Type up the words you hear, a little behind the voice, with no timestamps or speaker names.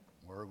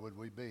would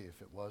we be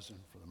if it wasn't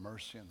for the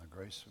mercy and the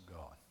grace of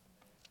God?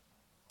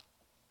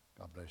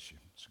 God bless you.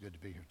 It's good to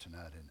be here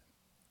tonight, isn't it?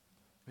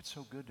 It's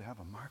so good to have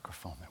a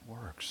microphone that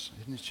works.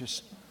 Isn't it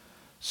just,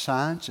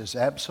 science is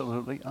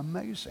absolutely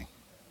amazing.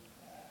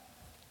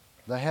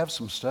 They have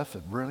some stuff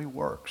that really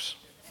works.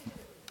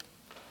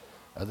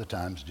 Other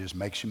times it just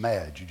makes you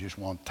mad. You just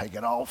want to take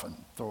it off and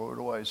throw it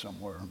away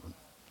somewhere. But you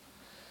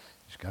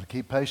just got to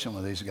keep patient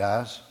with these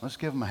guys. Let's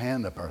give them a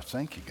hand up there.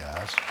 Thank you,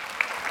 guys.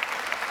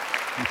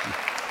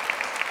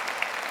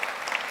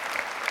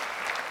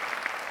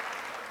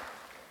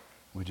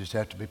 We just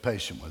have to be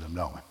patient with them,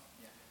 don't we?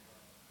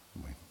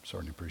 We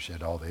certainly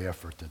appreciate all the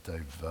effort that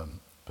they've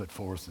put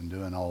forth in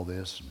doing all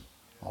this and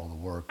all the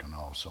work and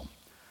all. So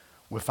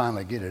we'll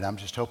finally get it. I'm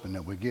just hoping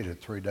that we get it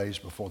 3 days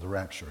before the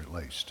rapture at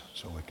least,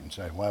 so we can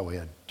say, well, we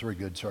had 3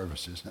 good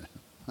services.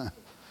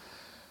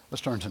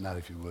 Let's turn tonight,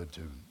 if you would,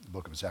 to the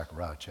book of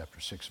Zechariah,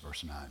 chapter 6,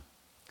 verse 9.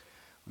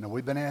 Now,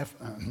 we've been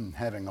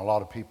having a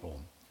lot of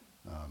people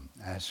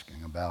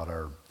asking about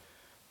our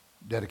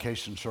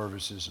dedication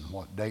services and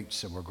what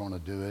dates that we're going to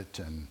do it,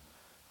 and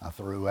I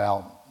threw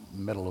out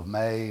middle of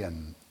May,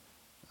 and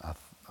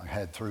I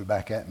had threw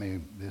back at me,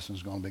 this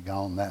one's going to be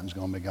gone, that one's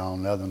going to be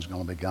gone, the other one's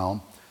going to be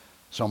gone.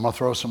 So I'm going to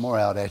throw some more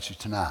out at you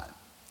tonight.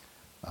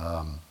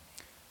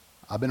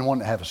 I've been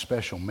wanting to have a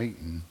special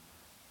meeting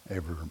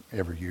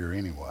every year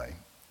anyway,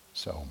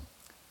 so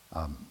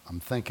I'm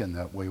thinking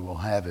that we will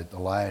have it the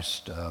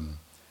last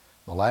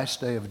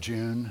day of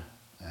June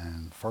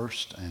and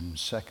first and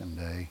second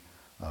day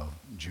of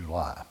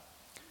July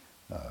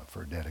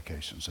for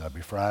dedications. That'll be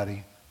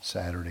Friday,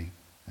 Saturday,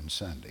 and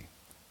Sunday.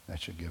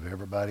 That should give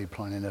everybody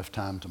plenty enough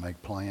time to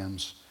make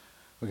plans.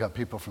 We got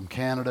people from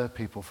Canada,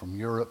 people from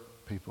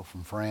Europe, people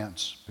from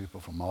France, people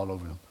from all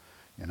over the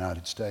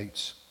United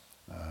States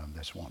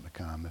that's wanting to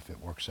come if it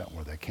works out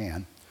where they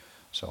can.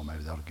 So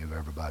maybe that'll give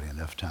everybody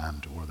enough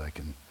time to where they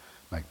can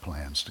make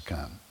plans to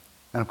come.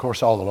 And of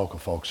course, all the local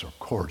folks are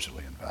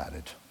cordially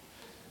invited.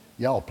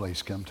 Y'all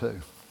please come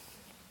too.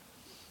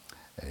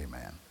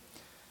 Amen.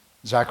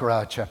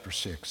 Zechariah chapter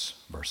 6,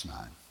 verse 9.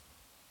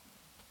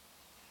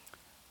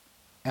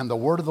 And the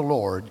word of the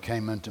Lord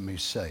came unto me,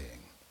 saying,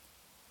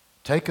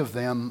 Take of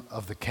them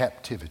of the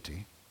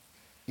captivity,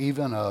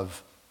 even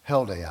of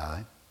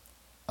Heldai,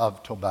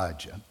 of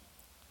Tobijah,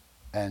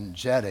 and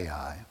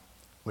Jaddai,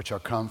 which are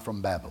come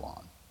from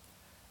Babylon,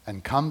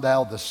 and come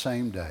thou the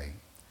same day,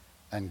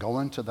 and go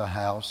into the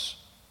house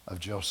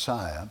of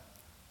Josiah,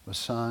 the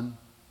son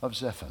of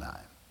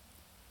Zephaniah.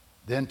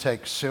 Then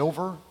take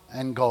silver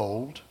and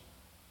gold,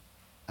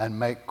 and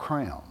make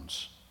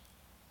crowns,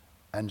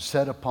 and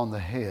set upon the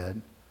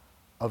head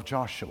of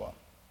Joshua.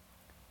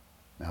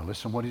 Now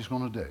listen what he's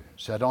going to do.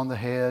 Set on the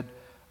head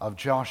of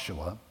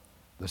Joshua,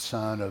 the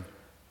son of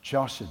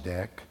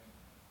Josedek,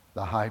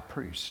 the high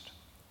priest,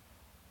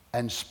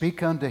 and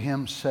speak unto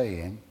him,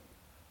 saying,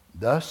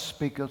 Thus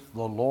speaketh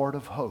the Lord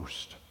of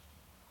hosts,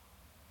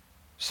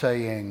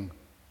 saying,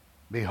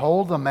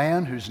 Behold the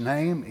man whose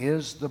name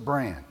is the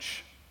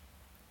branch.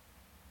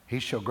 He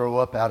shall grow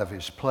up out of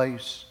his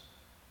place,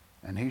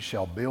 and he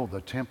shall build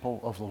the temple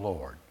of the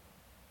Lord.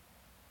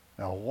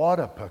 Now, what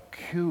a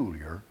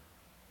peculiar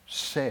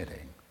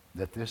setting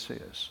that this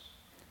is.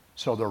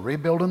 So they're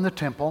rebuilding the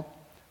temple.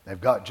 They've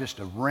got just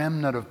a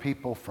remnant of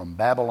people from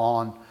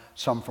Babylon,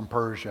 some from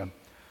Persia,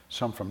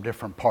 some from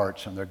different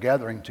parts, and they're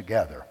gathering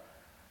together.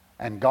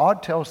 And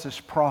God tells this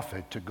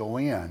prophet to go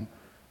in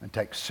and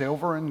take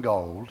silver and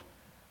gold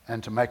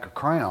and to make a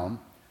crown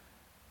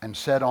and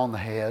set on the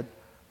head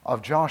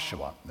of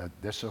Joshua. Now,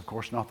 this is, of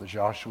course, not the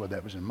Joshua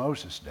that was in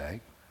Moses' day.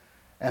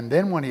 And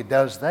then when he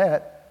does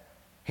that,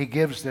 he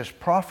gives this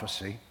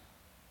prophecy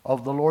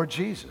of the Lord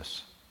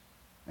Jesus.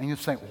 And you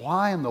think,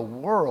 why in the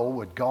world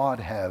would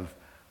God have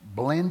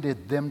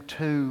blended them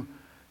two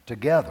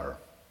together?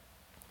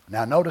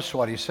 Now notice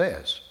what he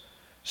says.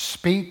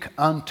 Speak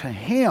unto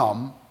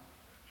him,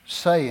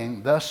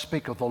 saying, Thus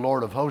speaketh the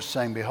Lord of hosts,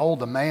 saying, Behold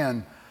the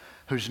man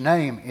whose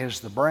name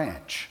is the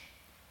branch.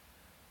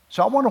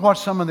 So I wonder what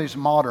some of these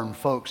modern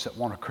folks that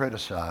want to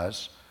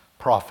criticize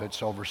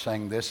prophets over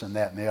saying this and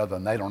that and the other,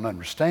 and they don't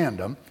understand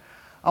them,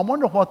 I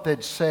wonder what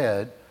they'd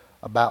said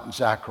about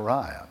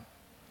Zechariah.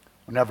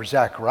 Whenever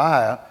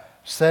Zechariah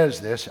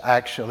says this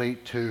actually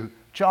to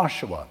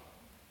Joshua,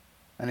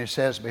 and he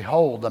says,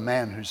 Behold the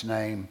man whose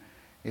name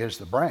is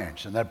the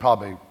branch. And they'd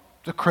probably,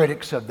 the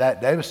critics of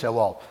that day would say,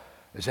 well,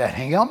 is that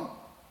him?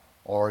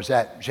 Or is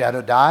that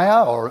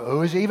Jedediah? Or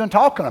who is he even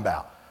talking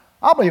about?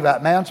 I believe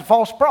that man's a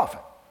false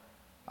prophet.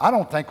 I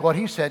don't think what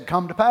he said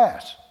come to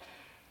pass.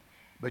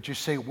 But you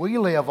see, we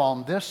live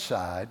on this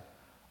side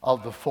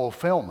of the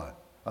fulfillment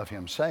of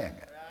him saying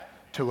it.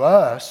 To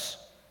us,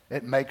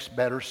 it makes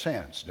better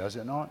sense, does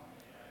it not?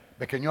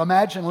 But can you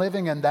imagine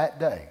living in that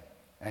day,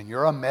 and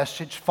you're a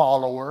message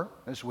follower,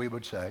 as we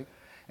would say,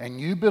 and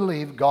you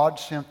believe God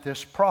sent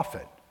this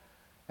prophet,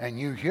 and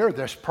you hear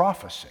this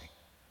prophecy.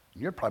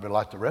 You're probably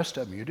like the rest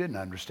of them, you didn't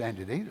understand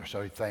it either.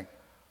 So you think,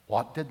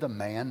 what did the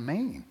man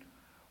mean?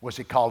 Was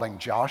he calling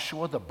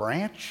Joshua the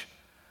branch?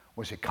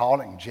 Was he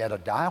calling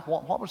Jedediah?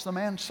 What was the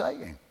man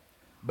saying?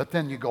 But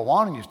then you go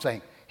on and you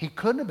think, he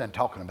couldn't have been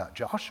talking about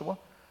Joshua.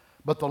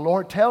 But the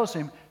Lord tells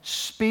him,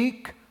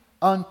 speak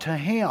unto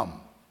him.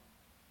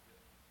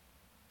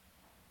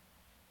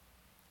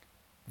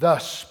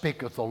 Thus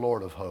speaketh the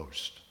Lord of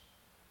hosts.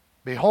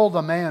 Behold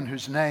the man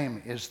whose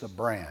name is the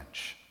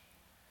branch.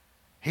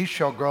 He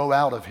shall grow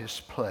out of his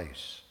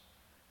place.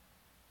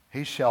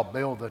 He shall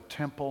build the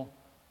temple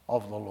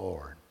of the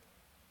Lord.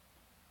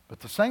 But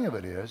the thing of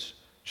it is,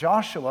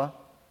 Joshua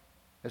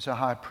is a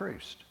high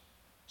priest.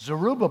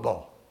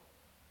 Zerubbabel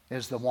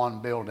is the one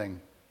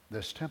building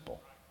this temple.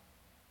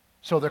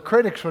 So the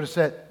critics would have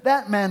said,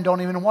 that man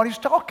don't even know what he's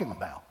talking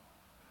about.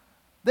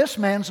 This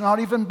man's not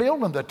even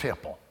building the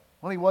temple.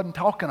 Well, he wasn't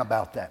talking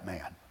about that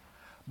man.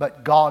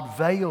 But God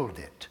veiled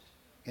it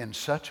in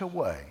such a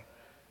way,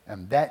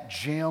 and that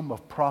gem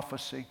of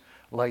prophecy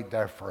laid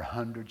there for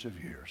hundreds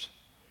of years.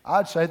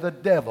 I'd say the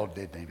devil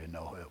didn't even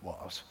know who it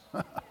was.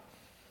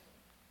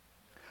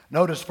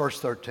 Notice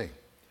verse 13.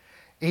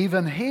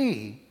 Even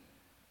he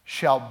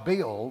shall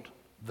build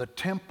the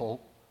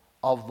temple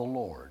of the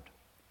Lord,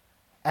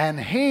 and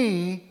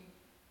he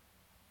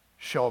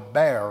shall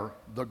bear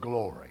the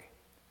glory,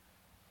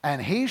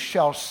 and he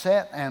shall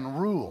set and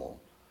rule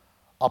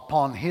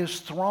upon his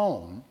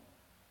throne,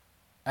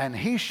 and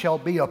he shall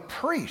be a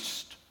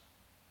priest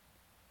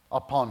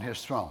upon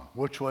his throne,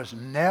 which was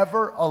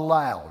never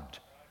allowed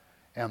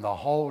in the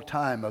whole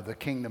time of the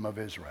kingdom of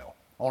Israel.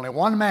 Only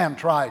one man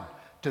tried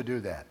to do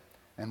that,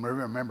 and we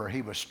remember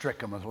he was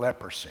stricken with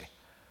leprosy.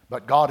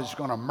 But God is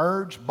going to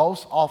merge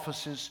both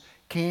offices,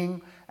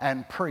 king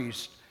and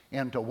priest,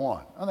 into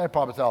one. And they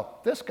probably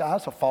thought, this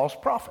guy's a false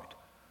prophet.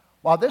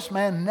 While this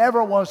man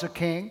never was a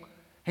king,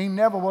 he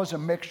never was a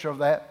mixture of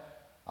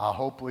that. I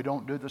hope we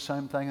don't do the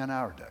same thing in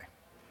our day.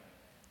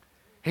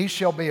 He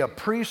shall be a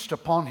priest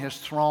upon his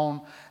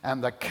throne,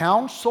 and the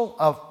counsel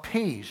of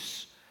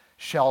peace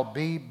shall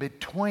be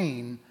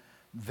between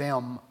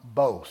them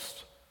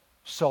both.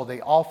 So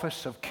the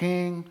office of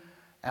king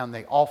and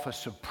the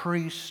office of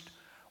priest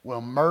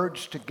will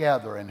merge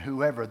together in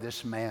whoever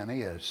this man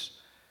is,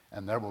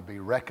 and there will be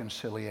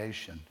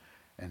reconciliation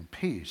and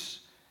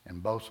peace in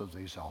both of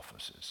these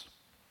offices.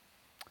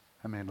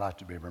 How many would like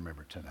to be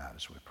remembered tonight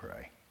as we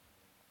pray?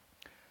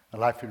 I'd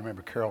like for you to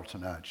remember Carol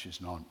tonight.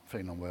 She's not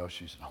feeling well.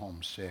 She's at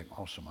home sick.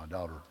 Also, my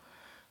daughter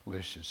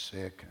Lish is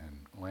sick, and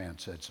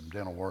Lance had some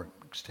dental work,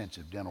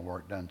 extensive dental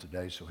work done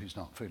today, so he's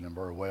not feeling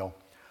very well.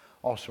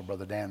 Also,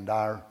 Brother Dan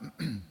Dyer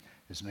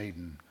is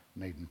needing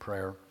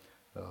prayer.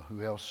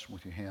 Who else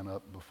with your hand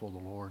up before the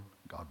Lord?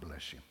 God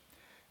bless you.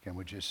 Can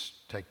we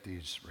just take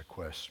these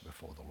requests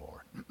before the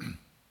Lord?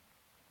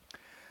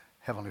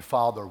 Heavenly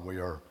Father, we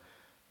are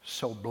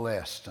so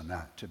blessed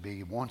tonight to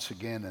be once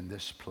again in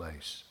this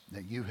place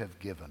that you have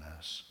given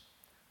us.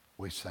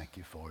 We thank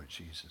you for it,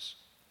 Jesus.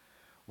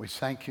 We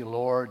thank you,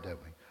 Lord, that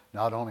we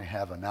not only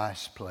have a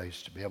nice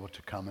place to be able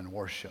to come and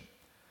worship,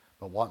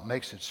 but what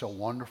makes it so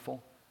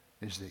wonderful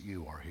is that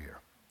you are here.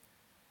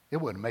 It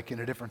wouldn't make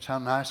any difference how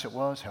nice it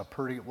was, how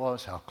pretty it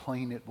was, how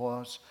clean it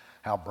was,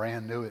 how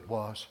brand new it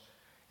was.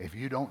 If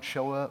you don't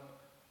show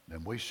up,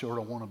 then we sort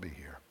of want to be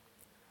here.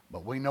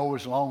 But we know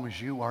as long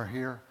as you are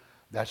here,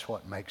 that's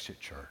what makes it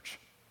church.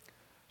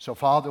 So,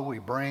 Father, we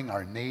bring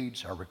our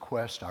needs, our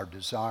requests, our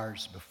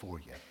desires before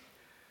you.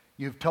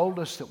 You've told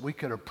us that we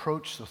could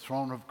approach the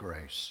throne of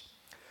grace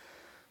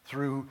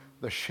through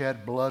the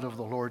shed blood of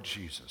the Lord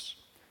Jesus.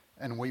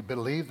 And we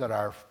believe that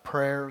our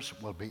prayers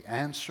will be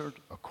answered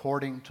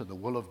according to the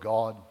will of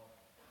God,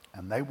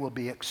 and they will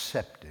be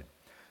accepted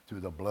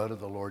through the blood of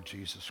the Lord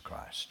Jesus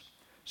Christ.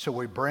 So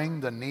we bring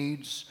the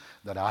needs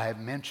that I have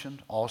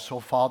mentioned. Also,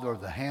 Father,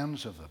 the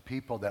hands of the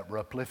people that were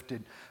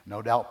uplifted.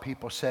 No doubt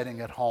people sitting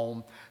at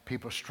home,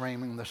 people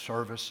streaming the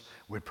service.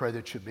 We pray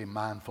that you'd be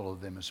mindful of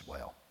them as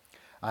well.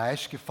 I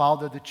ask you,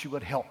 Father, that you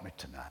would help me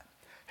tonight.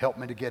 Help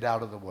me to get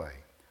out of the way.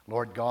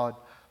 Lord God,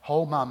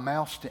 hold my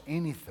mouth to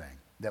anything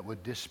that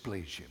would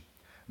displease you.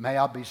 May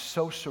I be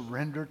so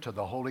surrendered to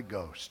the Holy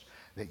Ghost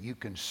that you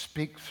can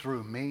speak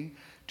through me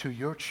to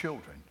your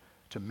children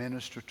to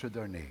minister to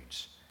their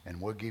needs. And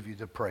we'll give you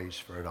the praise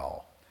for it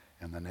all.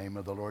 In the name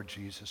of the Lord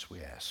Jesus, we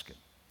ask it.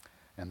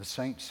 And the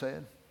saints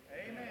said,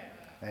 amen.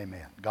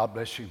 Amen. God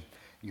bless you.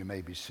 You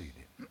may be seated.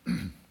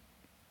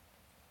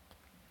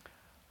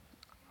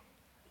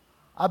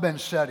 I've been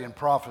studying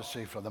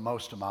prophecy for the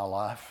most of my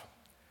life.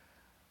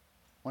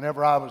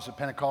 Whenever I was a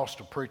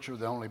Pentecostal preacher,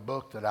 the only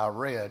book that I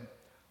read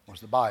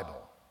was the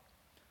Bible.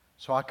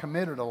 So I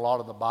committed a lot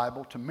of the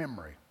Bible to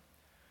memory.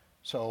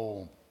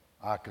 So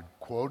I could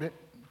quoted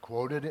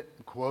it.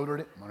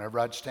 Whenever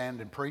I'd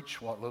stand and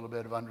preach, what little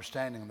bit of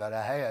understanding that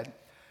I had,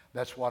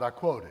 that's what I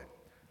quoted.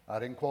 I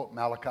didn't quote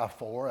Malachi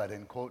 4. I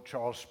didn't quote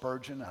Charles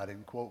Spurgeon. I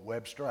didn't quote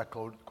Webster. I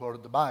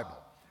quoted the Bible.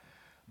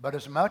 But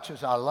as much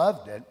as I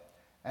loved it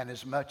and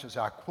as much as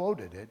I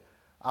quoted it,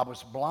 I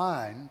was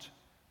blind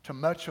to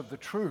much of the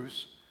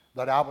truth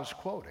that I was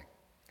quoting.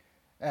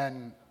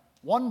 And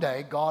one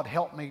day, God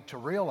helped me to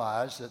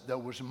realize that there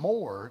was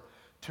more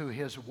to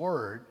His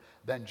Word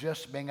than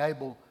just being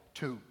able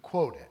to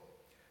quote it.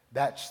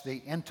 That's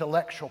the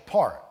intellectual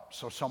part.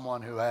 So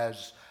someone who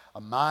has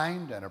a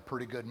mind and a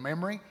pretty good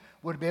memory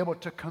would be able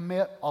to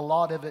commit a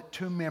lot of it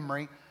to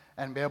memory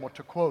and be able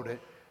to quote it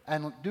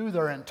and do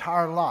their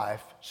entire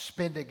life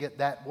spending it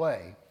that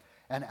way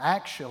and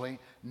actually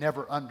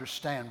never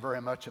understand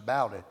very much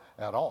about it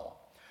at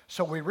all.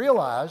 So we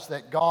realize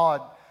that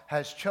God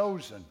has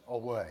chosen a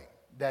way,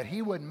 that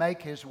he would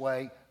make his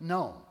way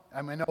known.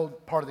 And we know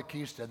part of the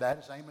keys to that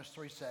is Amos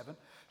 3:7.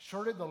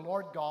 Surely the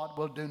Lord God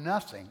will do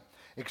nothing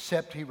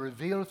except he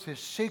reveals his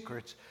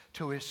secrets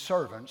to his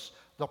servants,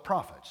 the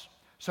prophets.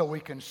 So we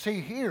can see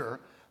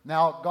here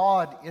now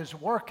God is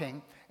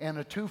working in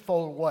a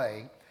twofold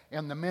way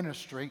in the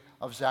ministry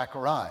of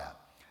Zechariah.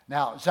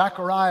 Now,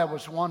 Zechariah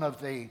was one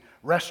of the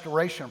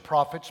restoration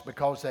prophets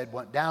because they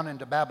went down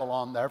into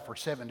Babylon there for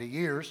 70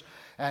 years,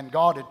 and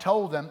God had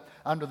told them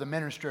under the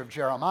ministry of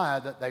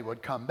Jeremiah that they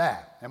would come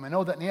back. And we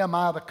know that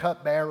Nehemiah, the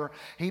cupbearer,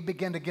 he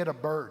began to get a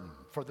burden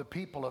for the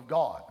people of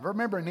God.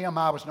 Remember,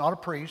 Nehemiah was not a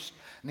priest.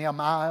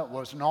 Nehemiah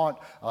was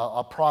not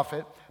a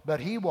prophet, but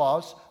he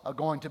was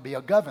going to be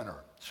a governor.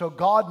 So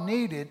God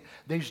needed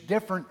these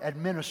different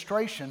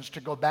administrations to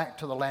go back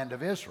to the land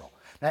of Israel.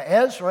 Now,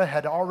 Ezra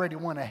had already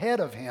went ahead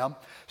of him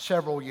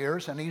several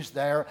years, and he's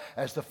there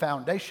as the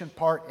foundation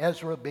part,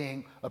 Ezra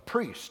being a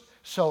priest.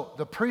 So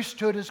the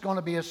priesthood is going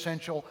to be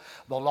essential.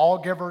 The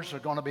lawgivers are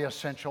going to be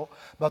essential,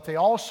 but they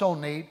also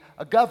need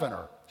a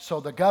governor.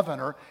 So the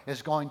governor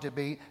is going to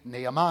be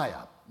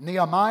Nehemiah.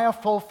 Nehemiah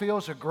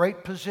fulfills a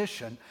great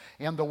position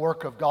in the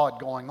work of God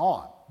going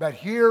on. But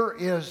here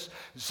is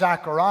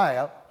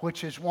Zechariah,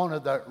 which is one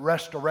of the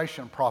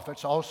restoration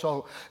prophets,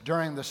 also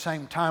during the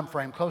same time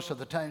frame, close to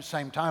the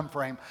same time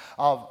frame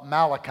of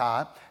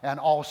Malachi and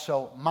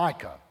also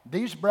Micah.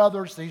 These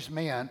brothers, these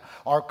men,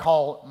 are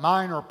called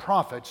minor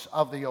prophets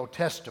of the Old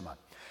Testament.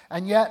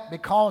 And yet,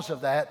 because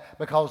of that,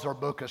 because their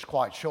book is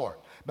quite short.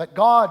 But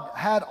God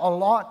had a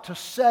lot to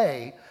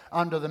say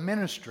under the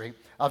ministry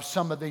of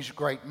some of these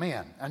great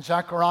men. And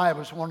Zechariah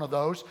was one of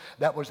those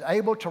that was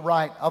able to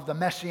write of the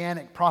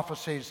messianic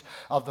prophecies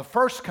of the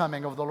first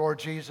coming of the Lord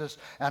Jesus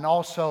and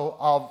also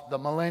of the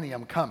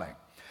millennium coming.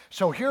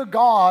 So here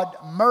God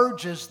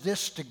merges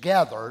this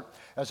together,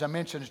 as I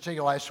mentioned to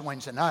you last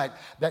Wednesday night,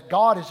 that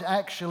God is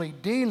actually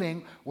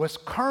dealing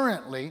with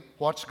currently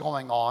what's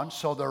going on.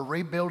 So they're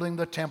rebuilding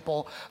the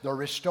temple, they're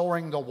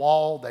restoring the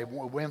wall. They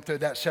went through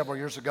that several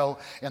years ago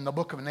in the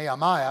book of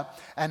Nehemiah.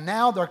 And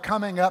now they're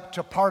coming up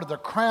to part of the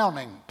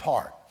crowning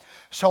part.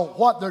 So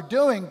what they're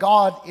doing,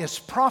 God is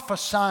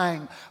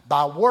prophesying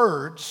by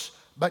words,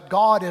 but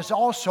God is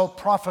also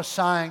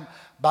prophesying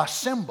by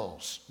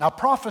symbols. Now,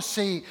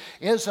 prophecy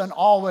isn't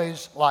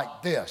always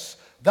like this.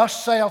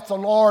 Thus saith the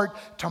Lord,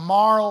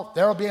 tomorrow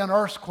there will be an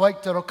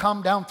earthquake that will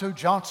come down through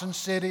Johnson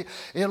City.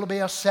 It'll be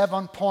a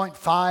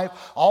 7.5.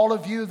 All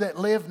of you that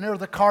live near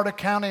the Carter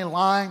County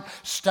line,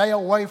 stay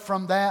away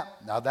from that.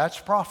 Now, that's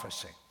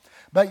prophecy.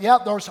 But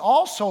yet there's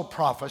also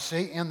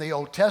prophecy in the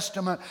Old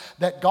Testament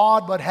that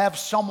God would have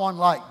someone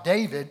like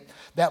David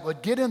that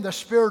would get in the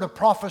spirit of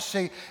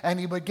prophecy, and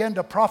he began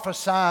to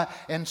prophesy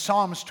in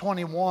Psalms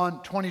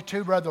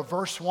 22,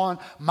 verse 1.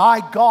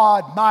 My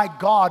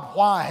God,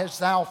 why hast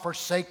thou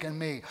forsaken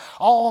me?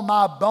 All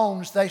my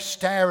bones, they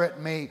stare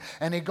at me.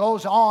 And he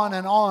goes on,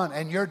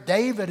 and your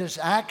David is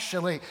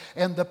actually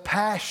in the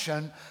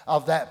passion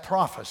of that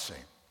prophecy.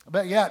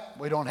 But yet,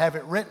 we don't have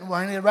it written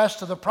where any of the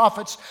rest of the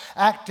prophets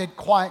acted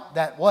quite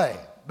that way.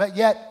 But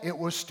yet, it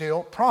was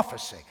still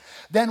prophecy.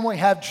 Then we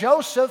have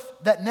Joseph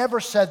that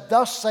never said,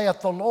 thus saith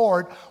the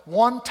Lord,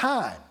 one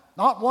time.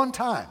 Not one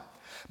time.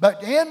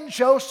 But in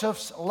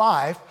Joseph's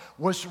life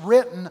was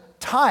written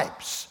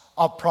types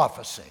of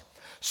prophecy.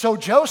 So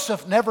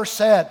Joseph never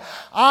said,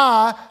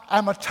 I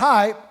am a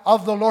type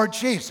of the Lord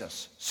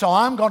Jesus, so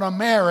I'm going to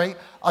marry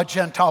a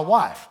Gentile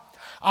wife.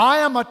 I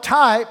am a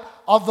type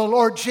of the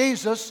Lord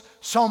Jesus,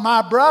 so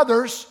my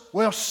brothers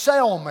will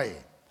sell me.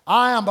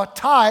 I am a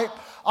type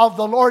of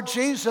the Lord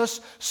Jesus,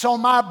 so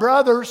my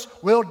brothers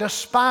will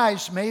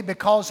despise me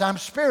because I'm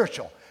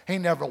spiritual. He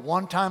never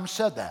one time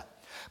said that.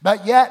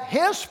 But yet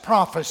his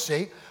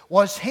prophecy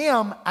was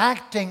him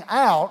acting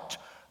out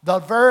the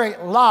very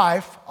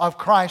life of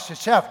Christ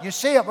itself. You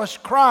see, it was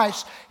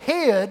Christ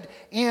hid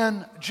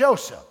in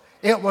Joseph.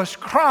 It was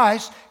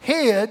Christ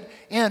hid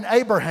in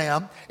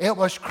Abraham. It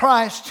was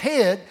Christ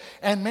hid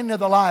in many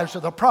of the lives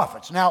of the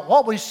prophets. Now,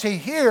 what we see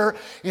here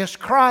is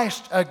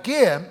Christ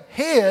again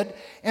hid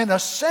in a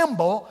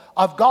symbol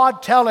of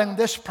God telling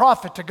this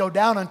prophet to go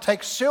down and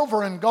take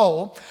silver and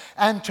gold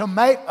and to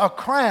make a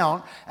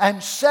crown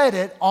and set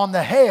it on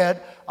the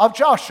head of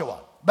Joshua.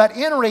 But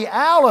in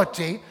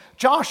reality,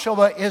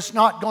 Joshua is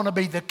not going to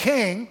be the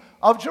king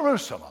of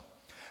Jerusalem.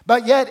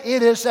 But yet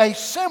it is a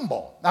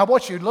symbol. Now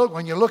what you look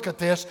when you look at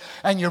this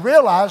and you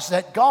realize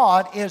that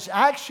God is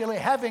actually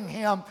having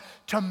him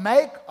to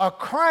make a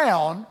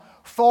crown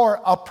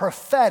for a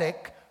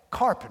prophetic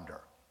carpenter.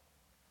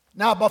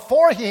 Now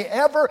before he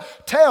ever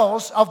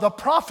tells of the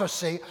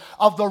prophecy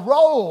of the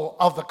role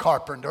of the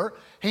carpenter,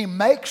 he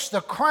makes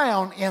the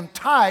crown in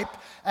type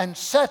and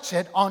sets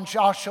it on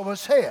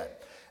Joshua's head.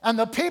 And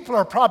the people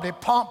are probably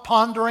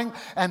pondering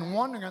and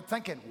wondering and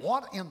thinking,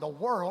 what in the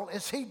world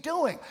is he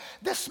doing?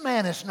 This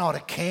man is not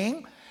a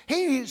king.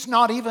 He's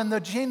not even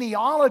the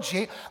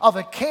genealogy of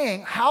a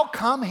king. How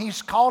come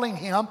he's calling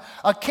him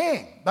a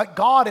king? But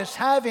God is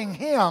having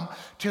him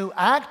to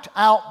act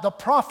out the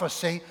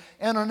prophecy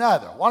in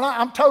another. Well,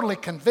 I'm totally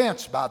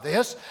convinced by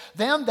this,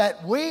 then,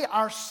 that we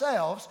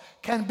ourselves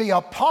can be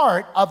a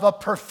part of a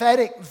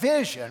prophetic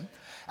vision.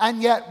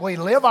 And yet we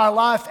live our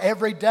life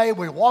every day.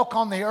 We walk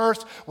on the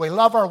earth. We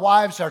love our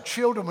wives, our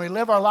children. We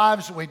live our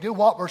lives. We do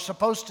what we're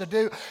supposed to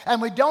do.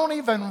 And we don't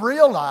even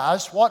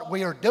realize what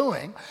we are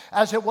doing,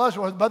 as it was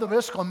with Brother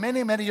Biscoe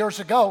many, many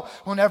years ago,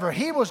 whenever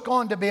he was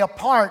going to be a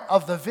part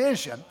of the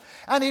vision.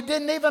 And he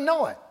didn't even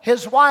know it.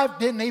 His wife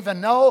didn't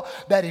even know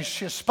that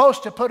she's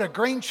supposed to put a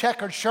green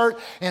checkered shirt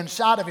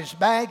inside of his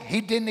bag. He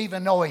didn't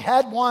even know he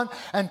had one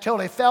until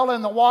he fell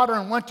in the water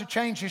and went to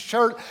change his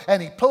shirt,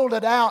 and he pulled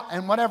it out,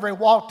 and whenever he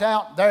walked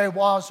out, there he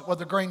was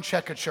with a green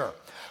checkered shirt.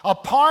 A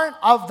part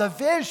of the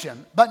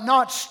vision, but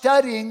not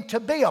studying to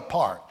be a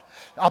part.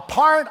 A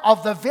part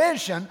of the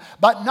vision,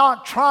 but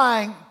not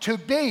trying to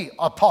be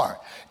a part.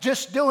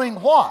 Just doing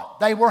what?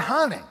 They were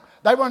hunting.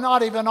 They were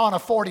not even on a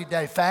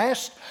 40-day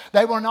fast.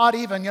 They were not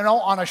even,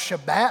 on a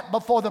Shabbat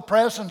before the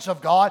presence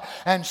of God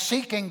and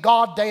seeking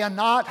God day and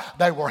night.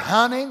 They were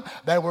hunting.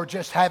 They were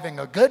just having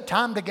a good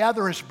time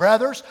together as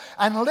brothers.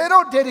 And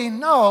little did he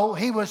know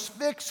he was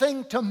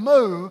fixing to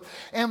move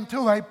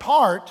into a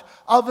part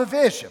of a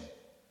vision.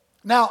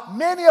 Now,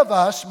 many of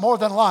us, more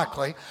than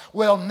likely,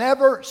 will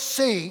never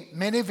see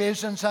many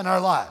visions in our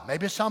life.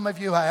 Maybe some of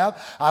you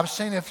have. I've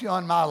seen a few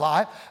in my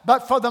life.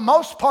 But for the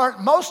most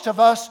part, most of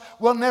us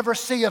will never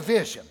see a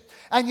vision.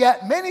 And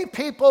yet many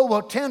people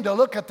will tend to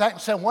look at that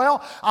and say,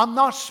 well, I'm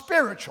not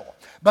spiritual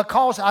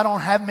because I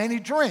don't have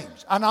many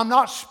dreams. And I'm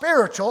not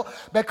spiritual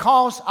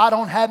because I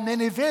don't have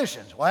many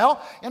visions.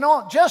 Well,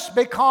 just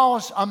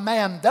because a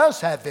man does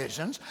have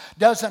visions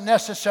doesn't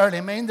necessarily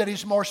mean that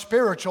he's more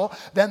spiritual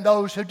than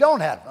those who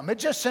don't have them. It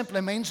just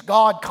simply means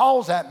God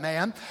calls that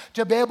man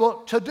to be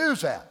able to do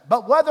that.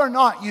 But whether or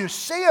not you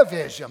see a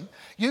vision,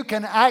 you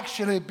can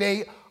actually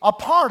be a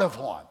part of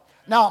one.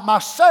 Now,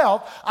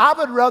 myself, I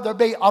would rather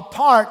be a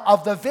part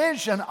of the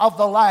vision of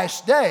the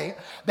last day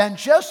than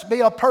just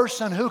be a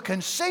person who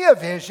can see a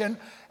vision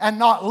and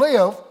not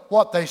live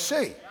what they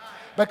see.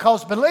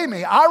 Because believe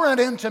me, I ran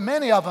into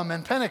many of them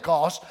in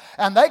Pentecost,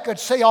 and they could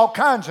see all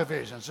kinds of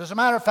visions. As a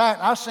matter of fact,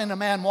 I seen a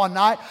man one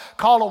night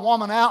call a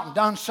woman out and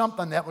done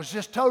something that was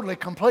just totally,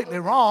 completely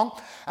wrong.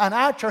 And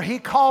after he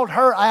called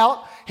her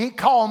out, he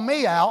called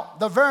me out,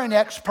 the very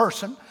next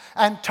person,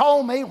 and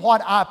told me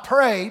what I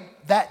prayed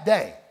that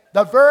day.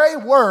 The very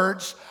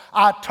words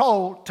I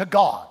told to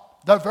God.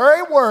 The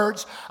very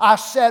words I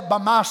said by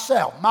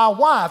myself. My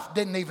wife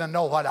didn't even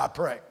know what I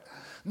prayed.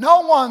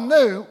 No one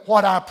knew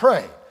what I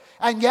prayed.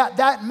 And yet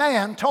that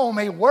man told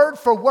me word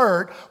for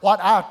word what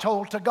I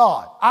told to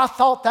God. I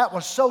thought that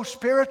was so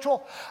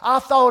spiritual. I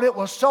thought it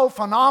was so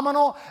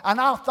phenomenal. And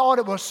I thought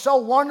it was so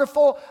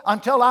wonderful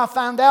until I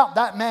found out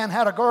that man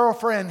had a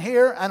girlfriend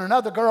here and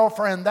another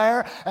girlfriend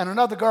there and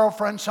another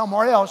girlfriend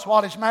somewhere else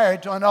while he's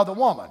married to another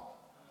woman.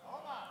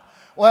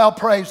 Well,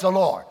 praise the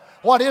Lord.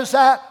 What is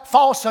that?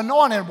 False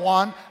anointed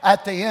one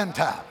at the end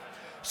time.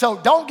 So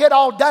don't get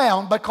all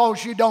down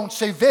because you don't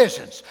see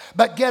visions,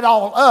 but get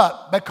all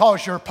up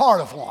because you're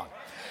part of one.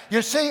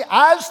 You see,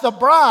 as the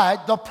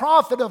bride, the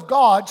prophet of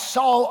God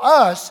saw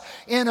us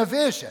in a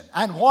vision.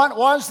 And what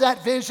was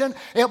that vision?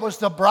 It was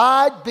the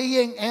bride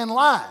being in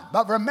line.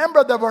 But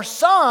remember, there were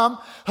some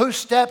who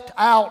stepped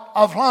out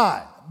of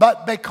line.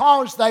 But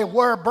because they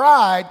were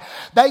bride,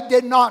 they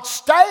did not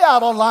stay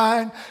out of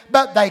line,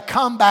 but they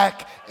come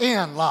back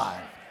in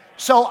line.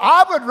 So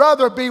I would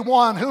rather be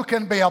one who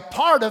can be a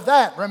part of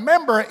that.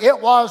 Remember,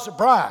 it was a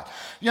bride.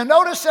 You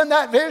notice in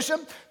that vision,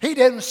 he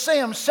didn't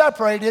see them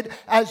separated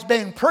as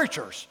being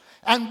preachers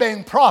and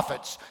being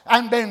prophets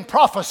and being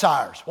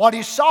prophesiers. What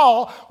he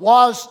saw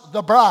was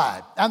the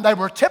bride. And they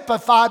were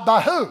typified by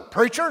who?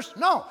 Preachers?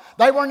 No.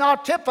 They were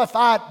not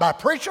typified by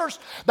preachers.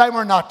 They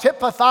were not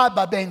typified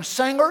by being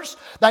singers.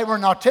 They were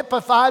not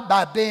typified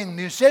by being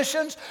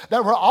musicians.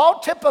 They were all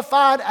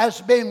typified as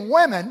being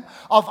women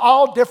of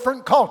all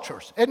different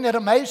cultures. Isn't it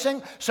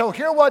amazing? So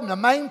here wasn't a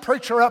main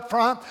preacher up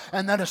front,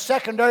 and then a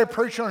secondary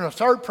preacher, and a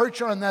third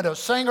preacher, and then a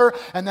singer,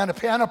 and then a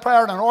piano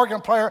player, and an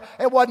organ player.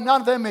 It wasn't none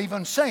of them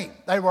even seen.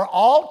 They were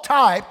all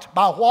typed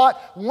by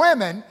what?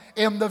 Women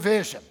in the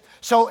vision.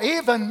 So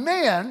even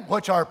men,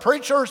 which are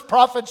preachers,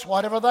 prophets,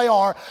 whatever they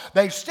are,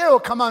 they still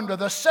come under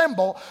the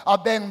symbol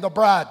of being the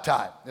bride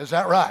type. Is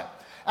that right?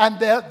 And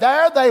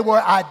there they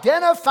were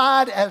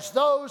identified as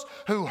those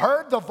who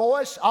heard the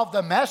voice of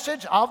the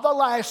message of the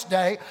last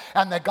day,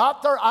 and they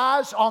got their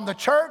eyes on the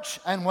church,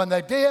 and when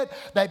they did,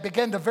 they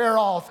began to veer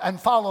off and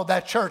follow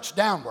that church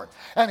downward.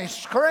 And he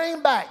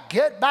screamed back,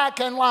 "Get back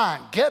in line,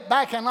 get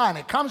back in line."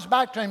 He comes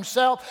back to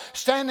himself,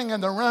 standing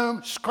in the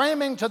room,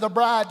 screaming to the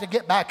bride to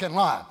get back in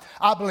line.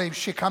 I believe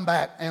she come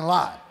back in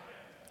line.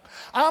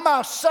 I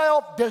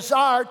myself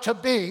desire to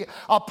be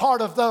a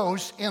part of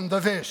those in the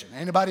vision.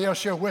 Anybody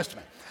else here with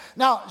me?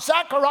 Now,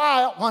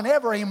 Zechariah,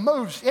 whenever he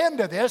moves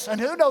into this, and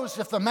who knows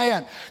if the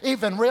man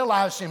even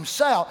realized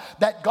himself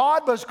that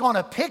God was going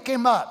to pick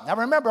him up. Now,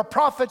 remember,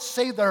 prophets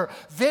see their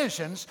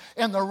visions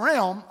in the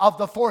realm of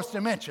the fourth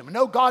dimension. We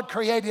know God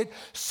created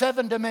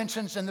 7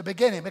 dimensions in the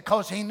beginning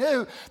because he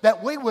knew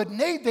that we would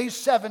need these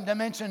 7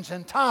 dimensions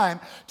in time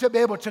to be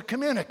able to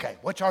communicate,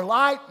 which are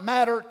light,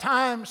 matter,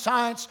 time,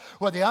 science,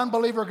 where the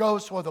unbeliever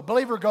goes, where the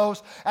believer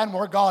goes, and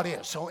where God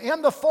is. So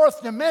in the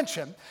fourth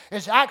dimension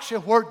is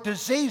actually where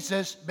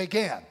diseases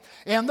begin.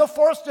 In the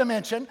fourth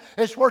dimension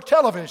is where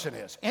television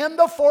is. In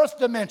the fourth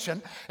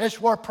dimension is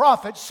where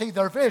prophets see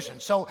their vision.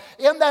 So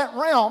in that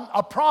realm,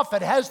 a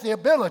prophet has the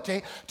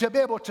ability to be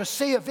able to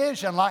see a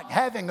vision like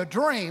having a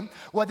dream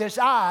with his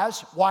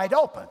eyes wide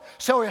open.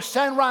 So he'll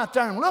stand right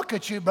there and look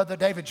at you, Brother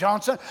David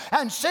Johnson,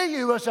 and see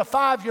you as a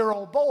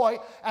 5-year-old boy,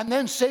 and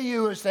then see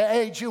you as the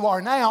age you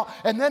are now,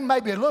 and then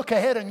maybe look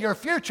ahead in your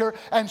future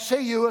and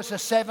see you as a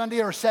 70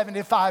 or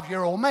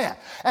 75-year-old man.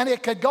 And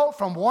it could go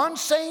from one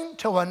scene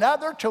to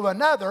another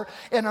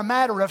in a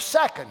matter of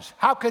seconds.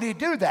 How could he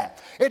do that?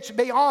 It's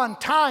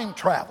beyond time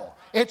travel.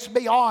 It's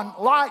beyond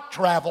light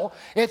travel.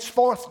 It's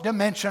fourth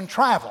dimension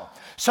travel.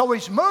 So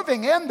he's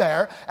moving in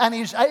there, and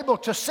he's able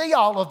to see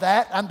all of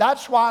that, and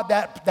that's why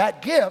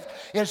that gift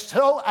is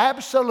so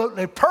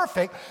absolutely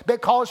perfect,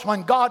 because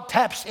when God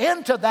taps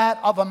into that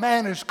of a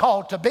man who's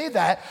called to be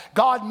that,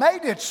 God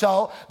made it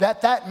so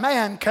that that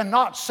man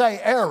cannot say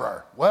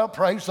error. Well,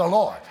 praise the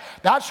Lord.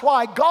 That's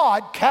why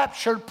God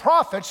captured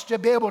prophets to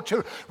be able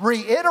to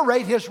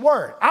reiterate his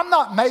word. I'm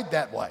not made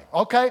that way,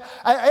 okay?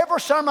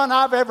 Every sermon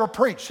I've ever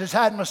preached has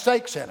had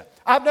mistakes in it.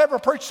 I've never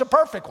preached a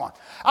perfect one.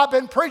 I've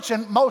been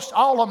preaching most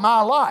all of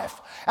my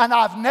life, and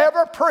I've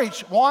never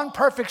preached one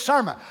perfect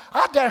sermon.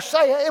 I dare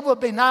say it would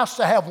be nice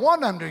to have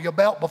one under your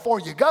belt before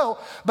you go,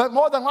 but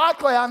more than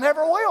likely I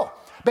never will.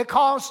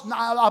 Because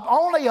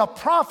only a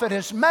prophet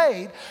is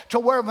made to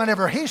where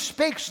whenever he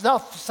speaks,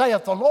 thus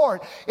saith the Lord,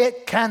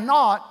 it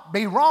cannot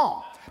be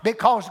wrong.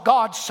 Because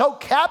God so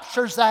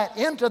captures that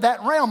into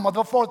that realm of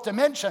the fourth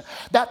dimension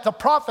that the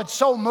prophet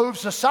so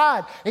moves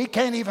aside, he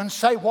can't even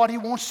say what he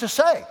wants to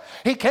say.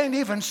 He can't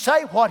even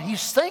say what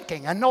he's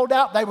thinking. And no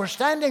doubt they were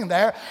standing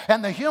there,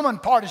 and the human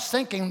part is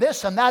thinking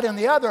this and that and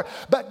the other,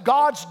 but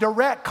God's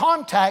direct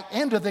contact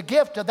into the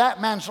gift of that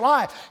man's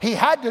life, he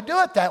had to do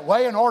it that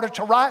way in order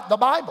to write the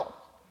Bible.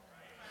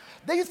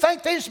 Do you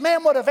think these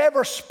men would have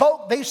ever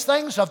spoke these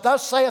things of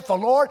thus saith the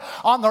Lord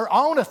on their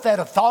own if they'd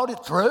have thought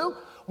it through?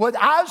 Would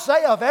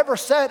Isaiah have ever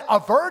said, a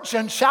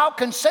virgin shall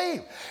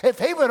conceive? If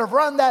he would have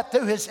run that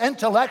through his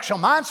intellectual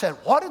mindset,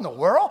 what in the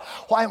world?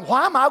 Why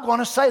am I going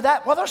to say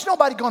that? Well, there's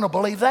nobody going to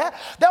believe that.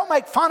 They'll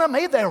make fun of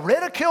me. They'll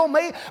ridicule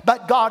me.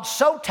 But God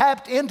so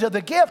tapped into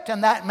the gift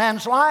in that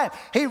man's life,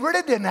 he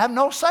really didn't have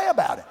no say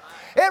about it.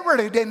 It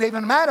really didn't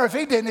even matter if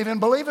he didn't even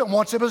believe it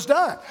once it was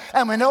done.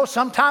 And we know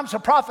sometimes a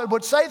prophet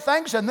would say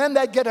things and then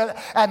they'd get an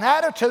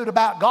attitude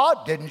about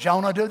God. Didn't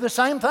Jonah do the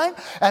same thing?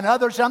 And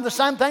others done the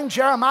same thing.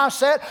 Jeremiah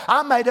said,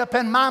 I made up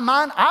in my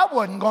mind I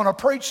wasn't going to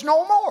preach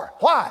no more.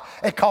 Why?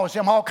 It caused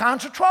him all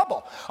kinds of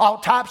trouble, all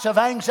types of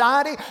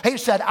anxiety. He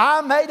said,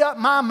 I made up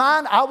my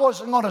mind I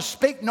wasn't going to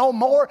speak no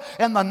more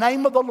in the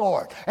name of the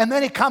Lord. And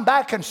then he come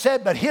back and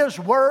said, but his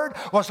word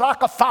was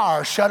like a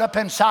fire shut up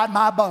inside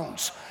my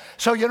bones.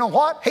 So you know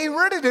what? He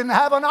really didn't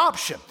have an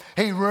option.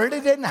 He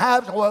really didn't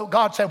have, well,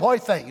 God said, what do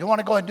you think? You want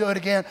to go and do it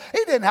again? He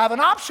didn't have an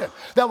option.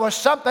 There was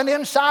something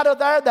inside of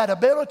there, that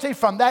ability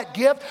from that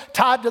gift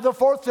tied to the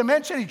fourth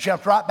dimension. He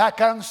jumped right back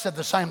out and said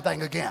the same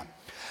thing again.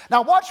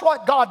 Now watch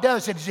what God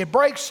does as he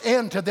breaks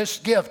into this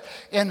gift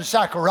in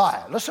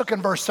Zechariah. Let's look in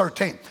verse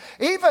 13.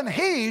 Even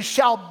he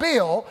shall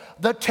build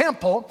the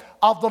temple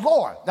of the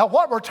Lord. Now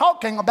what we're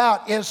talking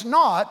about is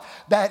not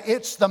that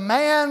it's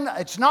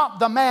not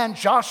the man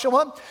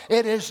Joshua,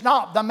 it is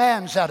not the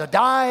man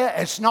Zebediah,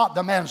 it's not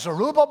the man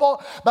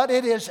Zerubbabel, but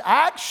it is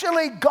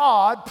actually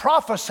God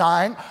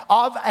prophesying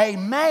of a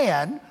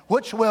man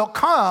which will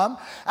come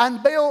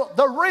and build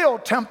the real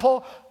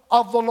temple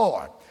of the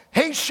Lord.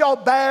 He shall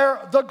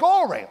bear the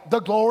glory. The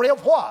glory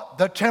of what?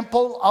 The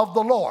temple of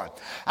the Lord.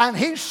 And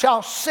he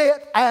shall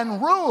sit and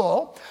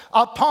rule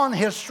upon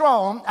his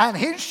throne, and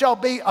he shall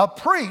be a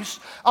priest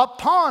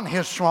upon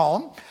his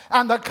throne,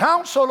 and the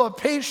counsel of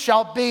peace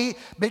shall be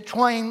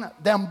between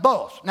them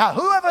both. Now,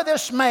 whoever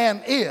this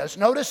man is,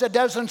 notice it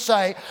doesn't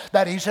say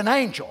that he's an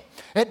angel.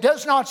 It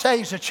does not say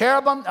he's a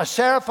cherubim, a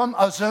seraphim,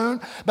 a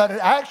zun, but it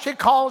actually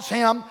calls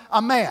him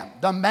a man.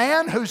 The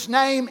man whose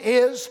name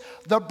is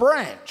the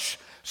branch.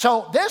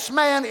 So this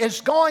man is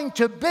going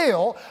to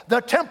build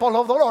the temple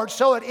of the Lord.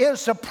 So it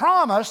is the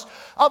promise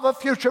of a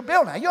future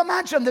building. You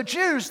imagine the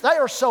Jews, they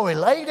are so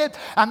elated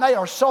and they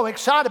are so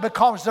excited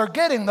because they're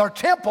getting their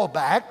temple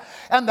back.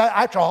 And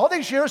after all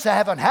these years, they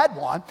haven't had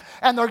one.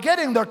 And they're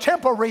getting their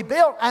temple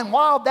rebuilt. And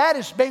while that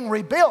is being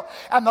rebuilt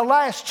and the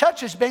last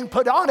touch is being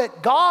put on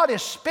it, God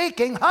is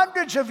speaking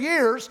hundreds of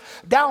years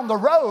down the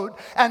road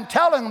and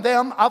telling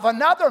them of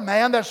another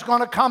man that's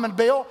going to come and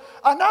build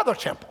another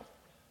temple.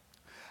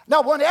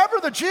 Now, whenever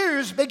the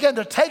Jews begin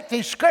to take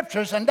these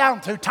scriptures, and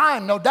down through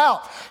time, no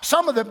doubt,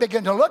 some of them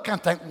begin to look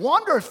and think,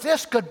 wonder if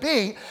this could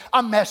be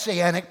a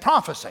messianic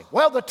prophecy.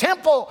 Well, the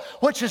temple,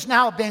 which is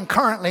now being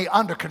currently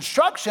under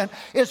construction,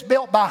 is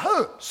built by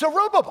who?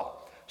 Zerubbabel.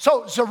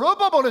 So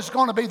Zerubbabel is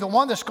going to be the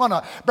one that's going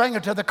to bring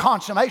it to the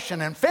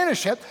consummation and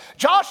finish it.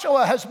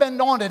 Joshua has been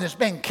anointed as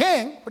being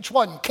king, which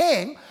wasn't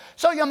king.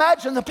 So you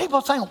imagine the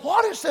people saying,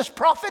 what is this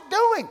prophet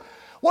doing?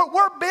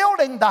 We're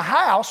building the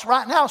house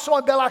right now, so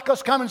it'd be like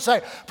us come and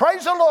say,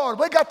 praise the Lord,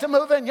 we got to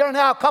move in here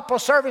now, a couple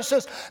of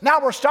services. Now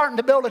we're starting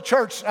to build a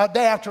church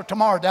day after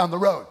tomorrow down the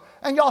road.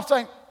 And y'all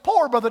think,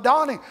 poor Brother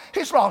Donny,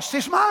 he's lost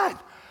his mind.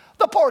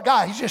 The poor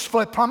guy, he's just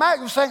flipped plumb out.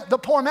 You're saying, the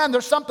poor man,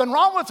 there's something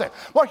wrong with him.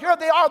 Well, here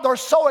they are. They're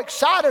so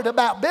excited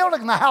about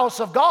building the house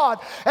of God.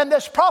 And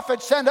this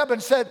prophet sent up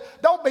and said,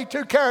 don't be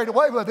too carried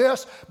away with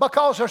this,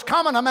 because there's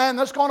coming a man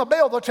that's going to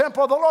build the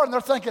temple of the Lord. And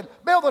they're thinking,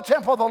 build the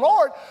temple of the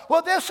Lord?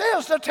 Well, this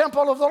is the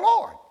temple of the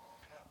Lord.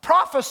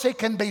 Prophecy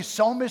can be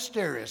so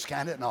mysterious,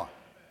 can it not?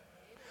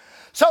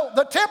 So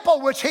the temple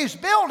which he's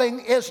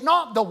building is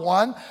not the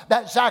one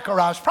that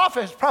Zechariah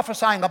is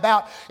prophesying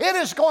about. It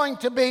is going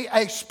to be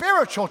a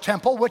spiritual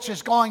temple, which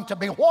is going to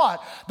be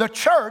what? The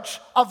church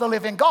of the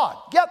living God.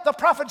 Yet the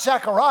prophet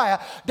Zechariah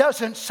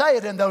doesn't say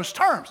it in those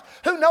terms.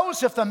 Who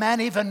knows if the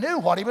man even knew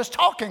what he was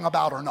talking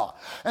about or not?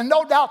 And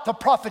no doubt the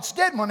prophets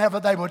did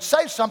whenever they would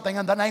say something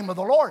in the name of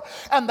the Lord,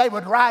 and they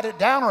would write it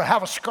down or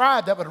have a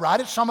scribe that would write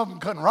it. Some of them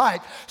couldn't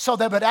write, so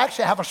they would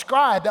actually have a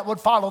scribe that would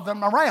follow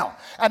them around.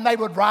 And they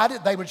would write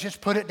it. They would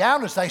just put it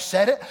down as they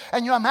said it.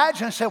 And you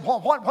imagine and say, well,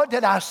 what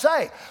did I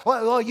say?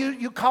 Well,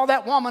 you called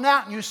that woman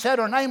out and you said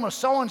her name was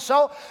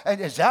so-and-so.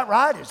 And is that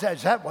right?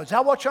 Was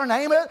that what your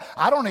name is?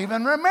 I don't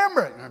even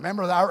remember it.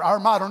 Remember, our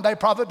modern day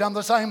prophet done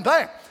the same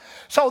thing.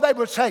 So they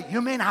would say,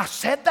 you mean I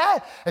said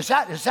that? Is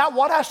that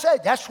what I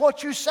said? That's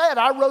what you said.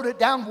 I wrote it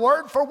down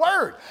word for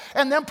word.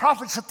 And then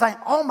prophets would think,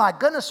 oh my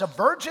goodness, a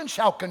virgin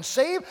shall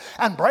conceive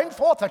and bring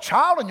forth a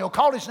child, and you'll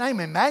call his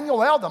name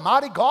Emmanuel, the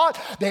mighty God,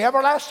 the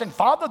everlasting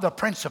Father, the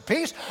Prince of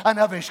Peace, and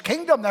of his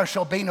kingdom there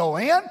shall be no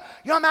end.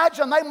 You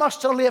imagine they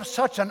must have lived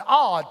such an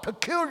odd,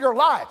 peculiar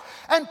life.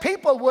 And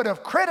people would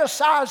have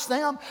criticized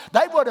them.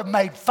 They would have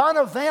made fun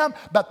of them,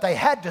 but they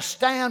had to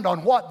stand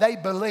on what they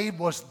believed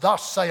was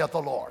thus saith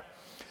the Lord.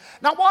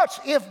 Now watch,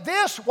 if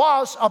this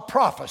was a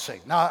prophecy,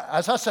 now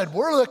as I said,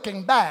 we're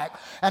looking back,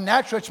 and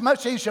naturally it's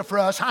much easier for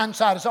us,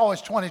 hindsight is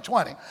always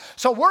 20/20.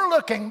 So we're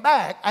looking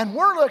back, and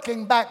we're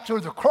looking back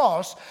through the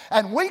cross,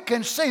 and we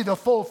can see the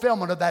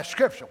fulfillment of that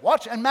scripture.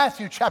 Watch in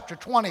Matthew chapter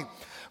 20,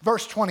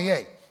 verse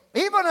 28.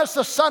 Even as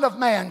the Son of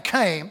Man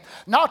came,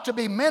 not to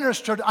be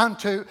ministered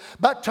unto,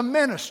 but to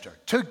minister,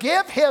 to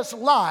give his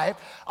life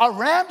a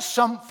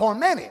ransom for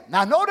many.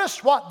 Now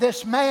notice what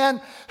this man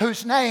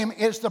whose name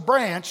is the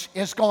branch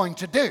is going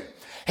to do.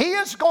 He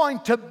is going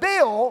to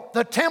build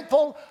the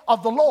temple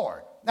of the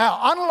Lord. Now,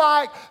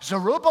 unlike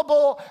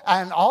Zerubbabel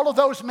and all of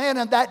those men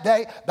in that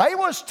day, they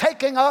was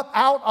taking up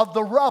out of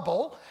the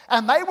rubble,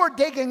 and they were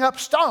digging up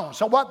stones.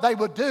 So what they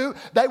would do,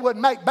 they would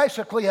make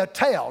basically a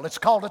tell. It's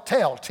called a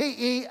tell,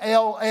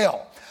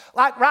 T-E-L-L.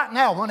 Like right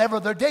now,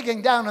 whenever they're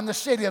digging down in the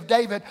city of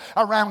David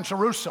around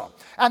Jerusalem,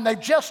 and they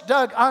just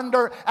dug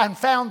under and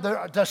found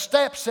the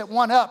steps that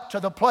went up to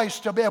the place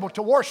to be able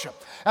to worship.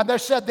 And they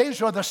said these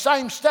were the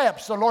same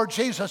steps the Lord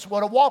Jesus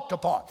would have walked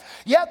upon.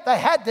 Yet they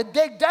had to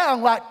dig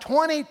down like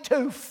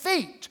 22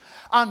 feet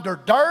under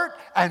dirt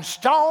and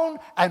stone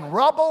and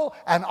rubble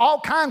and all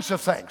kinds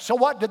of things. So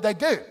what did they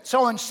do?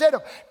 So instead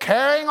of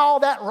carrying all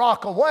that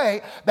rock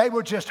away, they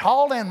would just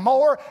haul in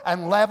more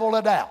and level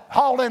it out.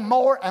 Haul in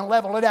more and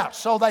level it out.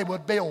 So they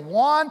would build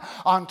one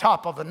on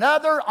top of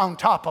another, on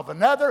top of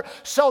another.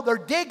 So they're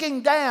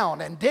digging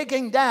down, and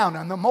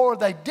the more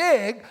they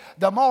dig,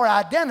 the more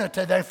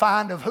identity they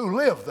find of who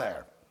lived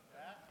there.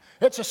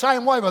 It's the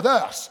same way with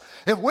us.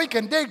 If we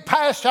can dig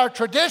past our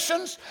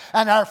traditions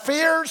and our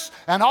fears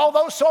and all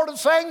those sort of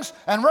things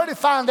and really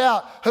find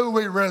out who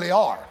we really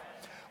are.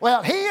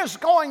 Well, he is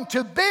going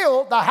to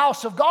build the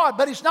house of God,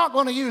 but he's not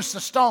going to use the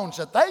stones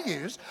that they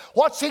used.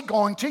 What's he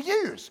going to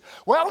use?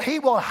 Well, he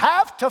will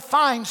have to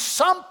find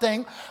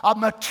something, a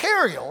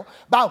material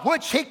by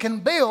which he can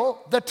build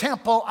the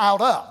temple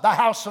out of, the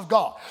house of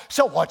God.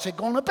 So what's it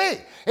going to be?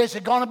 Is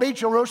it going to be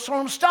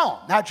Jerusalem stone?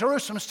 Now,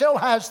 Jerusalem still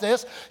has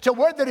this to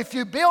where that if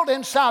you build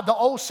inside the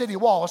old city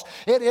walls,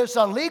 it is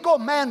a legal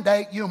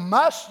mandate. You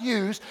must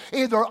use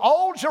either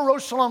old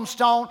Jerusalem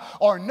stone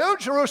or new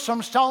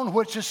Jerusalem stone,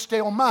 which is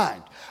still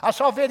mined. I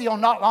saw a video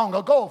not long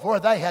ago where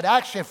they had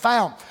actually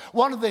found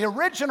one of the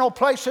original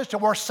places to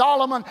where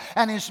Solomon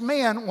and his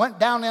men went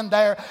down in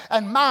there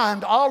and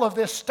mined all of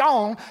this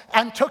stone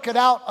and took it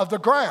out of the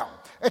ground.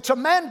 It's a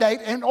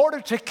mandate in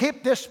order to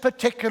keep this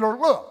particular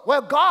look.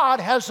 Well, God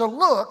has a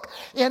look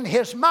in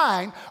his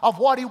mind of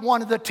what he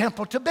wanted the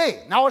temple to be.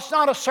 Now, it's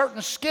not a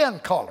certain skin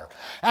color,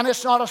 and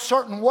it's not a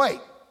certain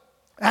weight.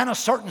 and a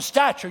certain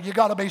stature. You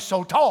got to be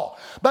so tall.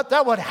 But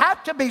there would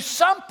have to be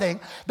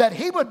something that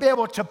he would be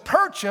able to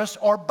purchase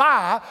or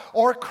buy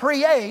or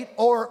create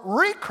or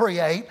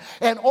recreate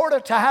in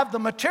order to have the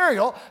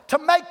material to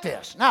make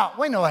this. Now,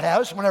 we know it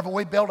has. Whenever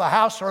we build a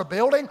house or a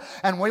building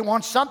and we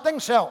want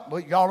something, so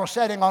y'all are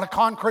sitting on a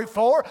concrete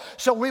floor,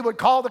 so we would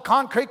call the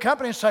concrete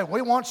company and say,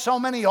 we want so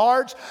many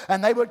yards,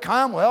 and they would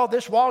come, well,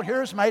 this wall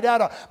here is made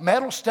out of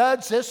metal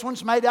studs, this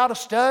one's made out of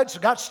studs,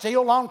 got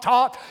steel on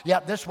top,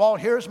 yep, this wall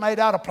here is made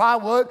out of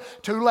plywood,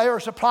 2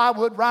 layers of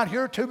plywood right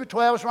here, 2 by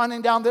 12s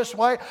running down this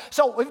way.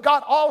 So we've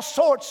got all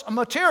sorts of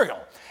material.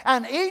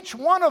 And each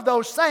one of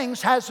those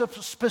things has a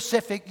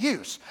specific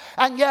use.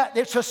 And yet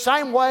it's the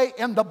same way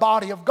in the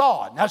body of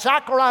God. Now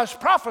Zechariah is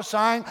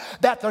prophesying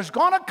that there's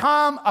going to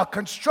come a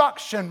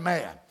construction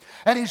man.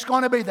 And he's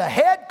going to be the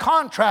head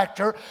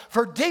contractor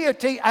for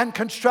deity and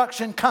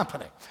construction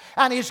company.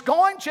 And he's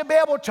going to be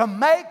able to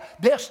make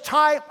this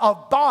type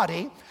of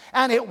body.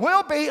 And it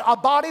will be a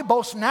body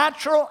both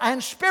natural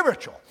and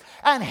spiritual.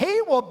 And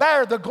he will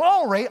bear the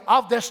glory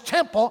of this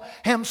temple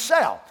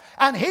himself.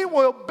 And he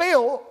will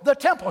build the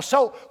temple.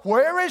 So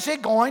where is he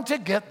going to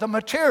get the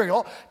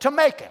material to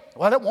make it?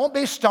 Well, it won't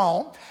be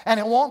stone, and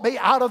it won't be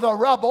out of the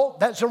rubble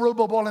that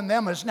Zerubbabel and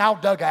them is now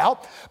dug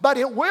out. But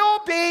it will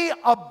be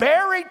a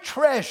buried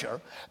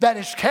treasure that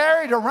is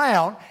carried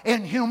around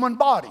in human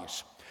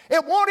bodies.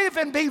 It won't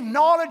even be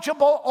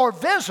knowledgeable or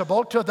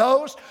visible to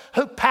those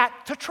who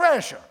pack the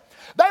treasure.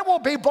 They will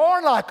be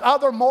born like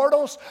other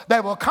mortals.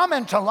 They will come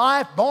into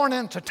life, born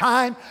into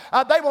time.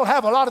 They will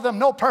have, a lot of them,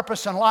 no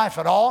purpose in life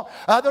at all.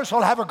 Others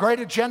will have a great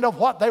agenda of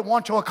what they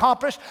want to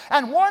accomplish.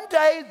 And one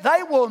day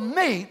they will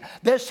meet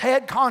this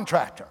head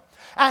contractor.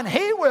 And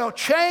he will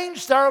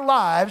change their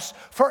lives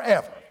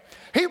forever.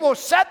 He will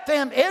set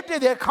them into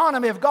the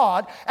economy of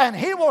God, and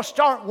he will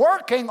start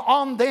working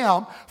on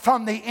them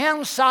from the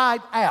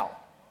inside out.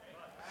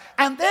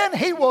 And then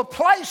he will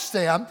place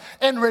them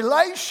in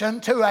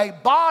relation to a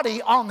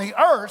body on the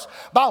earth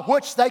by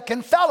which they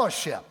can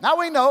fellowship. Now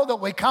we know that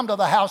we come to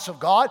the house of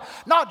God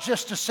not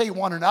just to see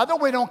one another.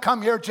 We don't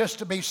come here just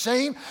to be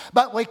seen,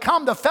 but we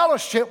come to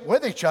fellowship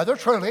with each other,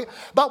 truly.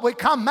 But we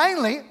come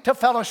mainly to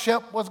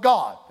fellowship with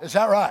God. Is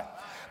that right?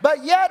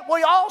 But yet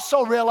we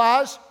also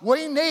realize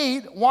we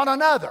need one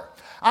another.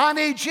 I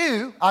need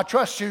you. I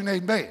trust you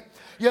need me.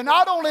 You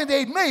not only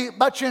need me,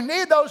 but you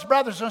need those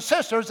brothers and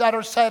sisters that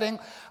are sitting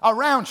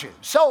around you.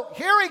 So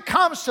here he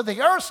comes to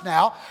the earth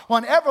now,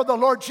 whenever the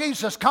Lord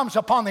Jesus comes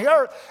upon the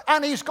earth,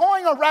 and he's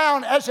going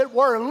around, as it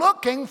were,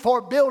 looking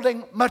for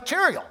building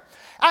material.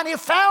 And he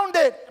found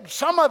it,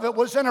 some of it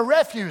was in a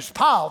refuse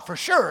pile for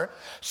sure.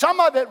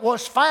 Some of it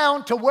was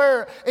found to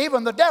where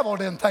even the devil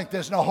didn't think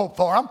there's no hope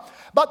for him.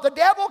 But the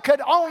devil could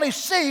only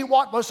see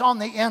what was on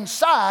the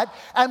inside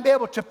and be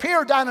able to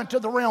peer down into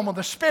the realm of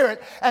the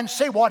spirit and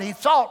see what he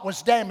thought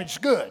was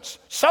damaged goods.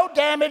 So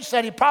damaged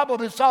that he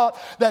probably thought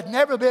they'd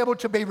never be able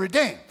to be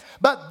redeemed.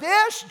 But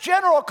this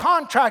general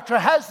contractor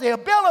has the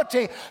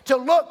ability to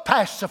look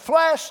past the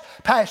flesh,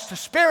 past the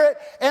spirit,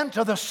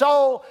 into the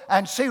soul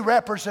and see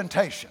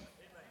representation.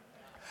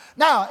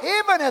 Now,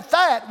 even at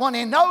that, when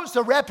he knows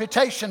the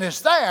reputation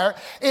is there,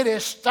 it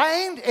is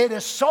stained, it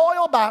is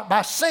soiled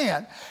by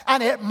sin,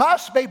 and it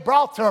must be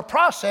brought through a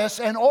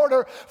process in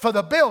order for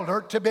the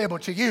builder to be able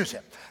to use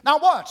it. Now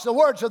watch, the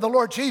words of the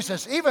Lord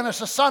Jesus, even as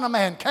the Son of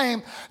Man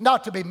came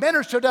not to be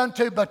ministered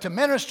unto, but to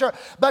minister,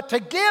 but to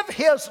give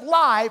his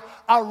life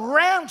a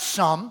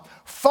ransom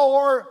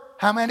for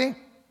how many?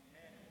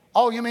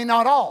 Oh, you mean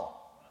not all?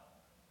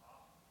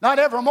 Not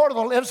every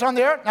mortal that lives on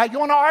the earth. Now you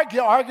want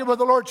to argue with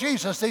the Lord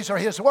Jesus. These are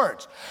his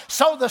words.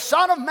 So the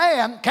Son of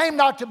Man came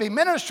not to be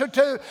ministered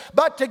to,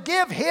 but to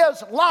give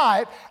his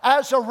life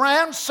as a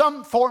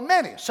ransom for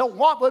many. So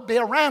what would be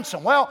a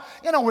ransom? Well,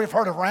 you know, we've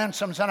heard of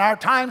ransoms in our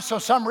time. So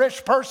some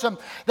rich person,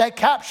 they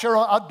capture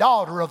a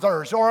daughter of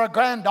theirs or a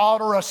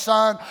granddaughter or a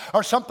son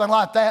or something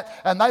like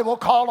that. And they will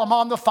call them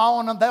on the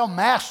phone and they'll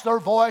mask their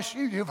voice.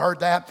 You've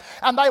heard that.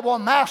 And they will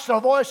mask their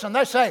voice and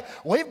they say,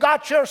 we've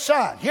got your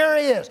son. Here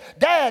he is.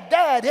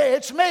 Dad,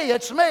 it's me.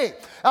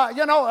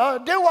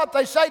 Do what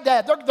they say,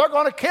 Dad. They're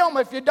going to kill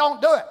me if you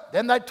don't do it.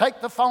 Then they take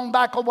the phone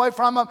back away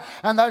from them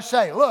and they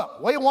say,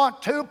 look, we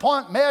want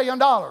 $2 million.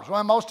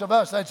 Well, most of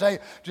us, they'd say,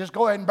 just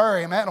go ahead and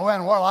bury him.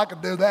 Well, I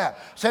could do that.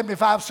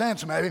 75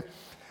 cents maybe.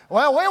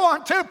 Well, we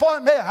want $2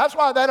 million. That's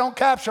why they don't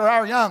capture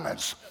our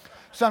young'uns.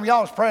 Some of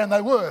y'all was praying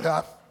they would,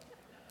 huh?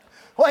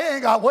 We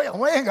ain't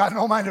got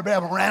no money to be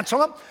able to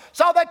ransom them.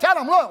 So they tell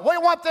them, look, we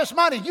want this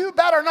money. You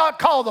better not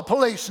call the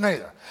police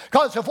neither.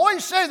 Because if we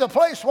see the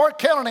police, we're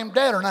killing him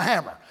dead in a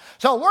hammer.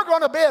 So we're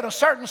going to be at a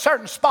certain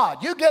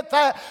spot. You get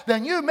that,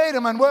 then you meet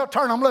them and we'll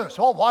turn them loose.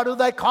 Well, what do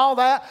they call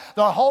that?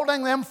 They're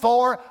holding them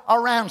for a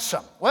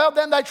ransom. Well,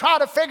 then they try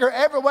to figure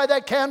every way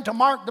they can to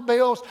mark the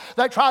bills.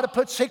 They try to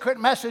put secret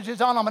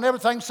messages on them and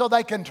everything so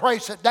they can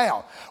trace it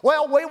down.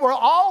 Well, we were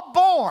all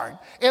born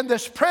in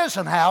this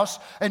prison house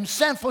in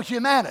sinful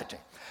humanity.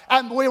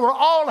 And we were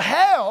all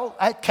held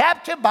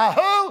captive by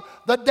who?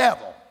 The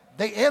devil,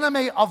 the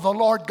enemy of the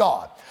Lord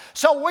God.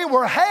 So we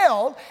were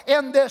held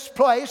in this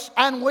place,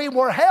 and we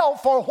were held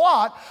for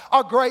what?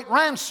 A great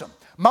ransom.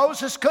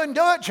 Moses couldn't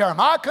do it.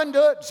 Jeremiah couldn't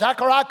do it.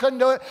 Zechariah couldn't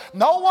do it.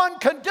 No one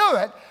could do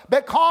it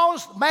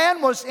because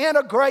man was in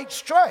a great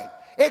strait.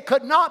 It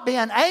could not be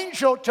an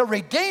angel to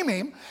redeem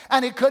him,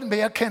 and it couldn't be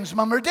a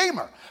kinsman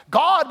redeemer.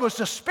 God was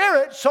the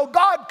Spirit, so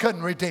God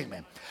couldn't redeem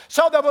him.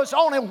 So there was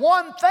only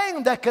one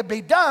thing that could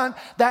be done.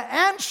 The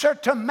answer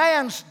to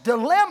man's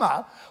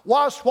dilemma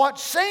was what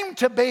seemed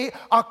to be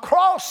a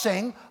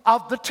crossing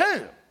of the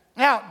two.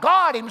 Now,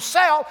 God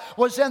himself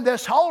was in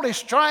this holy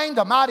strain,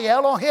 the mighty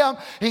Elohim.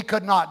 He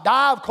could not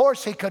die. Of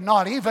course, he could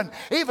not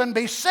even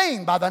be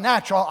seen by the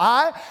natural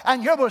eye.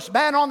 And here was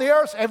man on the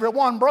earth.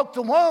 Everyone broke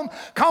the womb.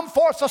 Come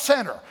forth a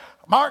sinner,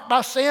 marked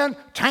by sin,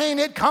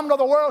 tainted, come to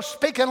the world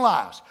speaking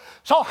lies.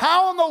 So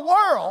how in the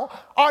world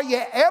are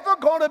you ever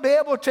going to be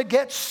able to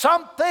get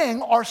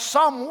something or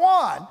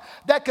someone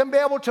that can be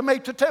able to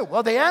meet the two?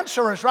 Well, the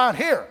answer is right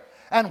here,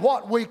 and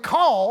what we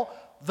call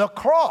the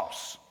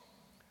cross.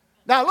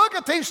 Now look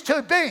at these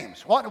two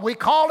beams. What we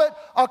call it,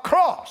 a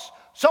cross.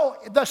 So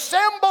the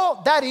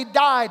symbol that he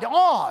died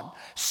on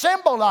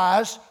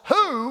symbolized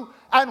who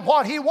and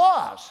what he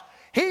was.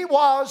 He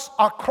was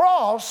a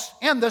cross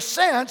in the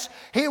sense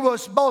he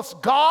was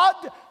both God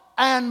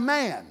and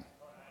man.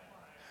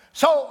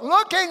 So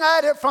looking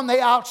at it from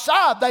the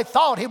outside, they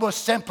thought he was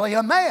simply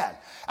a man.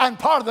 And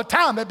part of the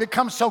time it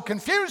becomes so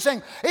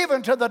confusing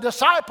even to the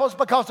disciples,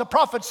 because the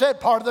prophet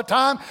said part of the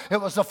time it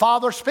was the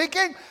Father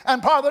speaking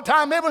and part of the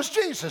time it was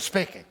Jesus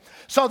speaking.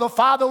 So the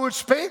Father would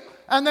speak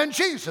and then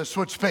Jesus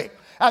would speak.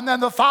 And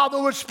then the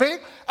Father would speak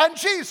and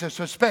Jesus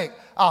would speak.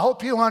 I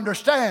hope you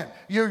understand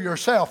you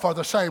yourself are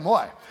the same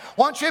way.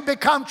 Once you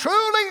become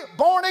truly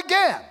born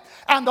again,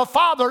 and the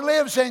Father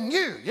lives in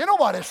you. You know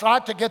what it's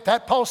like to get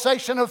that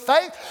pulsation of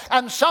faith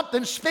and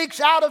something speaks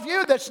out of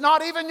you that's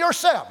not even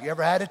yourself. You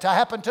ever had it to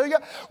happen to you?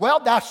 Well,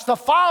 that's the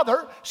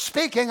Father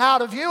speaking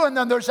out of you, and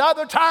then there's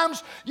other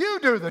times you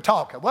do the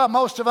talking. Well,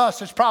 most of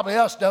us, it's probably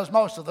us does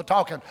most of the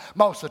talking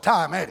most of the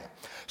time, ain't it?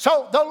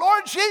 So the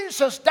Lord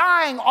Jesus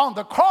dying on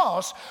the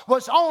cross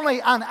was only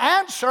an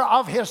answer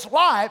of his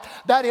life,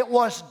 that it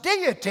was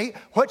deity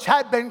which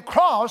had been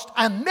crossed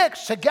and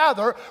mixed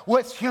together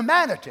with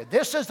humanity.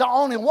 This is the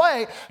only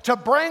way to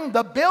bring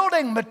the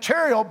building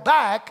material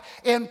back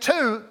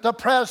into the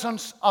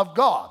presence of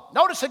God.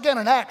 Notice again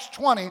in Acts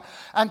 20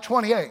 and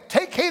 28.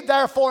 Take heed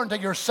therefore unto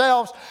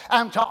yourselves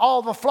and to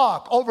all the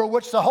flock over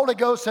which the Holy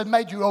Ghost had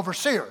made you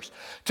overseers,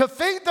 to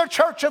feed the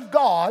church of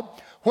God,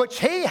 which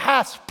he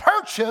hath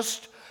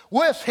purchased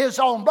with his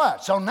own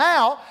blood. So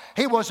now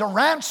he was a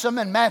ransom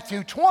in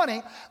Matthew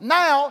 20.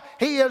 Now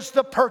he is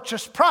the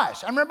purchase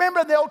price. And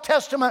remember in the Old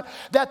Testament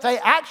that they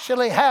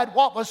actually had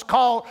what was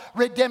called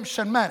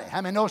redemption money.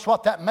 I mean, notice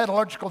what that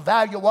metallurgical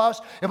value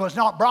was. It was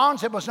not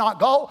bronze, it was not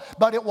gold,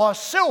 but it was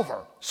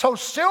silver. So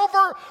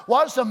silver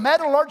was the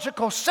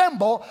metallurgical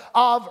symbol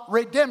of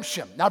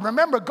redemption. Now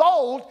remember,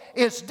 gold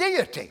is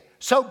deity.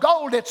 So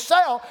gold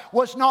itself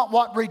was not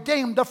what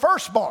redeemed the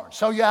firstborn.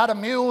 So you had a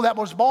mule that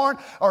was born,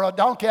 or a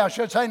donkey, I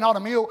should say, not a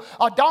mule.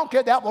 A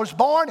donkey that was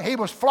born, he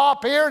was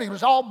flop-eared, he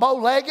was all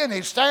bow-legged,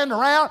 he'd stand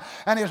around,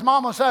 and his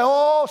mama would say,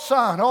 "Oh,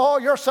 son, oh,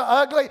 you're so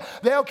ugly,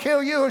 they'll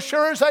kill you as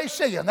sure as they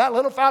see you." And that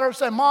little fella would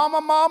say,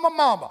 "Mama, mama,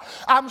 mama,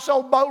 I'm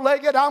so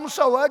bow-legged, I'm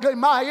so ugly,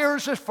 my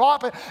ears is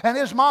flopping." And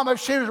his mama, if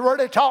she was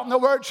really taught in the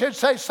word, she'd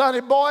say, "Sonny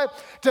boy,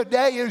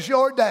 today is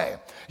your day.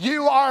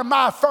 You are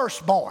my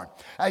firstborn.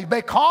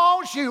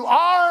 Because you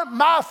are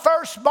my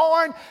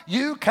firstborn,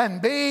 you can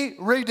be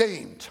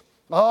redeemed."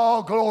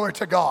 Oh, glory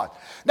to God.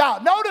 Now,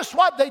 notice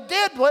what they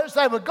did was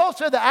they would go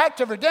through the act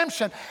of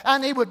redemption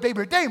and he would be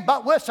redeemed.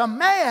 But with a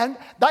man,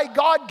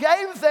 God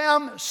gave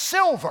them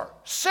silver.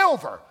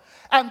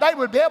 And they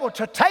would be able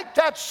to take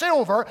that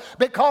silver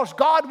because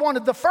God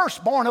wanted the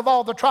firstborn of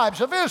all the tribes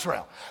of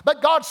Israel.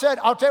 But God said,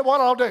 "I'll tell you what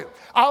I'll do.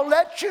 I'll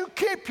let you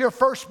keep your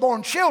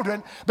firstborn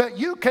children, but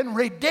you can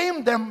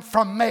redeem them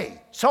from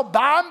me. So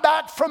buy them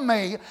back from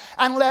me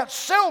and let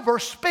silver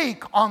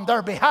speak on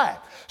their behalf."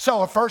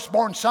 So a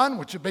firstborn son,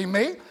 which would be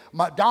me,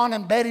 Don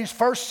and Betty's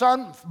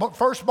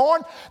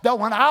firstborn, that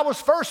when I was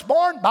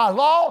firstborn, by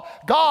law,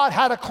 God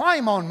had a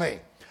claim on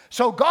me.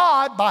 So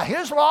God, by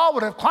his law,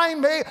 would have claimed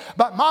me,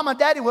 but Mom and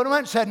Daddy would have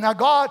went and said, "Now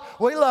God,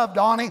 we love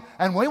Donny,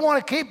 and we want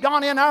to keep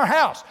Donny in our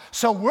house.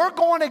 So we're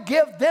going to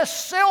give this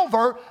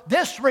silver,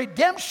 this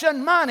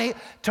redemption money,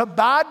 to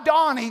buy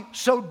Donny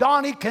so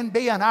Donny can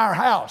be in our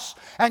house."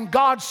 And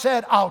God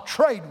said, "I'll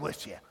trade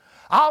with you.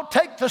 I'll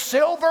take the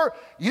silver,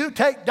 you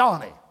take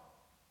Donny."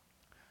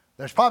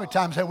 There's probably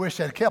times they wish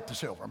they'd kept the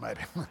silver,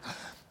 maybe.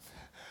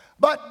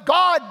 But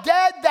God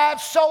did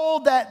that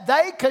so that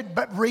they could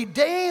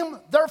redeem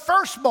their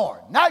firstborn.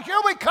 Now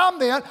here we come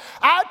then,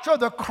 after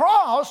the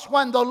cross,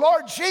 when the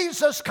Lord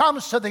Jesus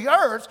comes to the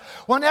earth,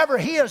 whenever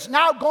he is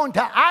now going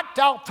to act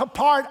out the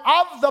part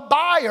of the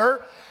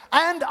buyer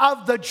and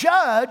of the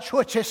judge,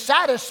 which is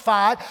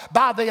satisfied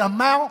by the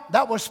amount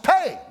that was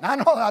paid. Now, I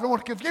know I don't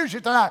want to confuse you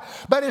tonight,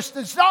 but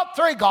it's not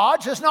three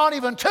gods, it's not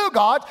even two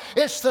gods,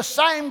 it's the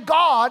same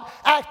God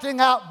acting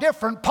out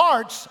different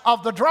parts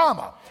of the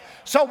drama.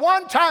 So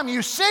one time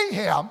you see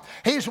him,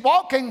 he's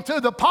walking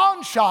through the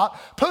pawn shop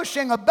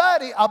pushing a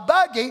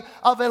buggy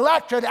of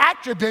electric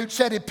attributes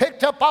that he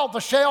picked up off the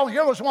shelf.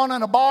 Here was one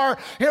in a bar,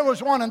 here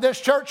was one in this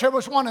church, here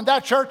was one in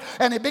that church,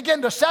 and he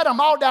began to set them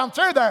all down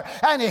through there,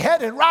 and he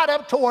headed right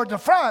up toward the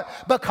front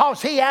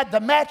because he had the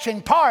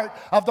matching part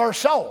of their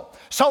soul.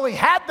 So he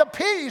had the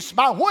piece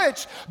by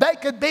which they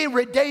could be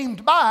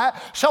redeemed by.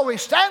 So he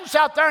stands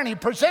out there and he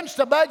presents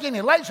the buggy and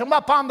he lays them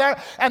up on there.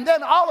 And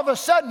then all of a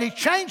sudden he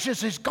changes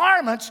his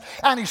garments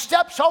and he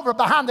steps over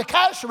behind the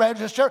cash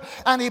register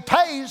and he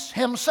pays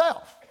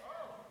himself.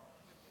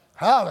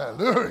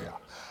 Hallelujah.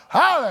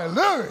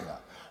 Hallelujah.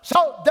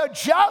 So the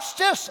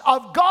justice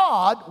of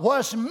God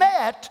was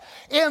met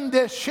in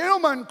this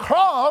human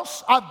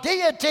cross of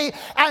deity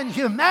and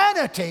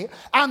humanity,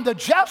 and the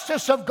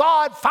justice of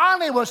God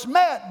finally was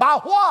met by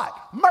what?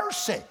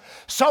 Mercy.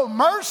 So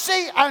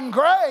mercy and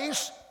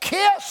grace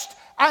kissed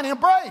and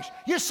embraced.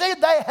 You see,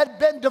 they had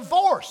been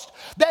divorced.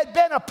 They'd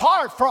been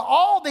apart for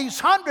all these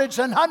hundreds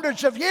and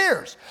hundreds of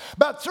years.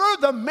 But through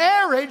the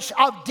marriage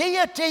of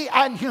deity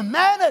and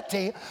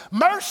humanity,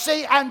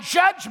 mercy and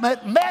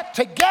judgment met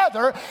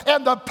together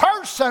in the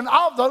person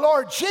of the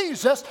Lord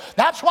Jesus.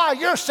 That's why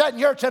you're sitting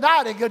here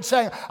tonight and could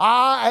say,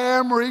 I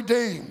am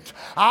redeemed.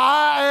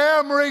 I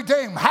am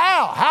redeemed.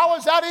 How? How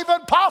is that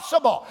even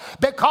possible?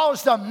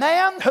 Because the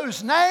man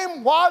whose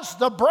name was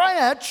the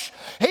branch,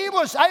 he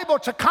was able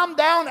to come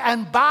down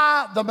and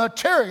buy the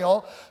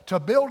material to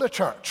build a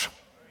church.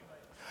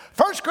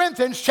 1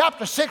 Corinthians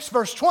chapter 6,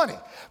 verse 20.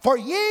 For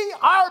ye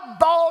are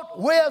bought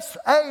with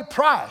a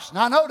price.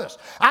 Now notice,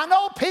 I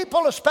know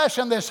people,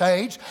 especially in this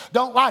age,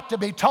 don't like to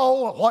be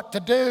told what to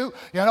do.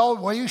 You know,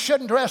 well, you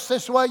shouldn't dress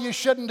this way, you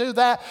shouldn't do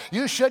that,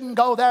 you shouldn't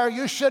go there,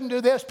 you shouldn't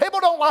do this. People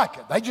don't like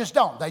it. They just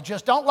don't. They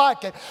just don't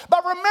like it.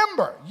 But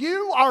remember,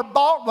 you are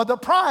bought with a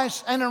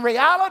price, and in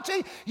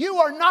reality, you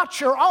are not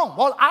your own.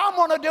 Well, I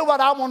want to do what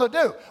I want to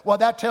do. Well,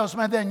 that tells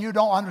me then you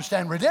don't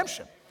understand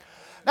redemption.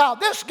 Now,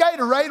 this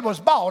Gatorade was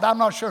bought. I'm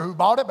not sure who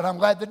bought it, but I'm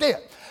glad they did.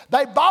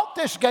 They bought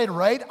this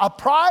Gatorade. A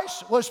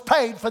price was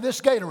paid for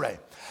this Gatorade.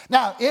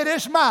 Now, it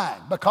is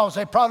mine because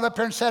they brought it up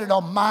here and set it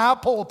on my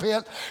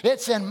pulpit.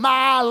 It's in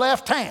my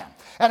left hand.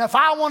 And if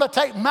I want to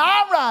take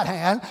my right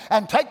hand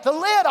and take the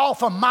lid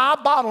off of my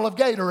bottle of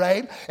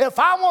Gatorade, if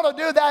I want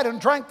to do that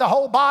and drink the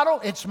whole bottle,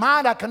 it's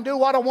mine. I can do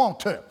what I want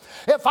to.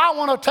 If I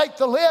want to take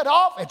the lid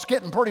off, it's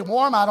getting pretty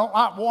warm. I don't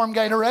like warm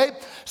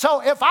Gatorade.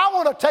 So if I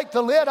want to take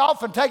the lid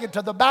off and take it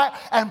to the back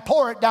and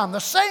pour it down the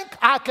sink,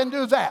 I can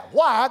do that.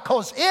 Why?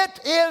 Because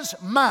it is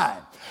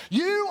mine.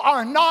 You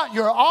are not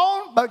your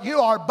own, but you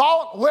are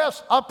bought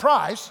with a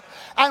price.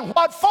 And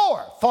what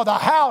for? For the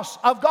house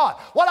of God.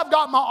 Well, I've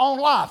got my own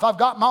life. I've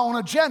got my own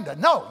agenda.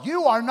 No,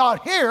 you are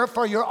not here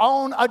for your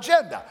own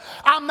agenda.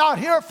 I'm not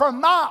here for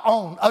my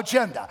own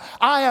agenda.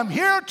 I am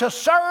here to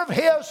serve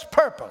His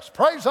purpose.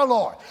 Praise the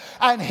Lord.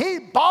 And He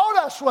bought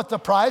us with the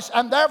price,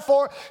 and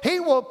therefore He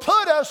will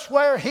put us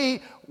where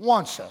He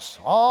wants us.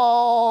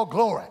 Oh,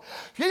 glory.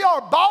 Ye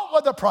are bought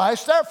with a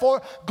price,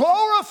 therefore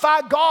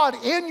glorify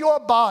God in your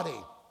body.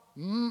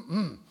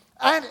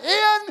 And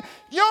in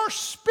your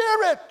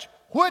spirit,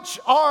 which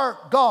are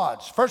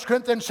God's. 1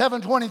 Corinthians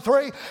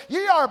 7:23,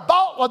 ye are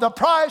bought with a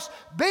price,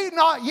 be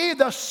not ye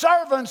the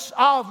servants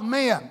of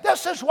men.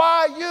 This is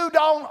why you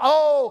don't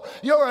owe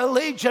your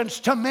allegiance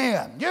to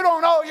men. You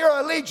don't owe your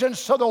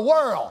allegiance to the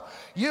world.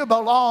 You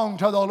belong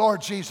to the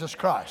Lord Jesus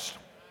Christ.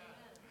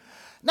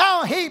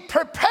 Now He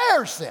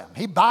prepares them.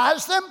 He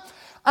buys them,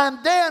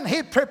 and then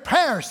He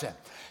prepares them.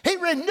 He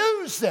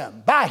renews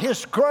them by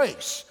His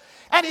grace.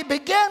 And He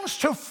begins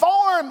to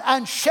form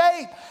and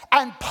shape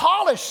and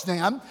polish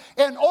them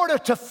in order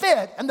to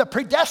fit in the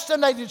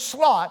predestinated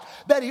slot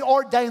that He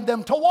ordained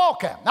them to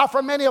walk in. Now,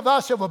 for many of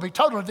us, it will be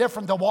totally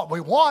different than what we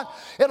want.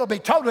 It'll be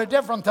totally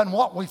different than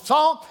what we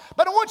thought.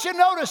 But I want you to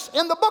notice,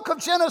 in the book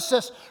of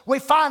Genesis, we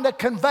find a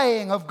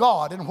conveying of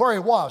God and where He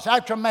was.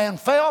 After man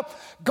fell,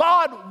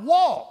 God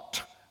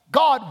walked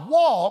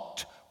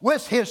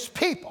with His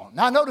people.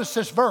 Now notice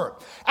this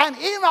verb. And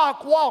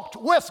Enoch walked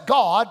with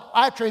God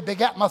after he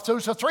begat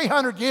Methuselah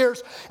 300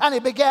 years, and he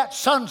begat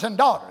sons and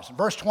daughters.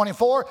 Verse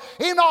 24,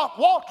 Enoch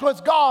walked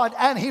with God,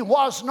 and he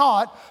was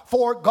not,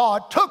 for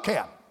God took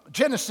him.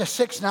 Genesis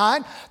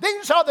 6:9,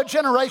 these are the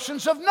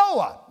generations of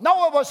Noah.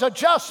 Noah was a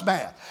just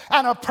man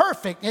and a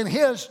perfect in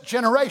his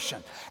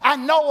generation.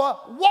 And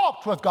Noah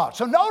walked with God.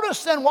 So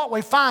notice then what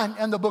we find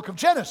in the book of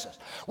Genesis.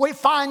 We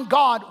find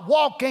God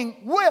walking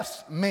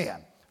with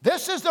men.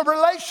 This is the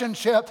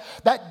relationship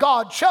that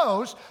God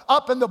chose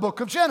up in the book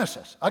of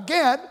Genesis.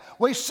 Again,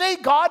 we see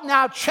God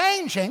now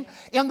changing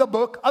in the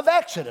book of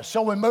Exodus.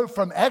 So we move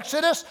from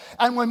Exodus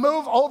and we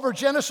move over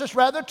Genesis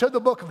rather to the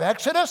book of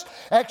Exodus.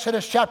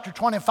 Exodus chapter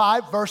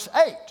 25, verse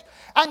 8.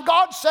 And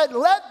God said,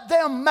 let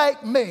them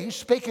make me,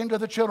 speaking to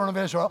the children of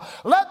Israel,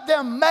 let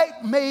them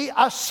make me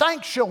a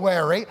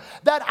sanctuary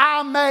that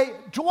I may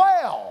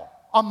dwell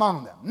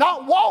among them,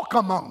 not walk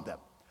among them.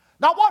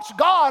 Now watch,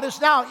 God is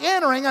now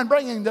entering and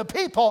bringing the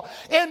people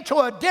into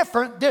a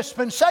different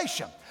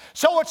dispensation.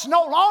 So it's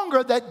no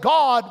longer that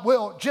God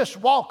will just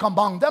walk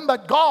among them,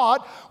 but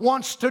God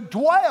wants to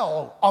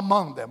dwell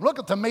among them. Look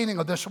at the meaning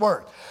of this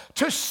word.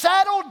 To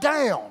settle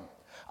down,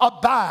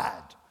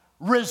 abide,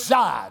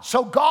 reside.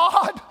 So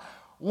God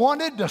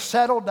wanted to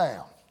settle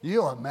down.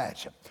 You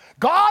imagine.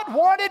 God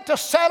wanted to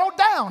settle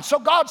down. So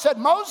God said,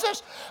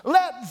 Moses,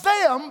 let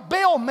them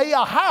build me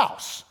a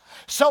house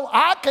so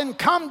I can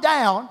come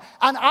down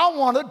and I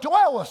want to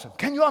dwell with them.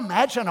 Can you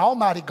imagine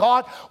Almighty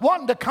God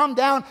wanting to come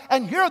down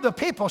and hear the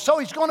people? So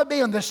he's going to be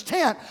in this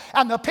tent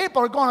and the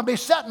people are going to be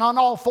sitting on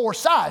all four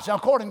sides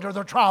according to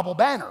their tribal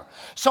banner.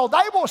 So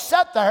they will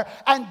sit there,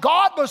 and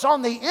God was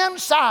on the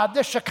inside,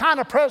 this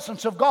Shekinah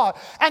presence of God.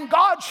 And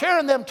God's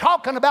hearing them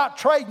talking about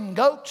trading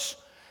goats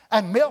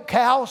and milk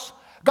cows.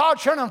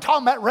 God's hearing them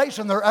talking about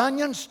raising their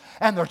onions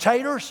and their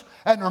taters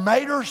and their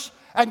maters.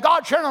 And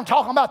God's hearing them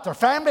talking about their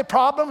family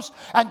problems.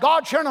 And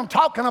God's hearing them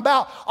talking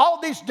about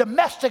all these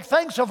domestic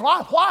things of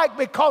life. Why?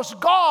 Because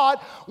God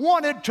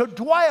wanted to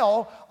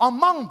dwell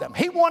among them.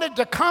 He wanted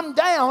to come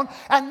down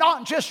and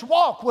not just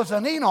walk with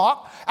an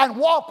Enoch and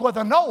walk with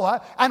a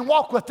Noah and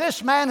walk with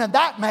this man and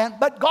that man,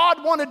 but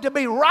God wanted to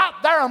be right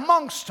there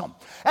amongst them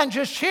and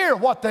just hear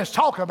what they're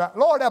talking about.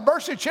 Lord have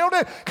mercy,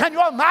 children. Can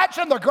you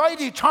imagine the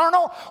great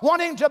eternal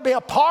wanting to be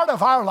a part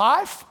of our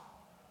life?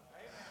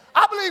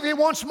 I believe he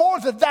wants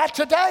more than that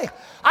today.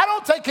 I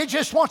don't think he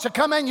just wants to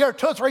come in here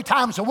 2 or 3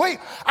 times a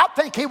week. I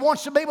think he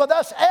wants to be with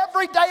us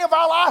every day of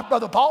our life,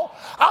 Brother Paul.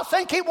 I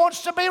think he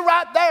wants to be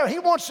right there. He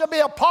wants to be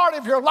a part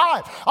of your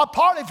life, a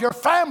part of your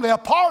family, a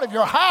part of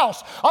your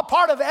house, a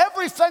part of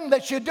everything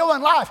that you do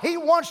in life. He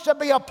wants to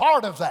be a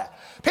part of that.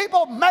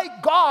 People make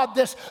God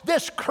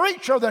this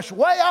creature that's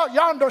way out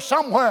yonder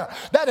somewhere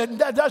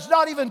that does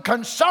not even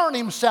concern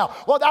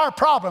himself with our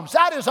problems.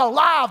 That is a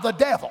lie of the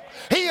devil.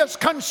 He is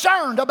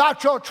concerned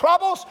about your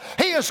troubles.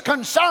 He is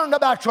concerned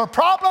about your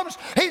problems.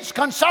 He's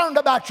concerned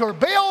about your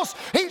bills.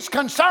 He's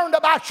concerned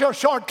about your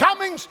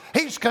shortcomings.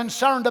 He's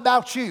concerned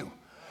about you.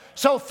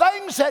 So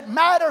things that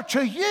matter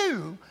to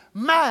you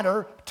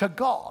matter to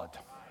God.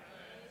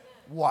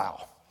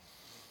 Wow.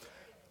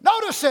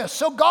 Notice this.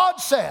 So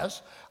God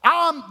says,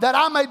 that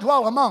I may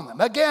dwell among them.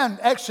 Again,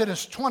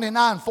 Exodus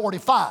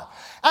 29:45.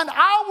 And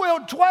I will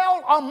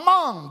dwell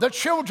among the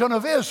children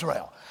of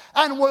Israel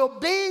and will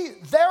be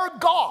their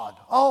God.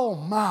 Oh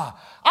my.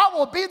 I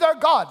will be their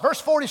God. Verse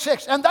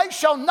 46. And they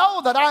shall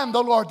know that I am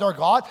the Lord their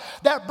God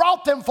that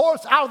brought them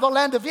forth out of the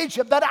land of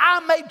Egypt, that I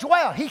may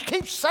dwell. He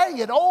keeps saying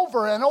it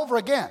over and over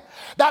again.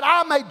 That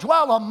I may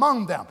dwell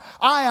among them.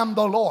 I am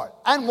the Lord.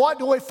 And what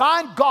do we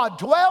find? God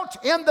dwelt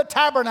in the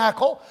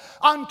tabernacle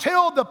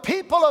until the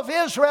people of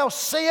Israel's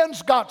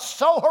sins got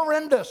so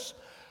horrendous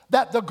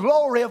that the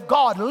glory of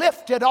God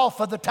lifted off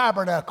of the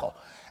tabernacle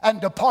and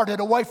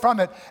departed away from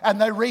it. And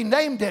they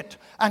renamed it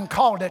and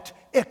called it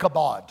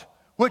Ichabod,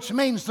 which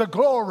means the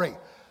glory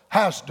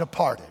has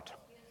departed.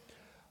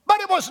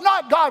 But it was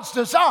not God's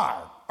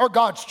desire or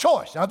God's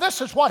choice. Now this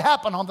is what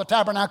happened on the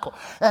tabernacle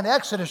in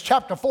Exodus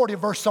chapter 40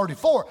 verse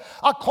 34.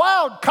 A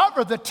cloud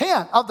covered the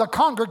tent of the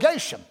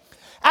congregation,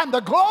 and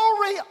the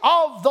glory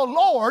of the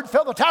Lord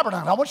filled the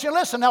tabernacle. I want you to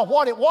listen now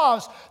what it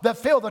was that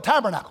filled the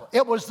tabernacle.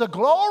 It was the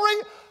glory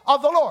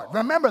of the Lord.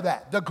 Remember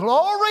that. The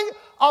glory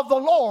of the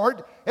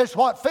Lord is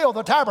what filled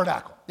the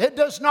tabernacle. It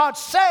does not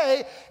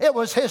say it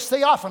was his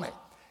theophany.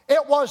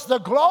 It was the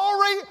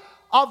glory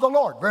of the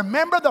Lord.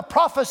 Remember the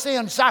prophecy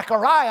in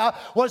Zechariah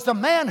was the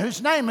man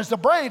whose name is the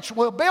branch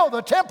will build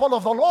the temple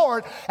of the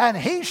Lord, and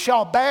he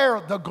shall bear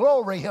the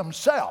glory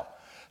himself.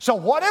 So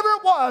whatever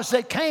it was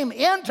that came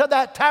into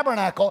that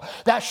tabernacle,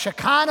 that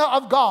Shekinah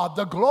of God,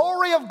 the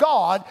glory of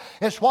God,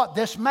 is what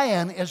this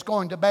man is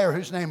going to bear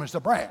whose name is the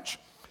branch.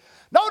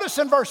 Notice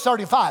in verse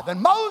 35,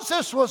 and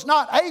Moses was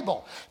not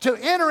able to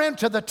enter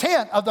into the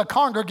tent of the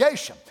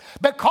congregation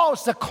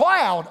because the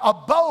cloud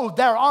abode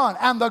thereon,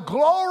 and the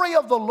glory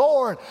of the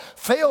Lord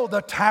filled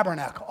the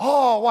tabernacle.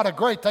 Oh, what a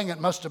great thing it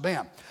must have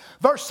been.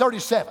 Verse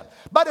 37,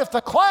 but if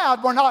the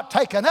cloud were not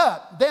taken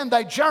up, then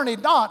they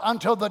journeyed not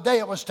until the day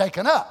it was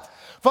taken up.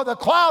 For the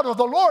cloud of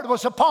the Lord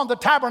was upon the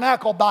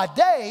tabernacle by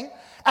day,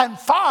 and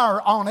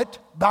fire on it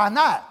by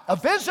night. A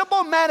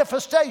visible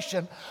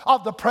manifestation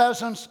of the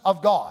presence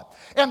of God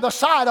in the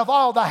sight of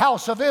all the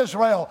house of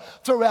Israel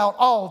throughout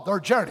all their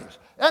journeys.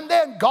 And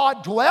then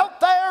God dwelt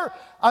there,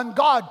 and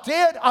God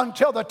did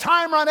until the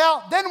time ran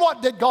out. Then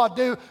what did God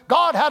do?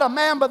 God had a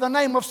man by the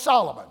name of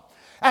Solomon.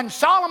 And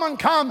Solomon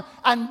come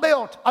and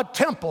built a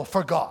temple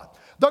for God.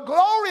 The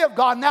glory of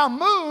God now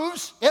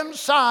moves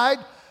inside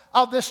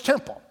of this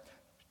temple.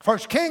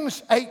 1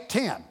 Kings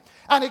 8:10.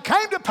 And it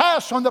came to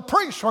pass when the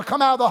priests were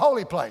come out of the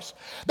holy place,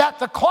 that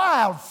the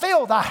cloud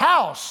filled the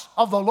house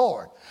of the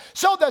Lord,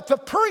 so that the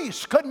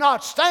priests could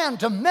not stand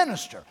to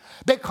minister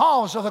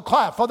because of the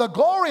cloud. For the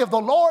glory of the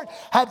Lord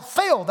had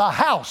filled the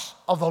house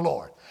of the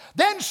Lord.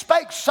 Then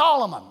spake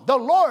Solomon, the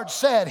Lord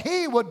said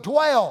he would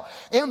dwell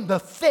in the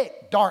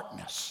thick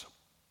darkness.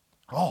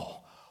 Oh,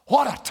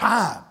 what a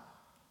time.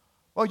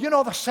 Well, you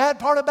know the sad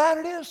part about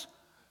it is,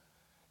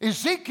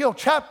 Ezekiel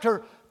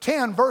chapter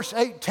 10, verse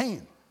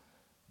 18.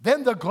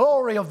 Then the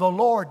glory of the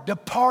Lord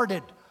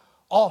departed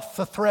off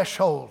the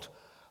threshold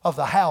of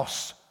the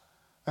house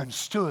and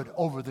stood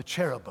over the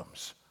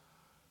cherubims.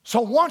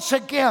 So once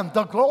again,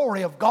 the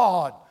glory of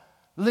God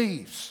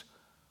leaves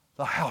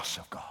the house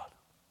of God.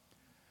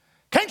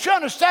 Can't you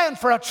understand,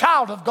 for a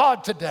child of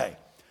God today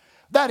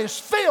that is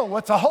filled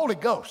with the Holy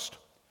Ghost,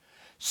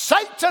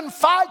 Satan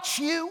fights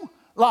you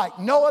like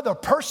no other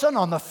person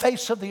on the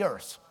face of the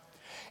earth.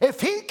 If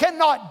he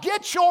cannot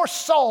get your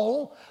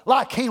soul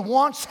like he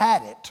once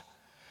had it,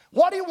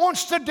 what he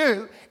wants to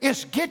do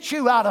is get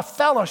you out of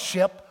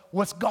fellowship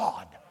with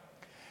God.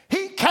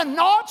 He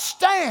cannot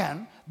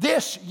stand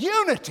this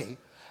unity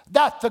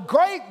that the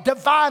great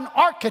divine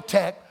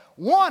architect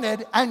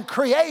wanted and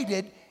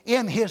created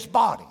in his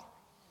body.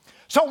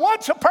 So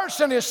once a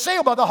person is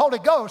sealed by the Holy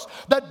Ghost,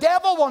 the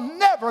devil will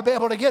never be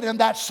able to get in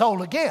that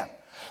soul again.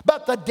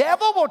 But the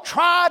devil will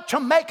try to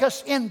make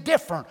us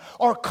indifferent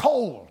or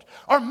cold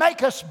or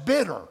make us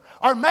bitter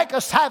or make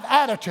us have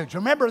attitudes.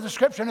 Remember the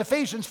scripture in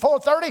Ephesians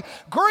 4:30?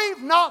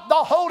 Grieve not the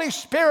Holy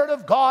Spirit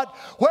of God,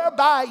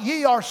 whereby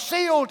ye are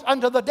sealed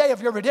unto the day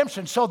of your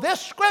redemption. So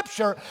this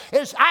scripture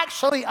is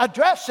actually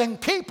addressing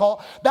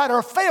people that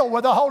are filled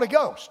with the Holy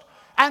Ghost.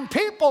 And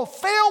people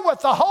filled with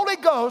the Holy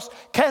Ghost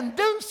can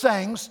do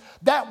things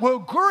that will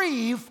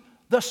grieve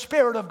the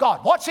Spirit of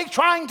God. What's he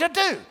trying to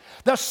do?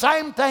 The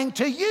same thing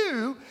to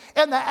you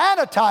in the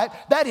antitype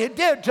that he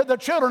did to the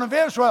children of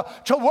Israel,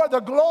 to where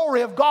the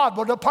glory of God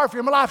will depart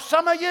from your life.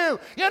 Some of you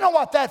know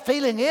what that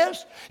feeling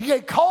is. You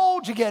get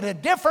cold, you get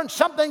indifferent,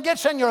 something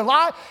gets in your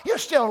life. You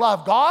still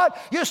love God.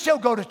 You still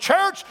go to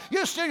church.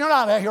 You're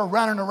not out here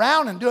running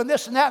around and doing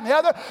this and that and the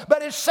other.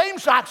 But it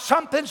seems like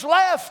something's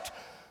left.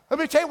 Let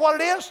me tell you what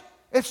it is.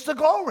 It's the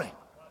glory.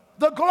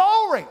 The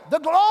glory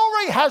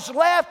has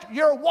left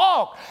your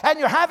walk, and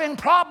you're having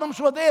problems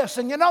with this.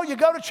 And you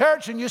go to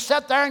church and you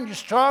sit there and you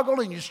struggle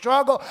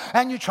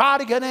and you try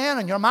to get in,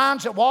 and your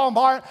mind's at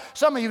Walmart.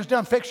 Some of you's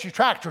done fixed your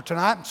tractor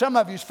tonight, and some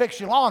of you's fixed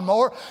your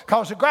lawnmower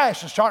because the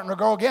grass is starting to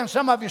grow again.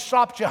 Some of you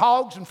stopped your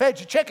hogs and fed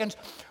your chickens.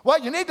 Well,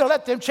 you need to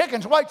let them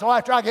chickens wait till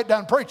after I get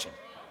done preaching.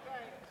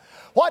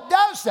 What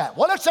does that?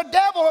 Well, it's the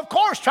devil, of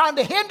course, trying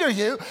to hinder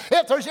you.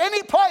 If there's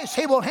any place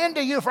he will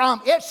hinder you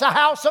from, it's the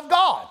house of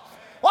God.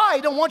 Why?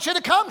 He don't want you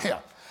to come here.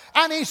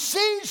 And he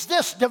sees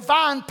this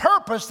divine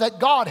purpose that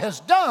God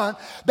has done,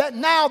 that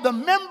now the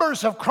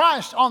members of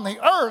Christ on the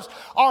earth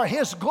are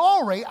his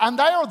glory, and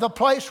they are the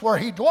place where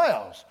he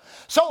dwells.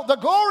 So the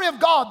glory of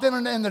God,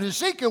 then in the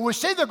Ezekiel, we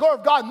see the glory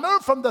of God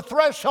move from the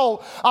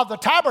threshold of the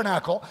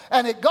tabernacle,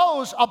 and it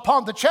goes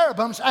upon the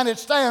cherubims, and it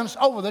stands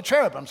over the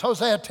cherubims.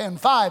 Hosea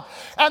 10:5.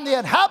 And the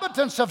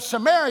inhabitants of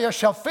Samaria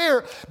shall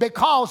fear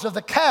because of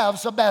the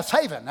calves of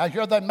Bethaven. Now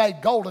here they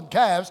made golden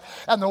calves,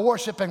 and they're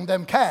worshiping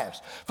them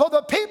calves. For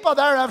the people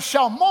thereof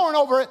shall mourn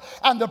over it,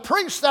 and the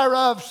priests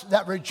thereof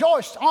that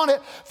rejoiced on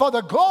it, for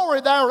the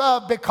glory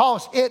thereof,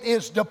 because it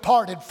is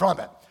departed from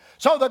it.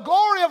 So the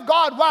glory of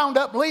God wound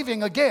up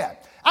leaving again.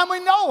 And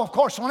we know, of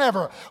course,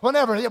 whenever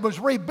it was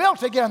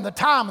rebuilt again, the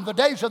time and the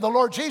days of the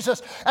Lord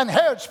Jesus, and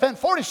Herod spent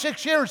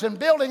 46 years in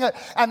building it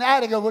and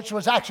adding it, which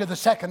was actually the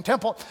second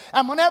temple.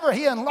 And whenever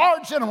he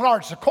enlarged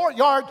the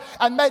courtyard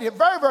and made it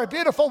very, very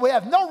beautiful, we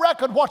have no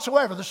record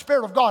whatsoever the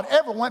Spirit of God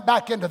ever went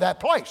back into that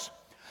place.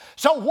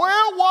 So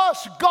where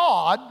was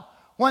God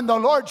when the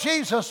Lord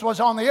Jesus was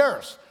on the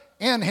earth?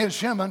 In his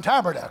human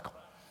tabernacle.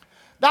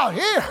 Now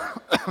here,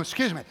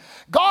 excuse me,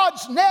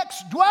 God's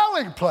next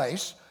dwelling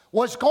place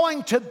was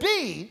going to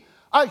be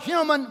a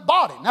human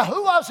body. Now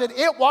who was it?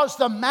 It was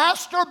the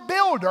master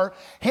builder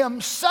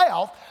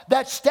himself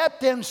that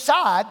stepped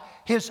inside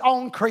his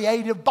own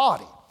creative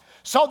body.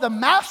 So the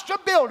master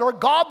builder,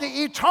 God the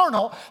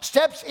eternal,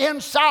 steps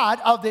inside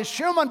of this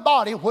human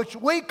body, which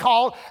we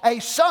call a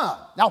son.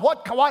 Now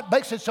what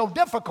makes it so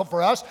difficult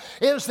for us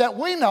is that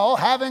we know,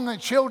 having the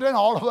children,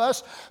 all of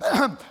us,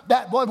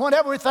 that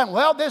whenever we think,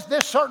 well,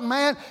 this certain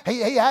man,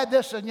 he had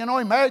this, and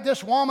he married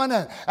this woman,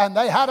 and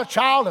they had a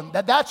child, and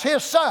that's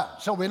his son.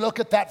 So we look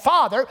at that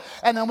father,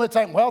 and then we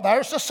think, well,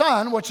 there's the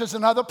son, which is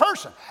another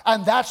person.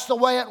 And that's the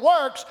way it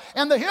works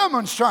in the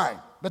human strain.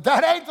 But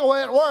that ain't the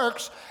way it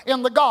works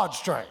in the God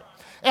strain.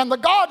 In the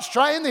God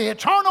strain, the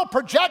eternal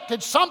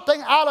projected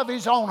something out of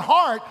his own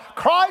heart.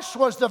 Christ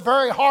was the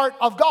very heart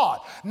of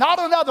God. Not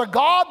another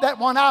God that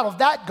went out of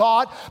that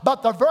God,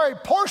 but the very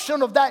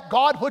portion of that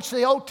God which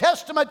the Old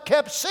Testament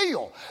kept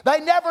sealed. They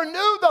never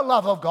knew the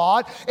love of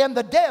God in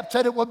the depth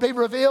that it would be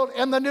revealed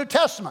in the New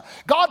Testament.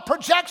 God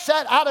projects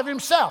that out of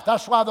himself.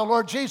 That's why the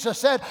Lord Jesus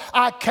said,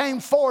 I came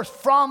forth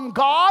from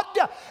God,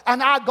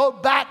 and I go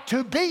back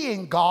to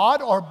being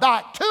God, or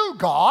back to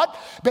God,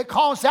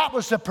 because that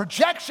was the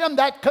projection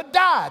that could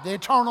die. The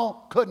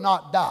eternal could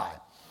not die.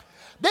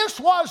 This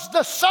was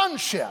the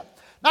sonship.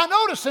 Now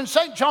notice in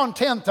St. John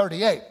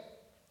 10:38,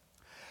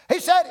 he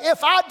said,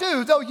 if I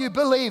do, though you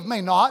believe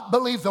me not,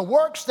 believe the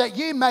works, that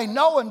ye may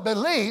know and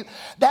believe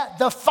that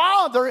the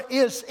Father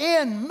is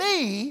in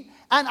me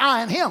and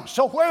I in him.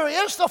 So where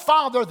is the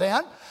Father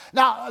then?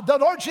 Now, the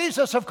Lord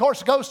Jesus, of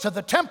course, goes to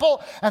the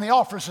temple and he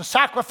offers a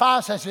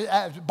sacrifice as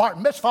Bar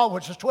Mitzvah,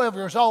 which is 12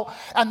 years old.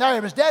 And there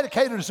he was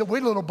dedicated as a wee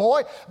little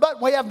boy.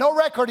 But we have no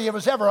record he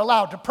was ever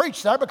allowed to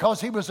preach there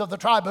because he was of the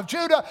tribe of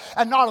Judah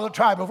and not of the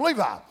tribe of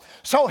Levi.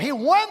 So he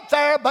went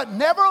there, but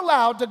never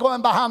allowed to go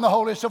in behind the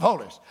holiest of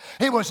holies.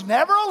 He was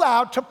never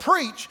allowed to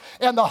preach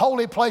in the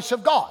holy place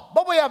of God.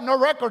 But we have no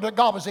record that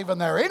God was even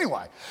there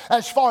anyway,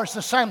 as far as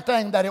the same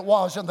thing that it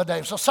was in the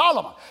days of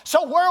Solomon.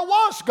 So where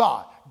was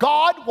God?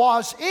 God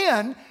was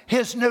in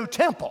his new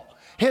temple,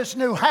 his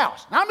new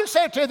house. Now, I'm going to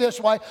say it to you this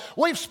way.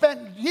 We've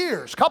spent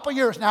years, couple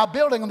years now,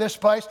 building this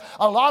place.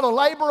 A lot of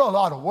labor, a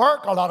lot of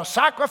work, a lot of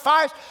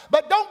sacrifice.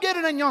 But don't get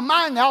it in your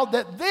mind now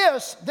that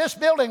this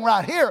building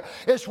right here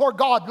is where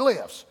God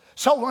lives.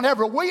 So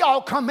whenever we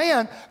all come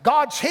in,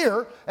 God's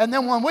here. And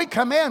then when we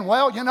come in,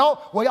 well, you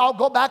know, we all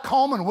go back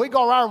home and we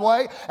go our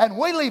way. And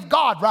we leave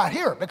God right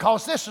here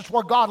because this is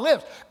where God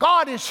lives.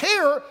 God is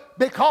here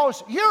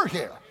because you're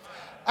here.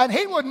 And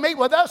he wouldn't meet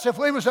with us if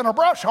we was in a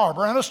brush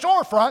harbor in a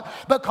storefront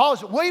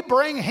because we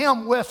bring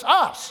him with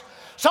us.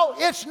 So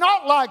it's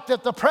not like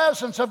that the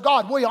presence of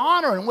God, we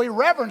honor and we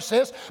reverence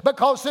this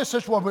because this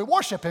is where we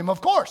worship him,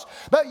 of course.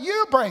 But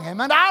you bring him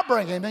and I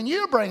bring him and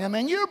you bring him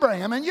and you bring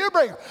him and you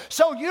bring him.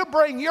 So you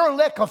bring your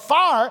lick of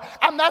fire,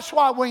 and that's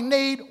why we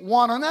need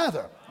one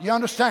another. You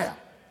understand?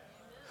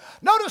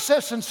 Notice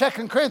this in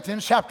 2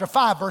 Corinthians chapter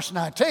 5, verse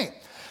 19.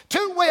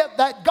 To wit,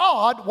 that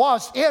God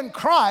was in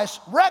Christ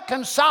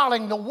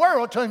reconciling the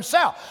world to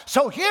himself.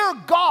 So here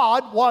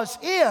God was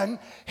in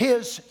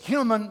his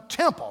human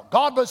temple.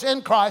 God was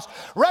in Christ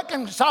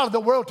reconciling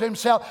the world to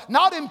himself,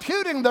 not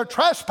imputing their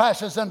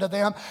trespasses unto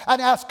them, and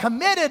hath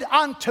committed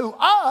unto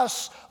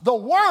us the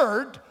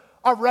word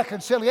of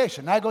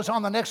reconciliation. Now he goes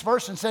on the next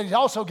verse and says he's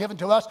also given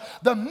to us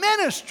the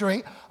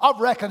ministry of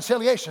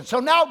reconciliation. So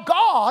now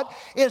God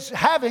is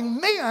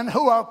having men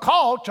who are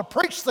called to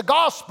preach the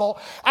gospel,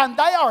 and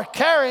they are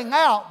carrying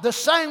out the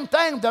same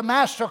thing the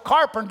master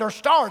carpenter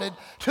started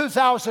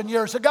 2,000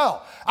 years ago.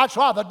 That's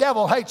why the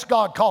devil hates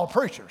God-called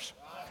preachers.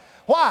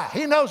 Why?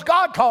 He knows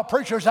God-called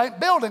preachers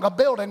ain't building a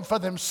building for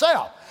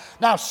themselves.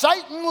 Now,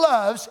 Satan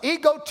loves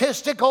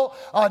egotistical,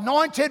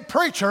 anointed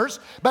preachers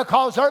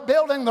because they're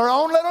building their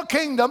own little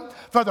kingdom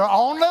for their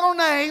own little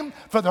name,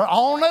 for their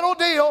own little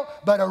deal.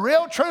 But a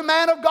real true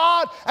man of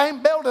God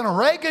ain't building a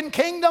Reagan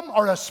kingdom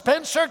or a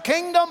Spencer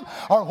kingdom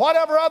or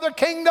whatever other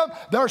kingdom.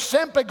 They're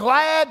simply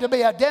glad to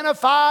be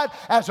identified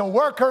as a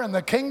worker in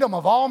the kingdom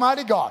of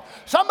Almighty God.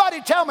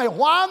 Somebody tell me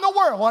why in the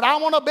world would I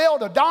want to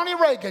build a Donny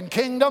Reagan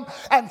kingdom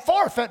and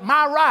forfeit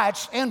my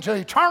rights into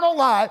eternal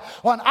life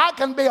when I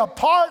can be a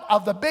part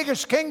of the biggest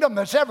kingdom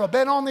that's ever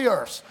been on the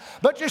earth?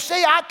 But you see,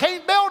 I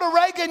can't build a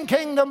Reagan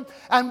kingdom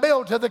and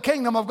build to the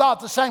kingdom of God at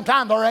the same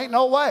time. There ain't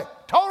no way.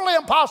 Totally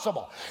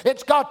impossible.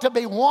 It's got to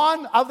be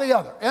one of the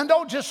other. And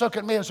don't just look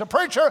at me as a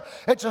preacher.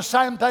 It's the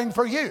same thing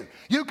for you.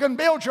 You can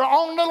build your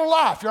own little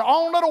life, your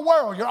own little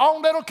world, your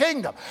own little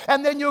kingdom.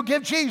 And then you'll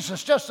give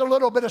Jesus just a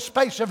little bit of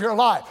space of your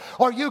life.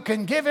 Or you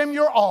can give him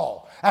your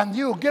all. And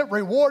you'll get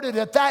rewarded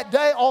at that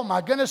day. Oh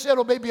my goodness,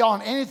 it'll be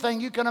beyond anything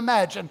you can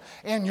imagine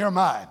in your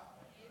mind.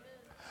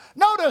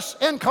 Notice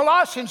in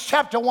Colossians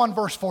chapter 1,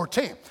 verse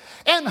 14,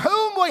 in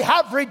whom we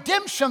have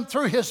redemption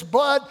through his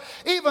blood,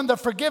 even the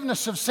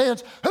forgiveness of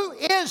sins, who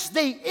is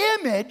the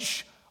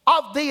image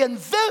of the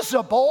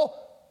invisible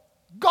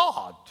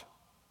God.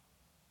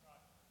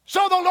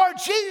 So the Lord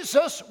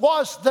Jesus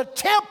was the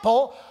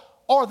temple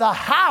or the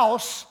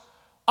house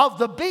of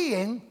the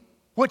being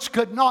which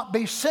could not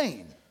be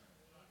seen.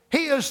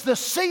 He is the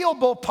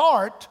seeable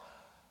part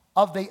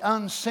of the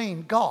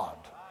unseen God.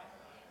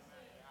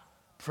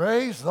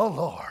 Praise the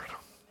Lord.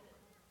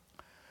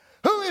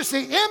 Who is the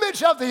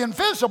image of the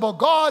invisible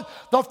God,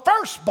 the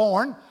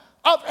firstborn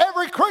of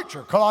every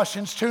creature.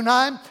 Colossians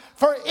 2:9.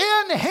 For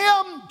in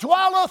him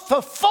dwelleth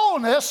the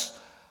fullness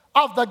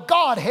of the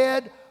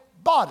Godhead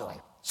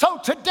bodily. So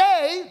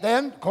today,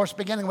 then, of course,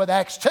 beginning with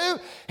Acts 2,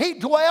 he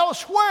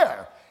dwells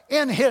where?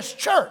 In his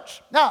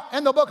church. Now,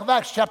 in the book of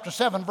Acts chapter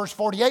 7, verse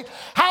 48,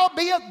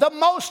 howbeit the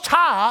Most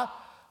High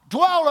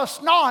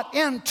dwelleth not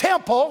in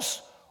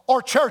temples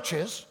or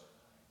churches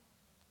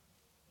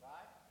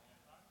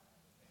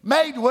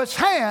made with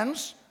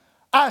hands,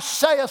 as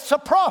saith the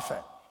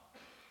prophet.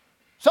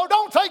 So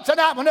don't think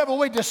tonight, whenever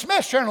we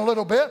dismiss here in a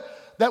little bit,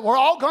 that we're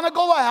all going to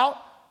go out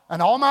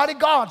and Almighty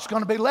God's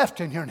going to be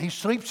left in here, and he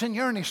sleeps in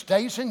here and he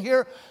stays in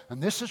here,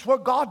 and this is where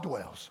God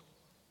dwells.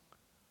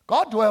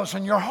 God dwells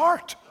in your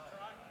heart.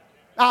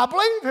 Now, I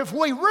believe if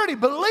we really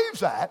believe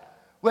that,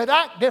 we'd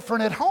act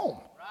different at home.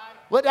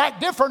 We'd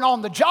act different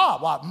on the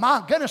job. Well,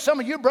 my goodness,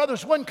 some of you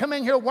brothers wouldn't come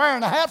in here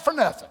wearing a hat for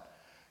nothing.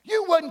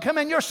 You wouldn't come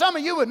in here. Some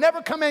of you would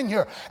never come in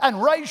here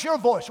and raise your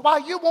voice. Why?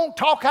 You won't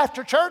talk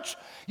after church.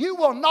 You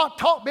will not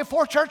talk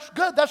before church.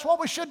 Good. That's what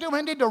we should do.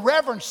 We need to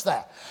reverence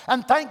that.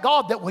 And thank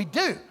God that we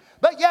do.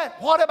 But yet,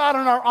 what about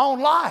in our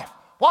own life?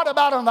 What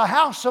about in the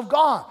house of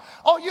God?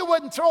 Oh, you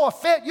wouldn't throw a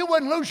fit. You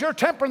wouldn't lose your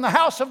temper in the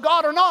house of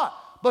God or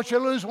not. But you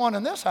lose one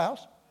in this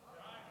house.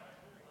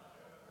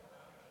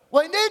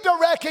 We need to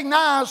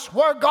recognize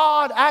where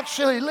God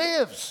actually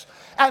lives.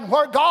 and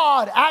where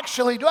God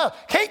actually dwells.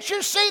 Can't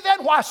you see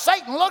then why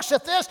Satan looks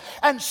at this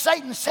and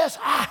Satan says,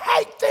 I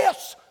hate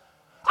this.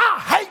 I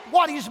hate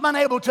what he's been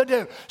able to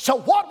do. So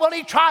what will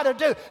he try to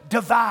do?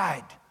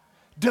 Divide.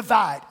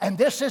 And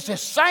this is the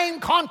same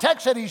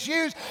context that he's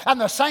used and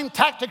the same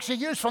tactics he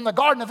used from the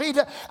Garden of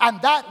Eden, and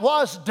that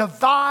was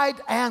divide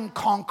and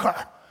conquer.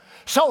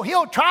 So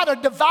he'll try to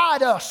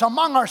divide us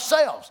among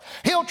ourselves.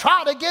 He'll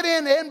try to get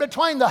in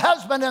between the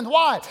husband and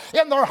wife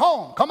in their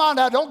home. Come on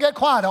now, don't get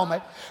quiet on me.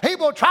 He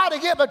will try to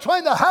get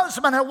between the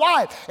husband and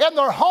wife in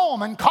their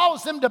home and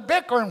cause them to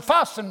bicker and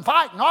fuss and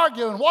fight and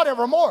argue and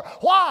whatever more.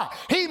 Why?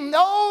 He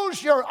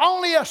knows you're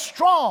only as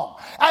strong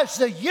as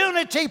the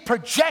unity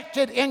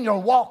projected in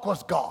your walk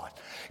with God.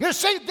 You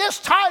see, this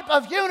type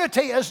of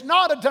unity is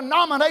not a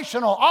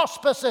denominational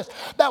auspices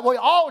that we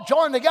all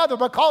join together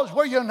because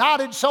we're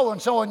united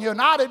so-and-so and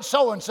united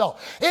so-and-so.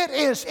 It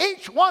is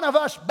each one of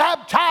us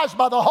baptized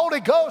by the Holy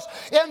Ghost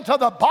into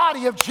the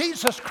body of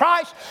Jesus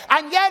Christ,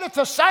 and yet at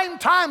the same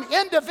time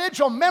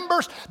individual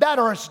members that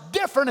are as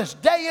different as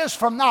day is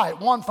from night,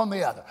 one from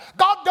the other.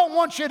 God don't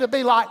want you to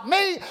be like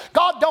me.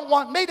 God don't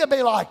want me to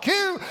be like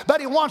you,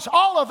 but he wants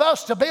all of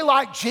us to be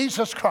like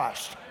Jesus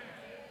Christ.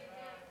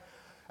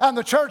 And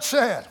the church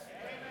said,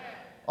 amen.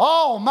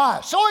 Oh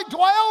my. So he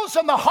dwells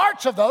in the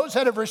hearts of those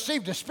that have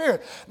received his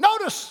Spirit.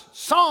 Notice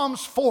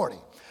Psalms 40.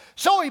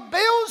 So he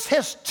builds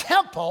his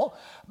temple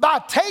by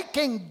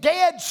taking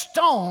dead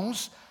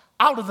stones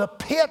out of the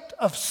pit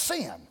of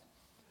sin.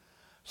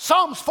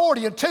 Psalms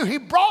 40:2. He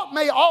brought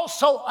me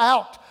also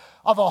out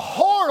of a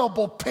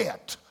horrible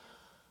pit,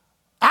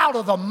 out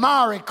of the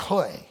miry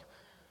clay,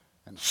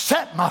 and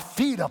set my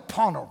feet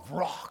upon a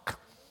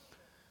rock,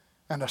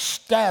 and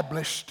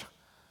established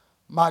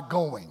my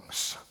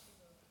goings.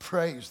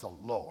 Praise the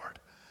Lord.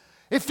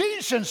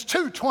 Ephesians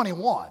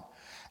 2:21.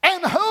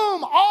 In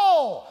whom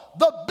all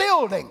the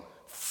building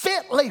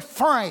fitly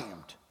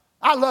framed.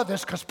 I love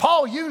this because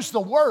Paul used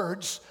the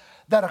words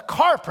that a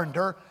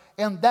carpenter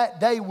in that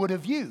day would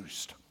have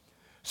used.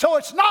 So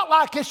it's not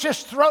like it's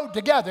just thrown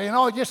together. You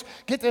know, just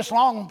get this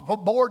long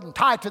board and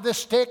tie it to this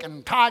stick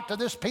and tie it to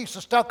this piece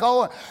of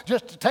stucco and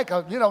just take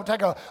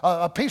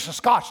a piece of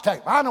Scotch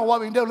tape. I know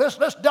what we can do.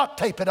 Let's duct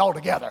tape it all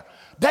together.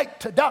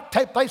 Duct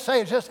tape, they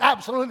say, is just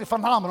absolutely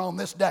phenomenal on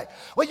this day.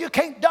 Well, you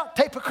can't duct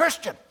tape a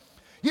Christian.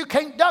 You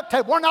can't duct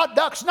tape. We're not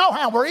ducks, no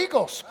how. We're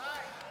eagles.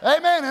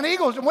 Amen. And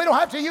eagles, we don't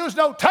have to use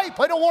no tape.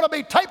 We don't want to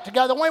be taped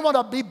together. We want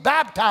to be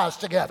baptized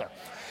together.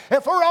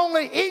 If we're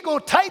only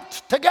eagle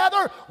taped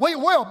together, we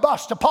will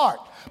bust apart.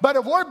 But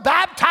if we're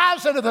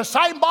baptized into the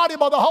same body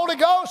by the Holy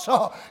Ghost,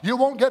 you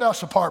won't get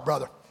us apart,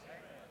 brother.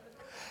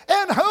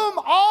 In whom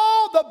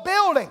all the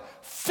building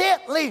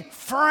fitly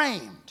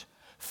framed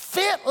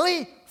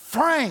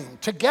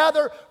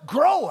together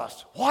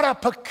groweth. What a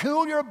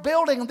peculiar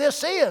building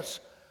this is.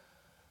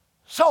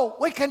 So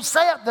we can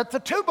say that the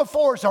two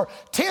befores are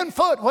 10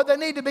 foot where they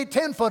need to be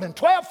 10 foot, and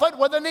 12 foot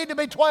where they need to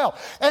be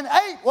 12, and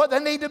 8 where they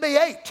need to be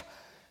 8.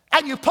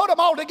 And you put them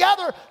all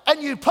together,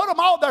 and you put them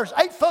all, there's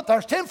 8 foot,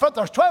 there's 10 foot,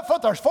 there's 12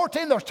 foot, there's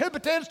 14, there's 2 by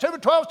 10s, 2 by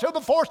 12s, 2 by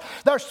 4s,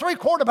 there's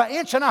 3/4 by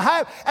inch and a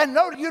half. And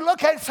you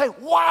look at it and say,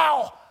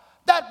 wow,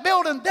 that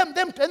building, them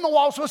in the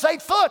walls was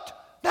 8 foot.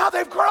 Now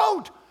they've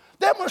grown.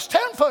 Them was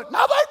 10 foot.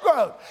 Now they've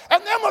grown.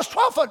 And them was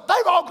 12 foot.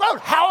 They've all grown.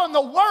 How in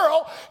the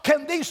world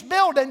can these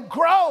buildings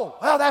grow?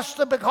 Well, that's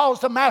because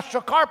the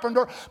master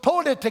carpenter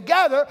pulled it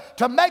together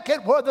to make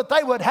it where that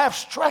they would have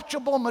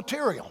stretchable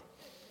material.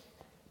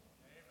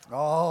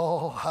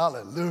 Oh,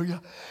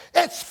 hallelujah.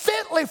 It's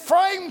fitly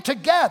framed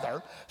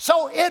together,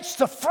 so it's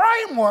the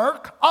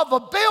framework of a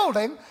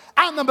building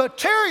and the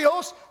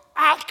materials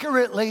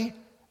accurately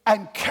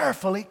and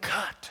carefully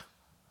cut.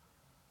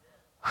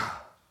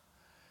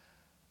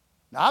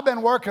 Now, I've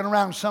been working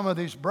around some of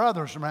these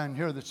brothers around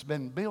here that's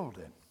been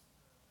building.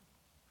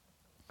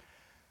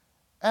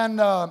 And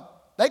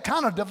they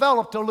kind of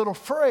developed a little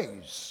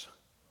phrase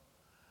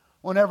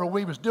whenever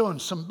we was doing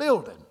some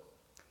building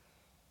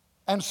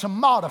and some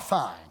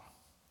modifying.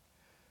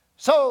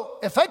 So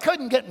if they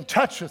couldn't get in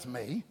touch with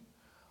me,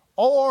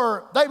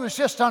 or they was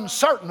just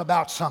uncertain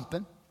about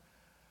something,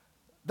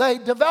 they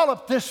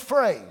developed this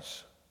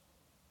phrase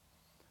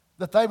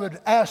that they would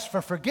ask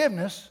for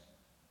forgiveness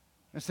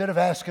instead of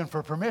asking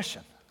for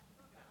permission.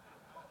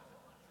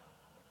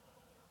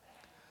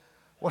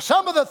 Well,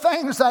 some of the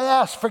things they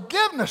asked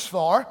forgiveness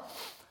for,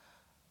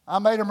 I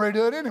made them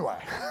redo it anyway.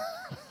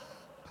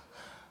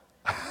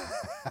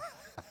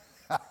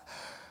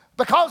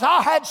 Because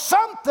I had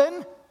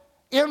something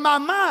in my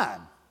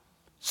mind,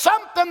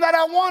 something that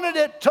I wanted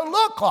it to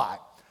look like.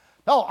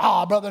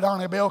 Oh, Brother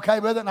Donny will be okay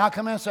with it. And I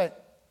come in and say,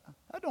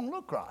 that don't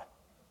look right.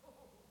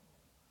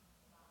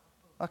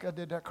 Like I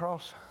did that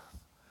cross.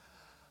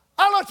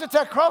 I looked at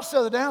that cross the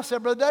other day and I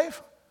said, Brother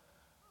Dave,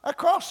 that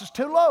cross is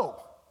too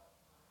low.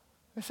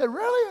 He said,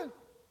 really?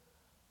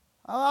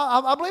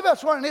 I believe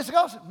that's where it needs to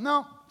go. I said,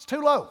 no, it's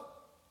too low.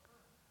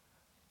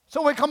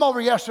 So we come over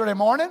yesterday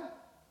morning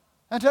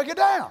and took it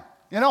down.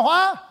 You know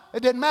why?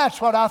 It didn't match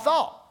what I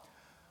thought.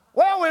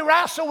 Well, we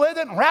wrestled with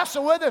it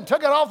and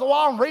took it off the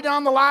wall and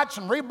redone the lights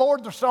and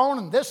reboarded the stone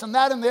and this and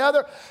that and the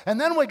other. And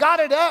then we got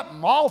it up,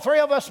 and all three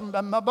of us, and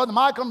Brother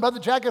Michael and Brother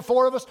Jackie,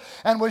 four of us,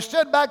 and we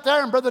stood back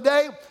there, and Brother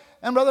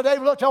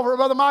Dave looked over at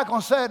Brother Michael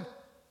and said,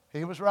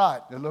 he was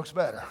right, it looks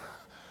better.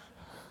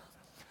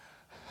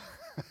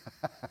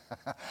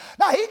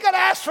 Now, he could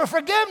ask for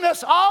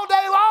forgiveness all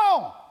day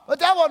long, but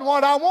that wasn't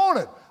what I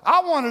wanted.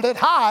 I wanted it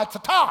high at the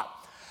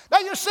top. Now,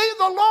 you see,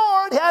 the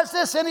Lord has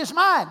this in his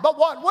mind. But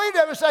what we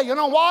do is say, you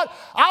know what?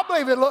 I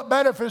believe it'd look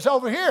better if it's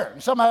over here.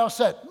 And somebody else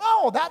said,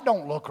 no, that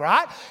don't look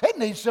right. It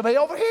needs to be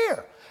over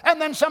here. And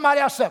then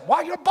somebody else said,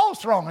 well, you're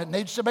both wrong. It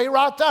needs to be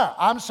right there.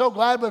 I'm so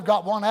glad we've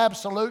got one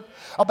absolute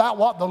about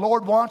what the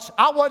Lord wants.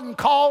 I wasn't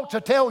called to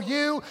tell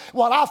you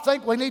what I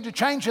think we need to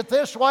change it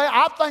this way.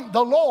 I think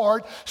the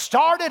Lord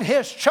started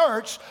his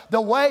church the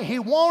way he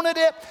wanted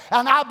it,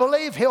 and I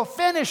believe he'll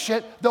finish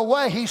it the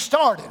way he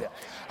started it.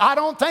 I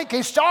don't think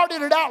he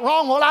started it out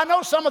wrong. Well, I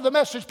know some of the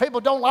message people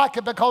don't like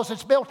it because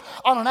it's built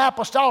on an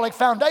apostolic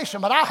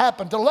foundation, but I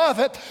happen to love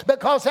it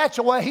because that's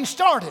the way he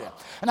started it.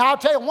 And I'll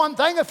tell you one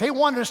thing, if he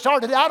wanted to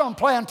start it out on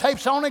playing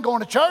tapes only,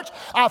 going to church,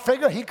 I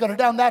figure he could have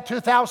done that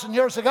 2,000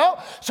 years ago.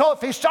 So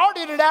if he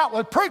started it out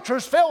with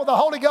preachers filled with the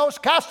Holy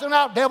Ghost, casting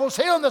out devils,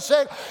 healing the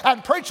sick,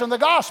 and preaching the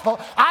gospel,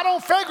 I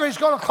don't figure he's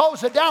going to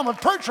close it down with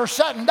preachers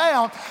sitting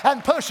down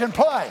and push and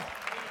play.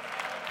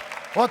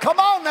 Well, come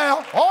on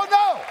now. Oh,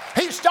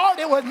 no. He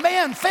started with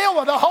men filled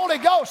with the Holy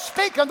Ghost,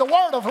 speaking the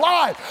word of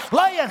life,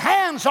 laying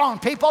hands on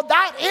people.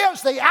 That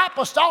is the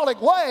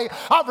apostolic way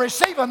of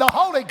receiving the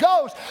Holy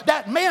Ghost,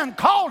 that men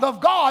called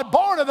of God,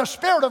 born of the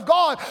Spirit of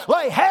God,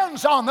 lay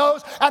hands on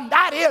those, and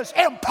that is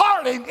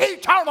imparting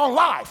eternal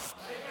life.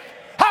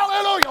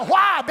 Hallelujah.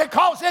 Why?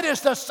 Because it is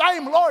the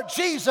same Lord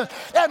Jesus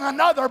in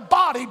another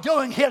body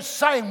doing his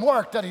same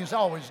work that he's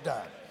always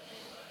done.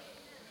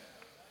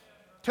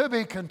 To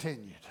be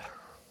continued.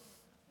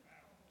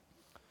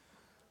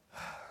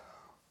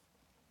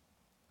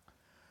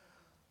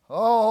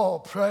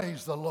 Oh,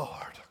 praise the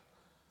Lord.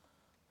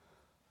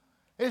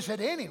 Is it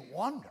any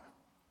wonder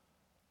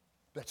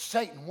that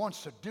Satan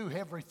wants to do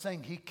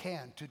everything he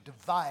can to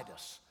divide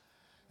us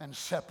and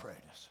separate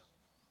us?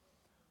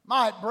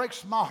 It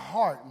breaks my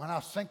heart when I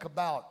think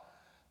about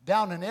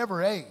down in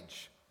every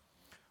age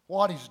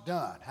what he's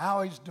done,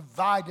 how he's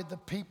divided the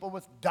people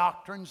with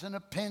doctrines and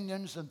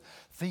opinions and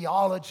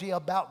theology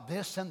about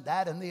this and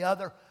that and the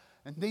other.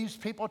 And these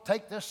people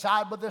take this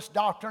side with this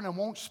doctrine and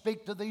won't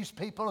speak to these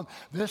people. And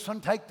this one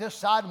take this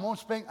side and won't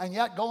speak. And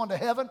yet go into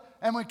heaven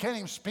and we can't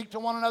even speak to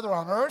one another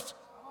on earth.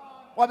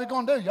 What are we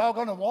going to do? Y'all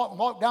going to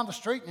walk down the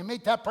street and you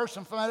meet that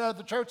person from that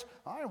other church?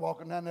 I ain't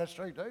walking down that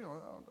street. I'll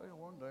tell you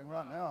one thing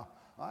right now.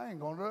 I ain't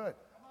going to do it.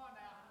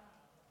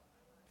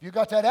 If you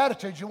got that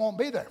attitude, you won't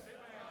be there.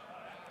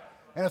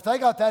 And if they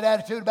got that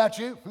attitude about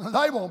you,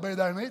 they won't be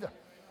there neither.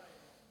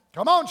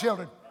 Come on,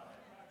 children.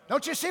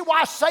 Don't you see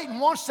why Satan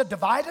wants to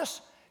divide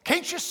us?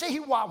 Can't you see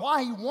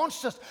why he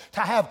wants us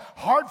to have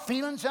hard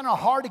feelings in our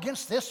heart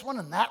against this one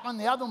and that one and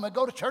the other one we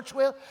go to church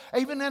with,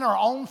 even in our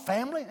own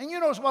family? And you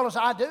know as well as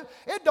I do,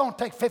 it don't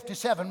take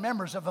 57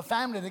 members of a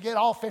family to get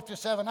all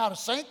 57 out of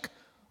sync.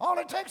 All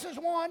it takes is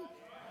one.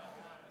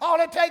 All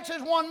it takes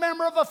is one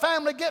member of a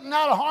family getting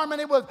out of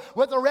harmony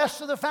with the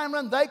rest of the family,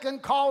 and they can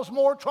cause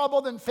more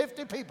trouble than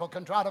 50 people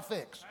can try to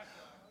fix.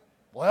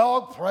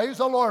 Well, praise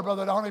the Lord,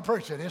 Brother Donny,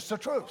 preach it. It's the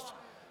truth.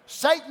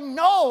 Satan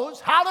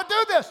knows how to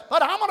do this,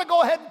 but I'm going to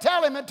go ahead and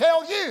tell him and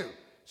tell you,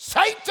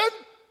 Satan,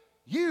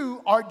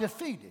 you are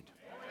defeated.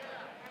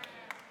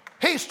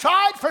 He's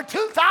tried for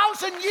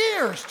 2,000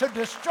 years to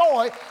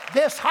destroy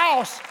this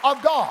house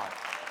of God.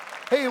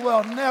 He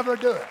will never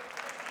do it.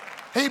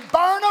 He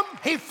burned them.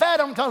 He fed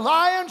them to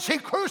lions. He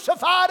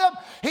crucified them.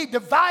 He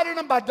divided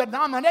them by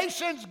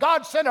denominations.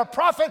 God sent a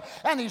prophet,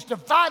 and he's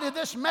divided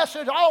this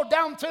message all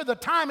down through the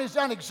time. He's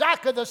done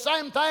exactly the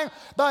same thing,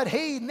 but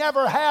he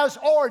never has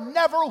or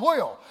never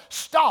will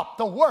stop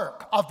the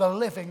work of the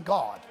living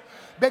God,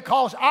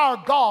 because our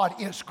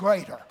God is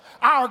greater.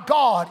 Our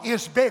God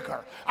is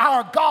bigger.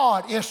 Our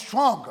God is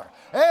stronger.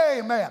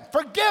 Amen.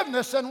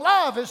 Forgiveness and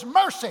love, His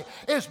mercy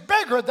is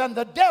bigger than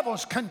the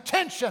devil's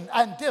contention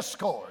and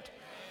discord.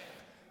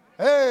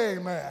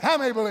 Amen. How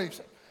many believes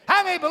it?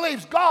 How many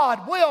believes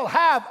God will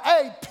have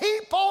a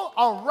people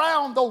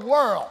around the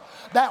world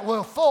that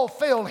will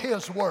fulfill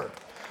His word?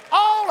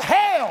 All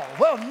hell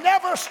will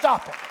never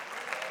stop it.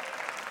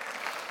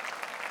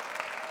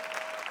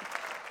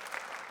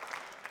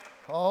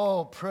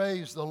 Oh,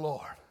 praise the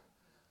Lord.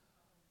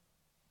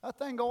 That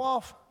thing go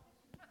off?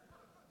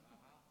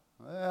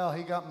 Well,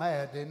 he got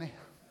mad, didn't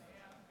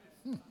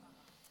he?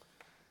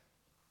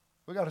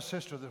 We got a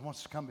sister that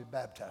wants to come be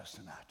baptized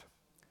tonight.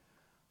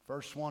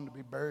 First one to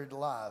be buried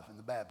alive in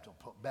the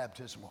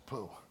baptismal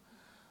pool.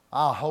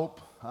 I hope.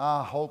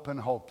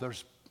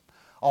 There's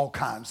all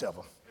kinds of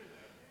them.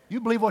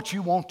 You believe what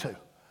you want to.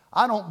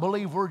 I don't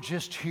believe we're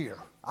just here.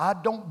 I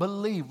don't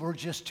believe we're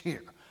just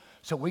here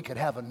so we could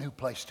have a new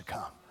place to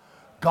come.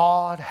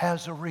 God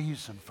has a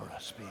reason for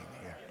us being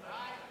here.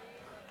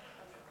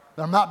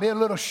 There might be a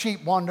little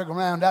sheep wandering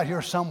around out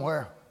here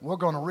somewhere, We're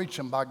going to reach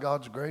them by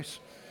God's grace.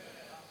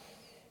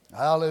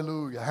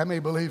 Hallelujah. How many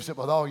believes it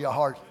with all your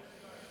heart?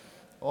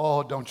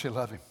 Oh, don't you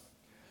love him?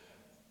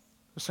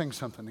 Let's sing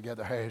something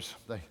together, Harris.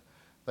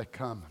 They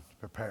come and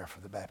prepare for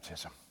the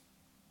baptism.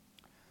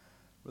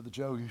 Brother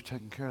Joe, you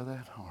taking care of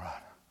that? All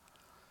right.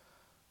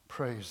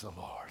 Praise the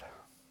Lord.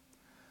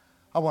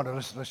 I wonder,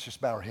 let's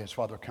just bow our heads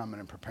while they're coming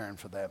and preparing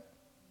for that.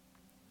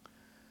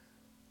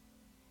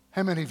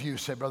 How many of you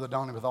say, Brother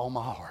Donny, with all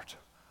my heart,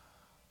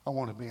 I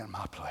want to be in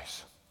my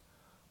place.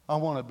 I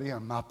want to be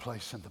in my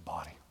place in the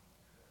body.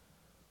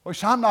 Well,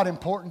 see, I'm not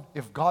important.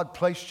 If God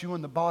placed you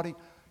in the body,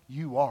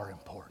 you are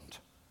important.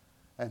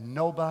 And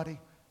nobody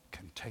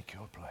can take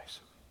your place.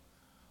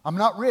 I'm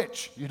not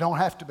rich. You don't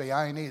have to be.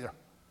 I ain't either.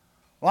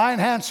 Well, I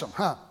ain't handsome.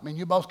 I mean,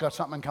 you both got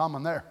something in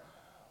common there.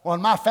 Well,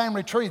 in my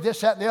family tree,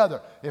 this, that, and the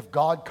other. If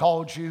God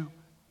called you,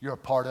 you're a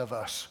part of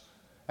us.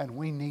 And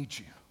we need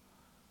you.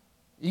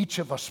 Each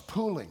of us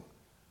pulling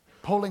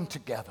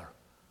together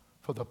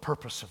for the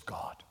purpose of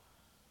God,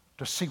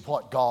 to see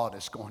what God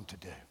is going to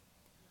do.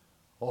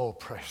 Oh,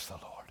 praise the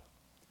Lord.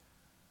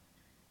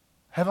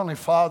 Heavenly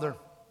Father,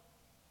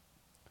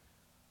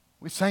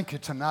 we thank you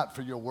tonight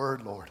for your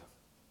word, Lord.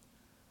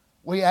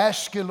 We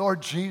ask you,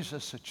 Lord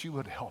Jesus, that you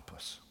would help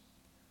us.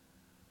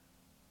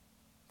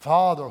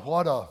 Father,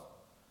 what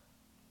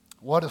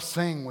a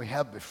thing we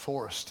have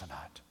before us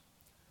tonight.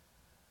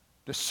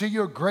 To see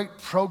your great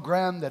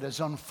program that has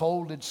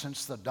unfolded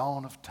since the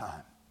dawn of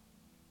time.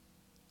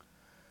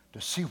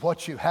 To see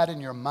what you had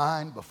in your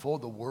mind before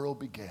the world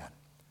began.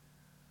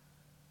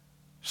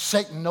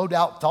 Satan no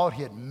doubt thought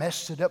he had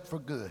messed it up for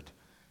good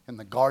in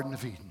the Garden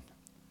of Eden.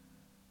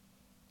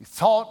 He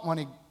thought when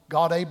he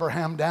got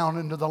Abraham down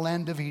into the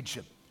land of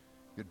Egypt,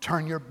 you'd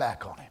turn your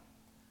back on him.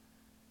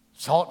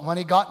 He thought when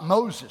he got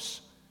Moses,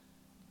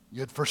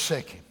 you'd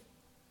forsake him.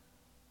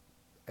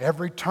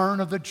 Every turn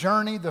of the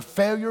journey, the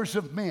failures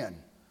of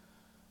men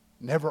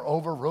never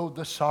overrode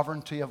the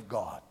sovereignty of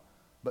God,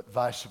 but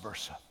vice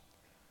versa.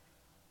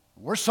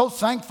 We're so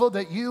thankful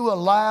that you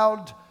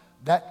allowed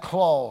that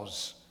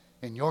clause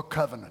in your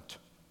covenant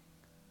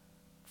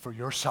for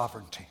your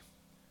sovereignty.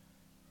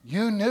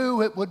 You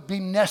knew it would be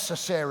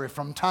necessary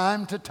from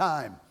time to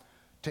time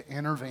to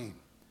intervene.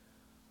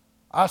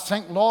 I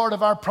think, Lord,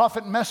 of our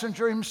prophet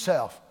messenger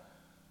himself,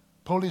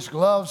 pulled his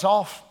gloves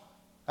off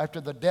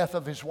after the death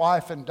of his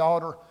wife and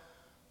daughter,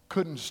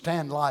 couldn't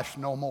stand life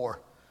no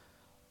more.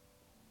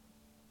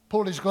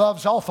 Pulled his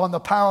gloves off on the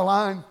power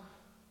line,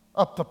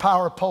 up the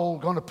power pole,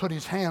 going to put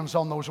his hands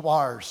on those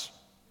wires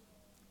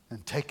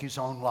and take his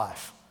own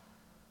life.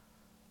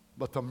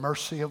 But the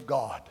mercy of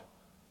God,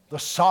 the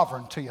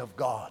sovereignty of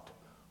God,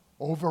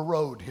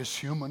 overrode his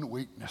human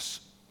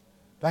weakness.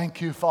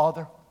 Thank you,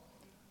 Father.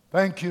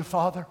 Thank you,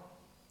 Father.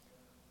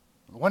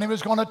 When he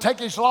was going to take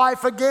his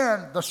life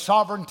again, the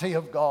sovereignty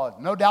of God.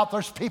 No doubt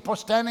there's people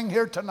standing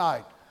here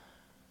tonight.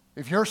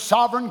 If your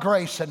sovereign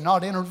grace had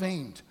not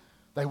intervened,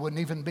 they wouldn't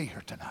even be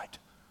here tonight.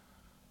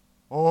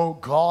 Oh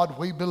God,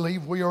 we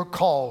believe we are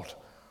called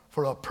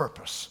for a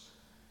purpose.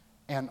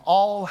 And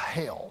all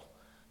hell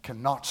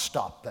cannot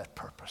stop that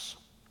purpose.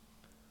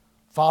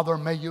 Father,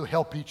 may you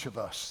help each of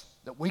us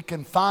that we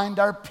can find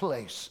our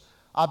place.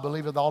 I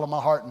believe with all of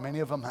my heart, and many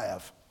of them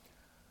have.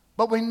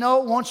 But we know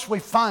once we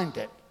find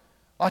it,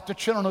 like the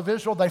children of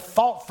Israel, they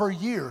fought for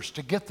years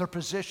to get their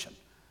position.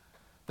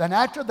 Then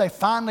after they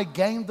finally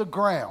gained the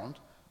ground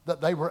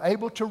that they were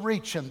able to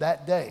reach in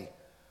that day,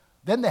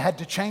 then they had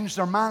to change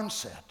their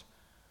mindset.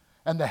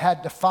 And they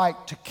had to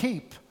fight to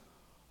keep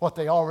what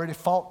they already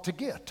fought to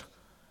get.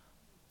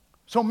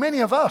 So many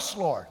of us,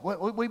 Lord,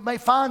 we may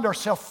find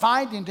ourselves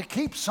fighting to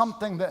keep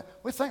something that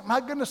we think, my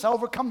goodness, I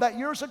overcome that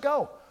years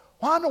ago.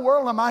 Why in the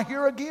world am I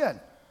here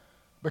again?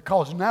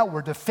 Because now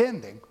we're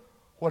defending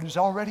what is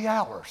already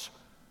ours.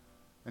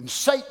 And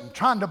Satan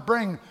trying to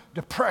bring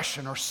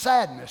depression or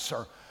sadness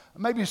or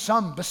maybe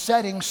some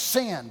besetting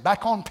sin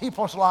back on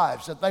people's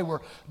lives that they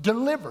were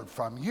delivered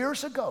from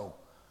years ago.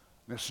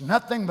 There's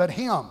nothing but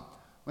him.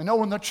 We know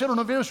when the children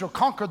of Israel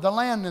conquered the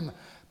land in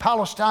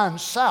Palestine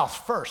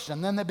south first,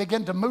 and then they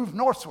began to move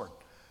northward.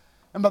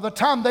 And by the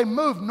time they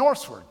moved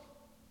northward,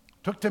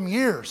 it took them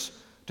years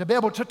to be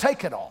able to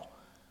take it all.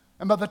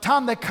 And by the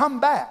time they come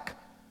back,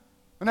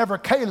 whenever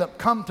Caleb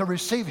come to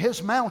receive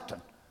his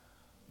mountain,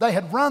 they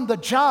had run the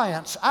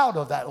giants out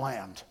of that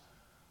land.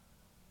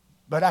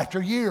 But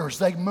after years,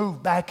 they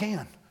moved back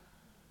in.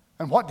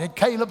 And what did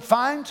Caleb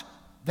find?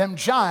 Them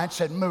giants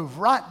had moved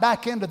right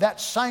back into that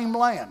same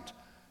land.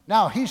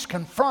 Now he's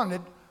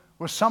confronted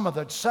with some of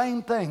the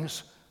same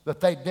things that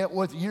they dealt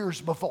with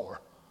years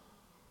before.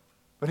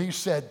 But he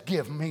said,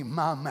 give me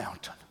my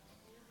mountain.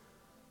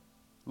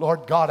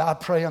 Lord God, I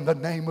pray in the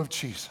name of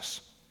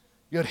Jesus,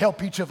 you'd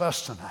help each of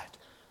us tonight.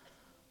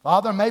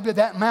 Father, maybe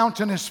that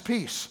mountain is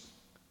peace.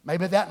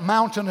 Maybe that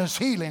mountain is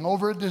healing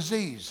over a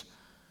disease.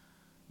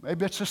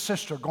 Maybe it's a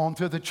sister going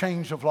through the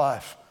change of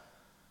life.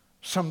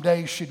 Some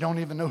days she don't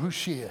even know who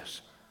she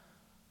is.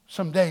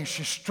 Some days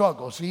she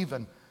struggles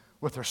even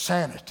with her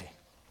sanity.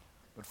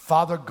 But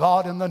Father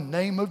God, in the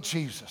name of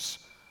Jesus,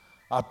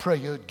 I pray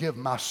you'd give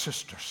my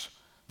sisters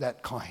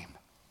that claim.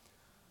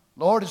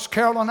 Lord, as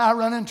Carol and I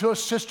ran into a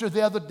sister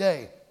the other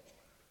day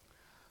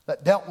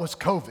that dealt with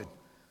COVID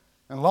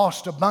and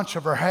lost a bunch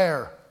of her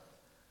hair.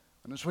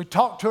 And as we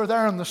talked to her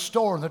there in the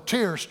store, the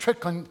tears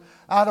trickling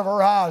out of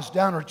her eyes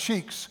down her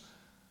cheeks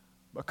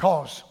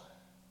because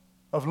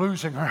of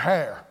losing her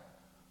hair.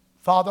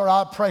 Father,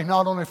 I pray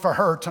not only for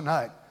her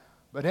tonight,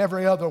 but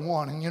every other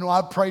one. And you know,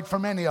 I've prayed for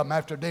many of them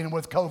after dealing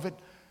with COVID.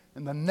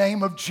 In the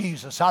name of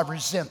Jesus, I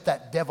resent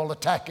that devil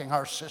attacking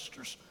our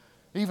sisters,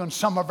 even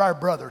some of our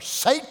brothers.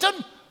 Satan,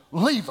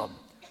 leave them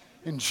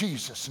in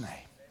Jesus' name.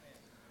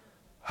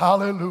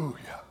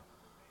 Hallelujah.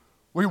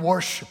 We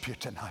worship you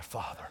tonight,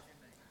 Father.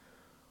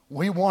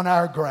 We want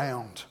our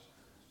ground.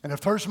 And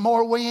if there's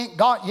more we ain't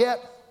got yet,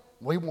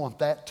 we want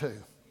that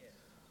too.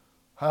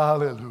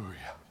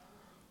 Hallelujah.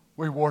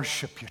 We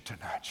worship you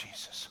tonight,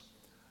 Jesus.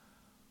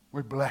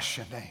 We bless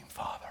your name,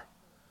 Father.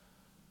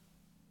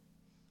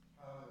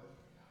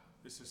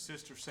 This is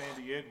Sister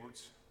Sandy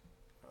Edwards.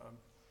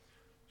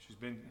 She's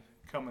been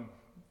coming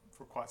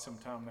for quite some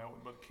time now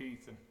with Brother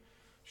Keith. And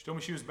she told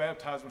me she was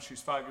baptized when she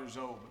was 5 years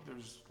old. But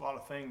there's a lot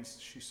of things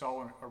she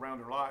saw around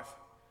her life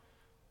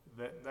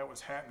that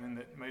was happening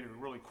that made her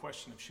really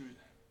question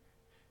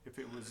if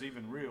it was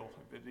even real,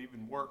 if it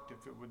even worked,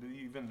 if it would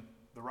even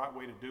the right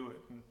way to do it.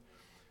 And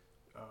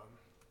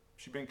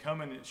she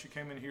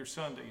came in here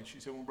Sunday, and she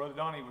said when Brother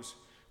Donny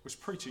was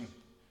preaching,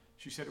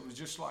 she said it was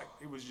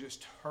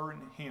just her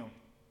and him.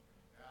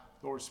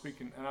 The Lord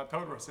speaking. And I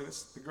told her, I said,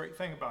 it's the great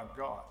thing about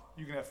God.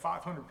 You can have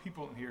 500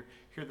 people in here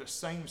hear the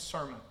same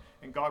sermon,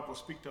 and God will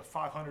speak to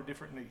 500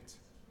 different needs.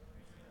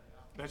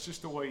 That's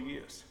just the way He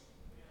is.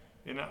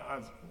 And I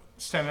was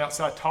standing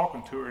outside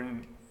talking to her,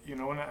 and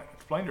I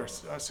explained to her,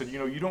 I said,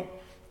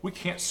 we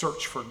can't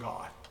search for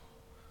God.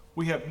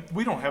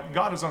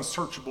 God is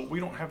unsearchable. We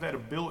don't have that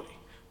ability,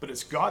 but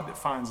it's God that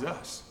finds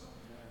us.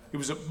 It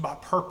was by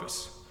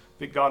purpose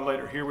that God led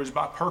her here. It was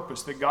by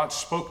purpose that God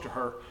spoke to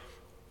her.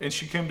 And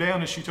she came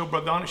down and she told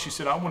Brother Donny, she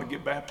said, I want to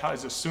get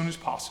baptized as soon as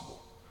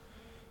possible.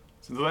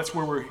 So that's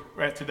where we're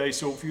at today.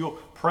 So if you'll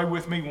pray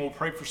with me, we'll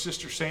pray for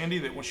Sister Sandy,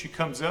 that when she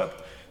comes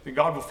up, that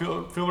God will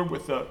fill her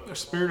with the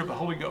Spirit of the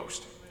Holy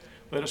Ghost.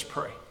 Let us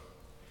pray.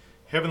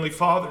 Heavenly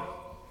Father,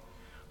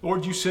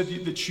 Lord, you said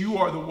that you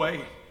are the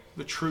way,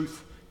 the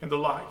truth, and the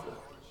life, Lord.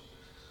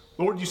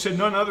 Lord, you said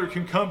none other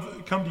can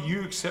come to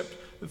you except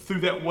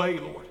through that way,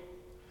 Lord.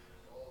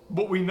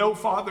 But we know,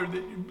 Father,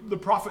 that the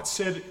prophet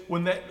said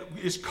when that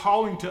is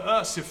calling to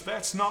us, if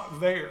that's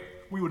not there,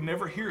 we would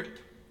never hear it.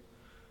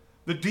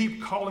 The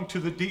deep calling to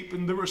the deep,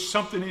 and there was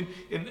something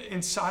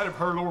inside of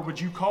her, Lord, when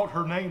you called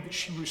her name that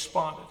she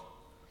responded.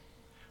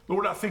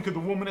 Lord, I think of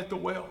the woman at the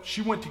well.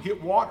 She went to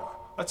get water.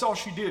 That's all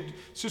she did.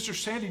 Sister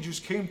Sandy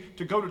just came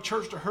to go to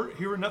church to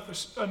hear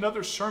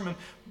another sermon,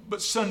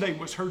 but Sunday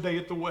was her day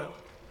at the well,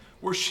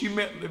 where she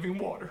met living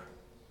water.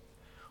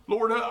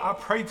 Lord, I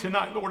pray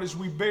tonight, Lord, as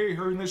we bury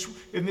her in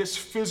this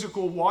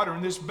physical water,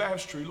 in this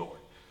baptistry, Lord,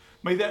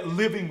 may that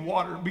living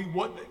water be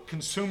what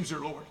consumes her,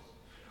 Lord.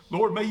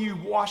 Lord, may you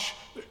wash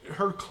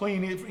her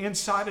clean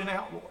inside and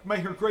out, Lord.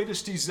 May her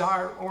greatest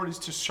desire, Lord, is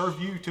to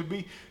serve you, to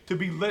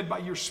be led by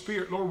your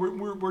Spirit. Lord,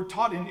 we're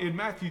taught in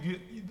Matthew,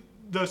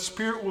 the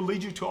Spirit will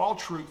lead you to all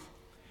truth.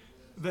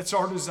 That's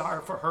our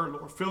desire for her,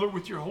 Lord. Fill her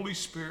with your Holy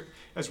Spirit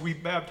as we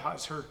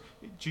baptize her.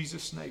 In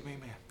Jesus' name,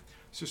 amen.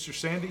 Sister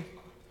Sandy,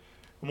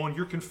 I'm on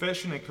your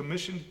confession and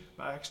commissioned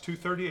by Acts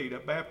 2:38. I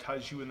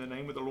baptize you in the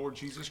name of the Lord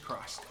Jesus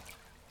Christ.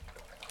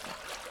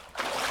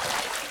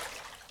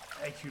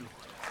 Thank you, Lord.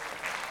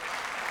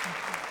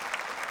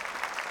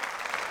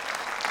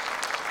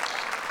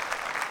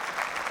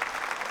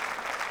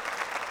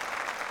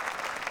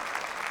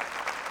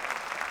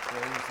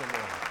 Praise the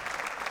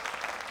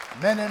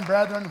Lord. Men and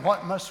brethren,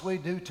 what must we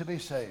do to be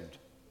saved?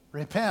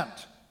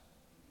 Repent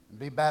and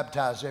be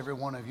baptized, every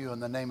one of you, in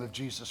the name of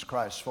Jesus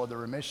Christ for the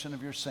remission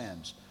of your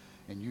sins,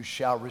 and you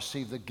shall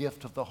receive the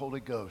gift of the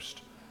Holy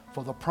Ghost.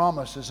 For the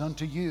promise is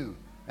unto you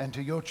and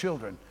to your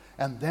children,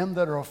 and them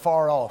that are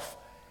afar off,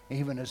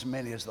 even as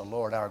many as the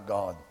Lord our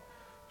God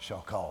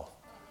shall call.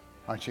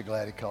 Aren't you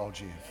glad He called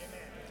you?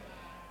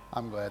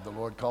 I'm glad the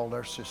Lord called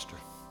our sister.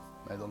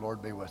 May the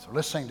Lord be with her.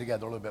 Let's sing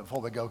together a little bit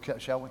before we go,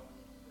 shall we?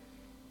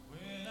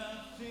 When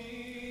I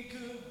think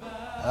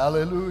about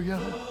Hallelujah.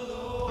 the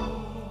Lord,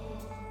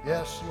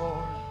 Yes,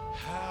 Lord.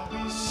 how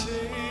He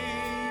saved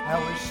How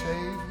He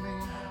saved me.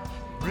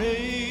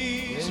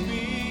 raised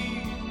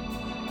me,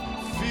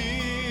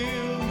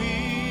 fill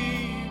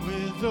me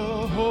with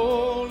the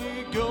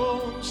Holy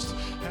Ghost,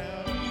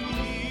 how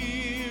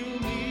He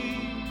healed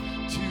me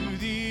to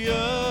the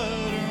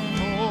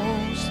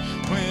uttermost.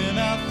 When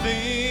I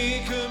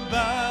think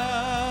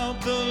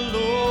about the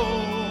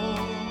Lord,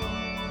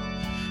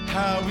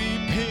 how He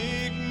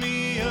picked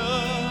me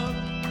up,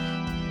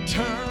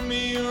 turned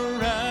me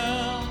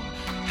around,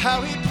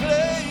 how He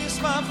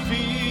placed my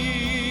feet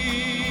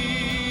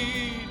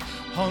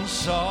on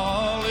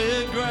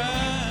solid ground,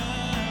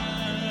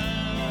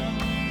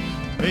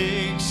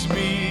 makes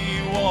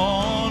me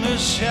wanna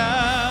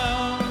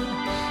shout,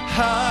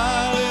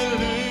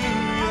 hallelujah,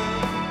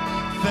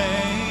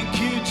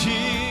 thank you,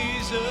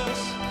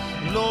 Jesus,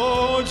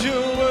 Lord,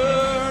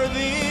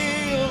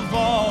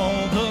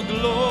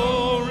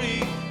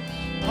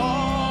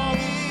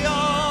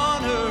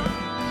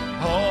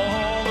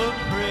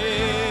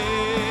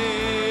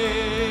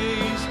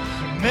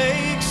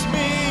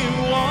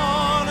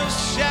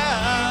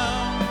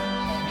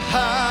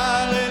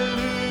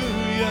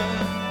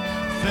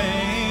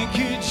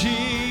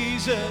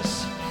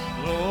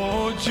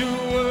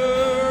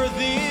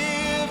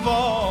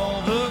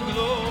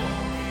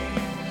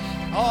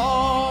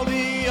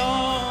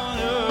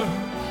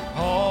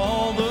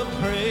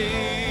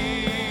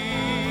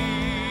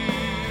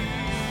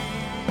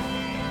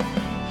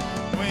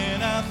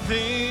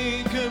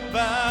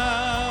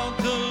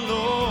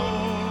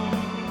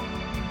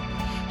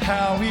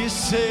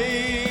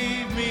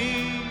 saved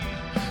me,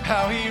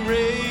 how he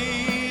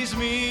raised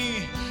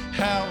me,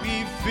 how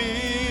he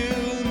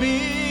filled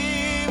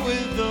me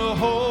with the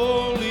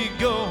Holy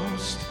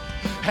Ghost,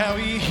 how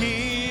he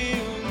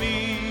healed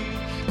me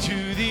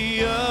to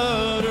the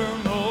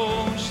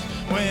uttermost.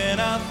 When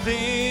I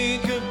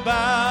think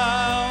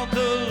about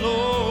the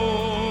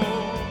Lord,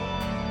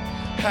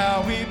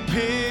 how he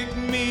picked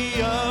me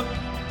up,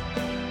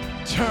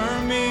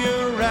 turned me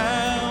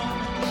around,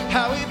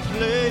 how he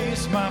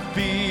placed my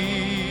feet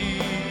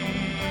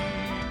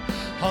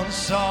on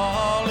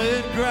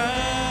solid ground,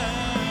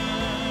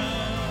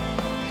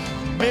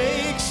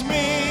 makes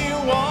me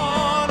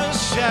wanna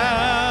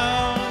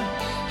shout,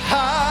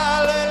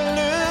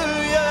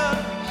 hallelujah,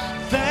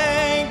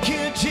 thank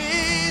you,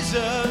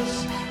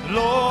 Jesus,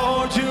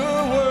 Lord,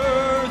 you're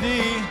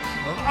worthy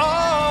of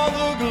all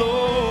the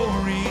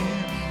glory,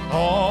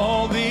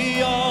 all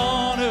the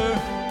honor,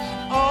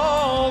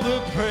 all the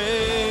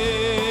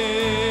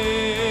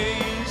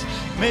praise.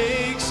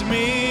 Makes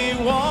me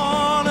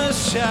wanna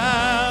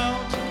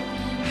shout,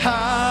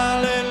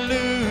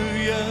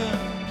 hallelujah,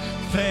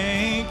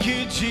 thank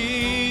you,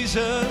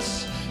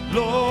 Jesus,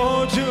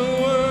 Lord,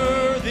 you're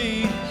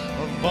worthy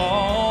of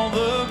all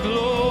the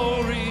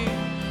glory,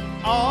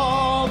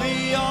 all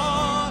the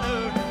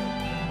honor,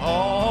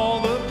 all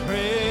the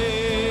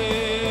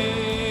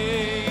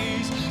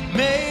praise.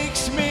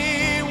 Makes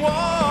me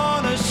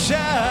wanna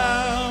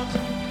shout,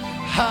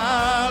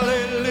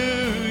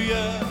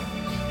 hallelujah,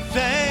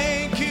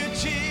 thank you,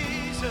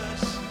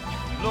 Jesus,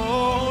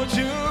 Lord,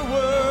 you're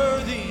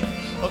worthy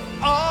of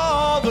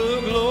all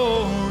the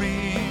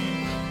glory,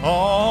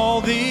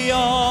 all the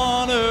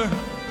honor,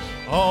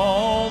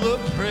 all the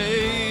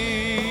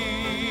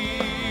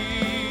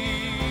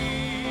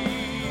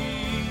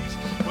praise.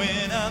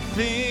 When I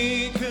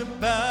think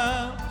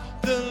about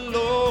the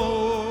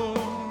Lord,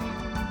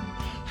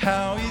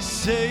 how he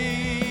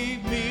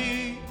saved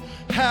me,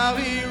 how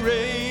he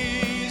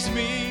raised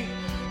me,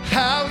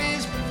 how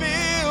he's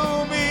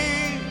filled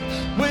me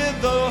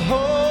with the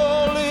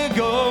Holy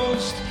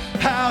Ghost,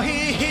 how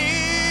he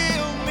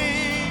healed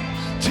me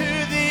to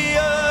the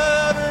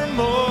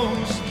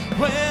uttermost.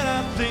 When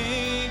I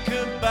think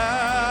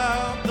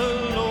about the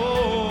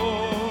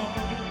Lord,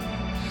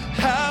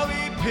 how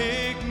he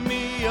picked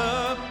me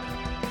up,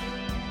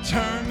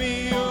 turned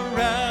me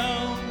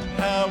around,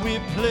 how he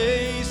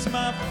placed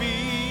my feet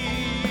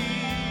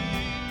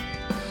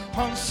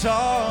on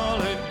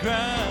solid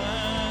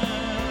ground,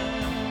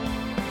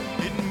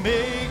 it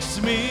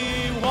makes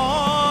me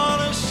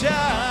wanna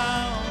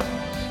shout,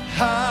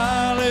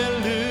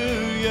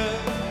 hallelujah,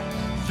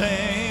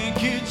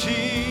 thank you,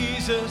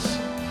 Jesus,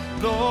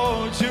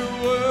 Lord, you're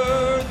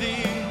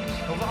worthy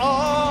of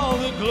all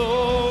the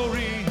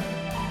glory,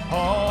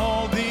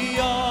 all the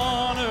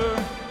honor,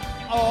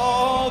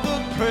 all the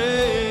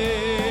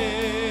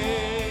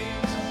praise.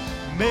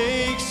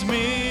 Makes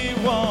me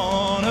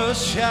wanna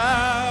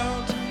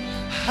shout,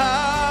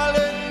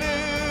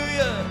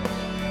 hallelujah,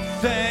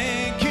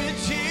 thank you,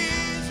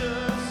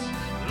 Jesus,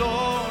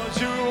 Lord,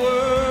 you're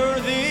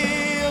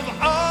worthy of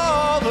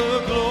all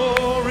the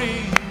glory,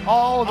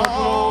 All the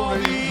all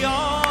glory. the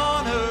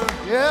honor,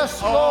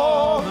 Yes, all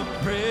Lord. the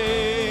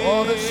praise.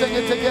 Oh, let's sing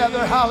it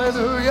together.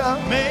 Hallelujah.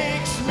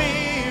 Makes me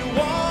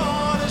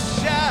wanna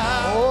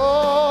shout,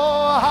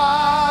 Oh,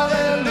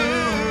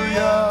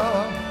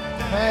 hallelujah.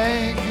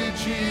 Thank you,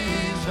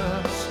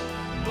 Jesus.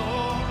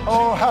 Lord,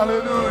 Oh,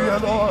 hallelujah,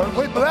 Lord.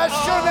 We bless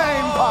your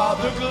name, all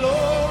Father. the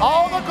glory,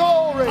 All the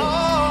glory,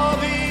 all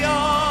the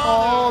honor,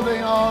 all the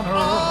honor,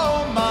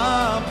 all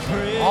my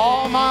praise.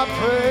 all my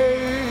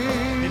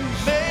praise.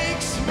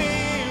 Makes me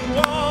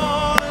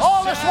wanna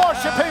Oh, let's shout,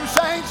 worship him,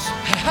 saints.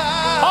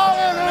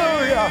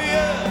 Hallelujah.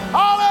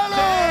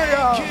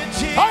 Hallelujah.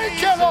 Thank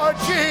you, Lord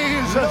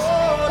Jesus.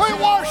 We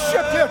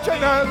worship you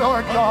tonight,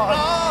 Lord God.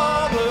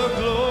 all the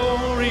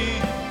glory,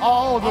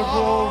 All the all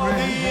glory.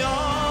 the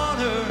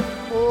honor,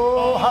 Oh,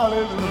 the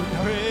hallelujah.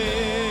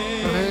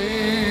 praise.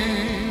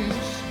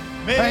 Praise.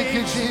 Thank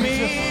you, Makes Jesus. me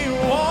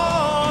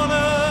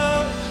wanna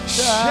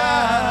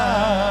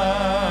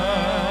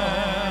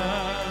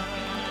shout.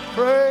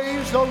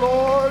 Praise the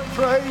Lord.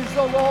 Praise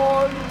the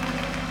Lord.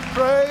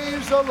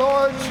 Praise the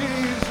Lord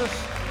Jesus.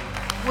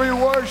 We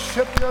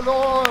worship you,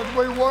 Lord.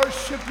 We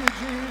worship you,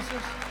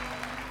 Jesus.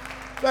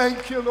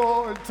 Thank you,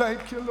 Lord.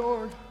 Thank you,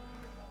 Lord.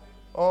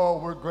 Oh,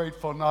 we're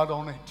grateful not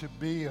only to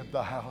be in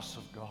the house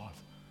of God,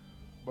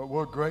 but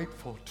we're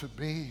grateful to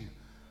be in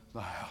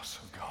the house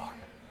of God.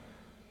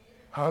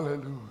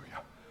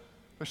 Hallelujah.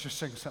 Let's just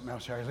sing something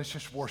else, Harry. Let's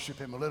just worship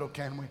him a little,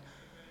 can we?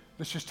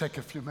 Let's just take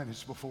a few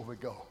minutes before we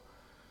go.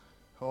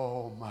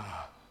 Oh, my.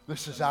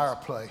 This is our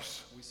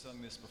place. We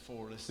sung this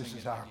before. Let's This sing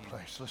is it our again.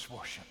 place. Let's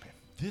worship him.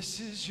 This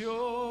is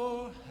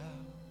your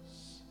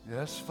house.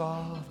 Yes,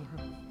 Father.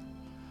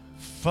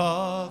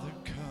 Father,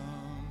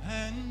 come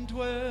and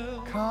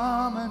dwell.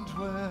 Come and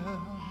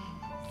dwell.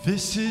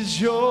 This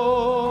is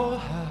your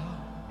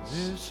house.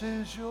 This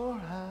is your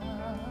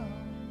house.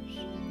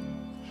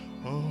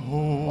 A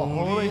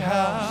holy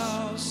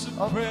house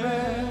of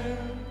prayer.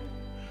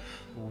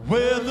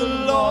 where the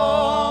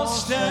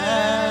lost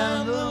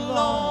and the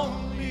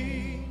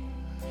lonely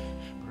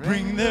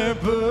bring their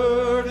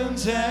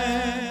burdens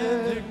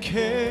and their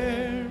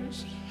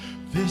cares.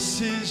 This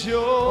is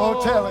your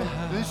Oh, tell him,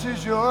 this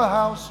is your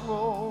house,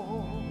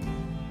 Lord.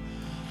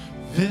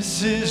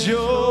 This is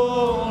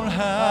your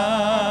house.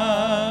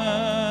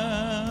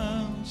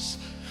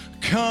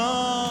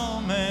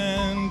 Come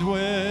and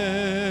dwell.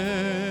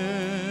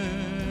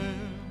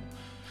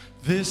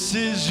 This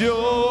is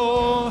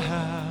your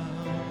house.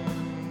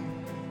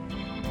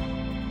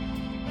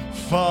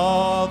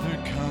 Father,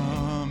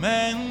 come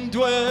and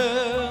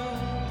dwell.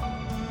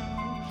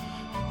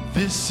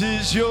 This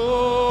is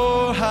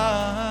your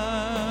house.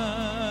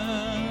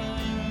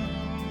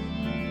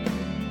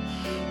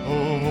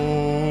 Oh,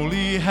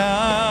 holy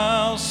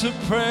house of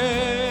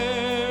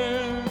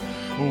prayer,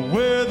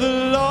 where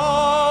the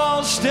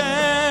lost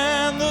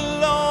and the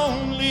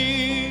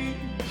lonely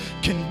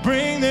can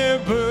bring their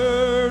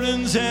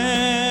burdens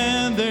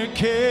and their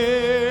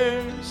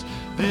cares.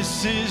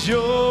 This is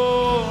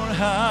your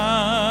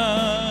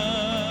house.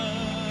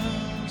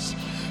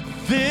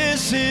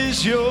 This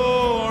is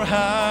your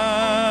house.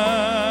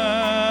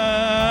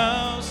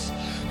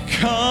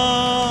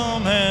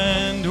 Come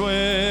and dwell.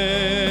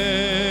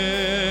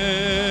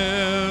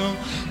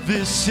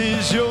 This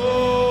is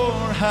your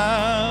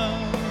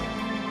house.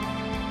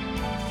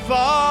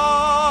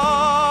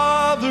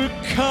 Father,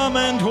 come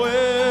and dwell.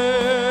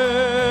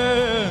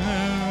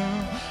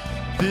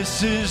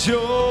 This is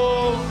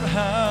your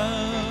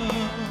house.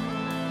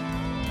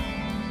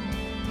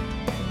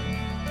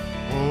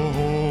 Oh,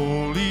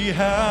 holy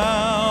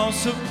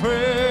house of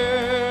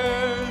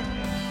prayer,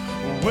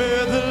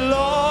 where the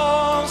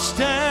lost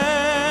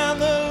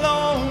and the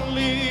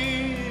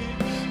lonely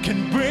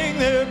can bring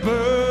their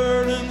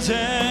burdens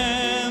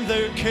and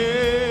their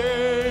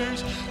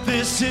cares.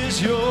 This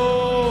is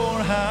your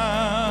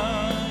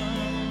house.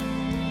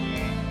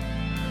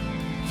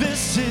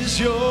 This is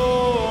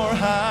your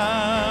house.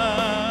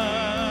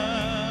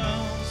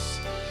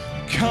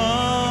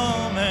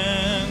 Come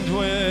and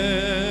dwell.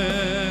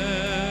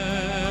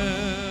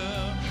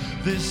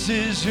 This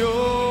is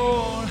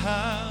your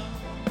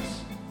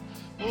house.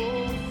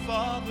 Oh,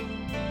 Father,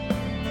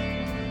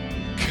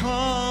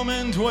 come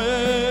and dwell.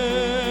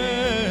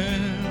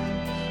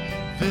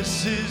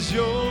 This is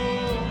your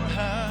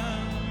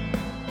house.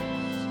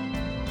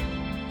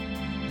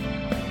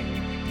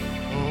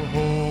 Oh,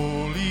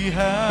 holy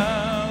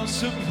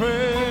house of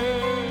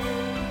prayer,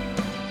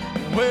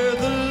 where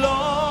the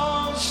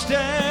lost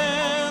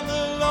and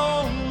the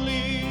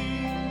lonely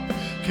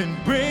can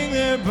bring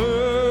their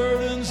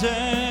burdens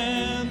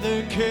and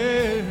their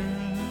cares.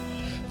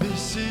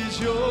 This is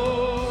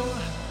your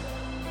house.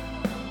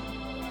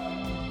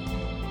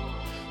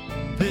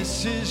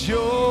 This is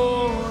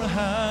your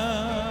house.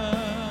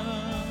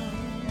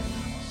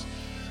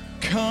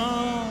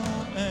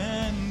 Come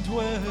and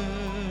dwell.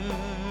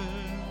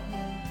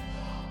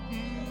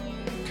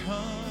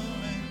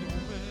 Come and dwell.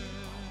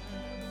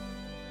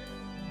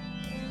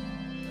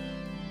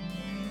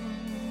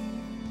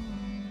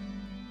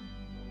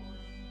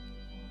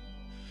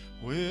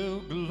 Well,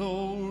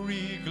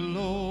 glory,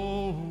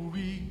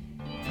 glory,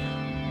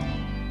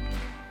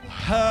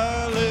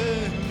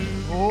 hallelujah.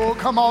 Oh,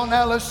 come on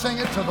now, let's sing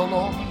it to the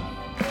Lord.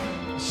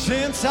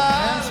 Since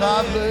As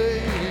I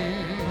lay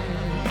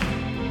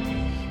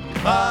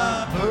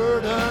my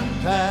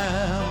burden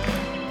down,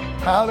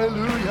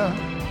 hallelujah.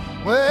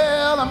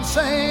 Well, I'm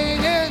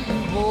singing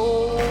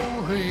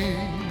glory.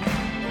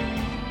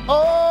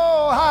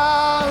 Oh,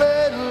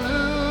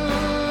 hallelujah.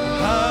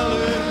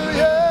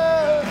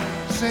 Hallelujah.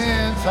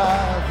 Since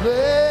I've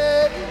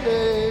laid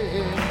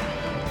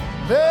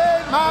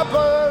my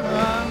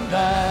burden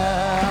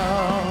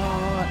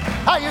down.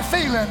 How you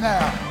feeling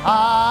now?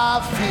 I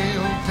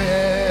feel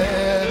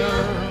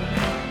better.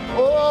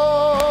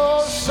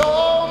 Oh,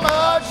 so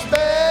much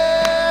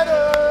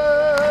better.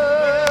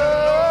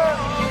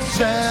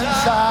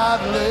 Since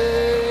I've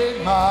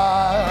laid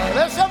my...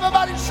 Let's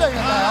everybody sing it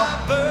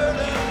now.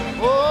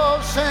 Oh,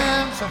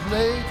 since I've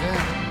laid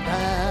them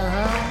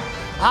down,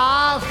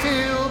 I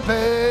feel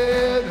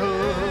better.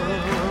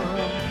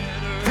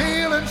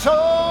 Feeling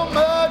so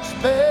much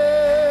better.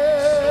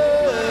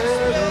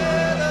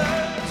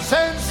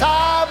 Since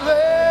I've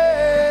laid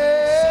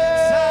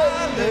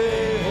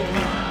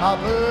my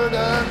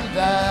burden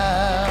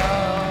down.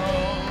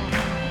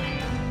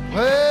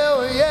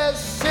 Well,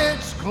 yes,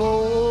 it's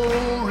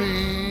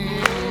glory.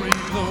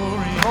 glory,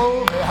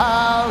 Glory,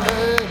 hallelujah.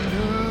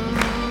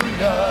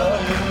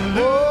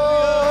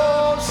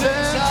 Oh,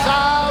 since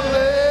I've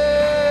laid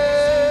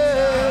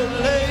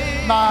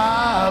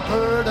my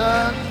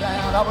burden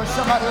down. I wish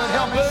somebody would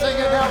help me sing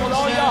it down with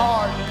all your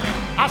heart.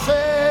 I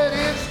said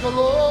it's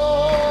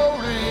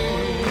glory.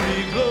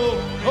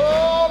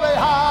 Glory,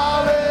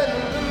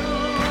 hallelujah.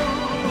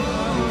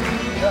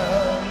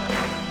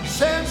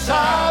 Since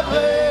I've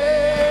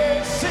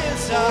laid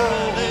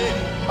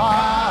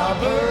my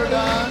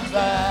burdens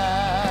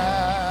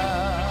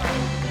down.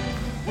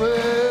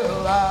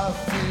 Well, I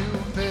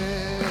feel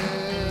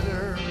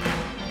better.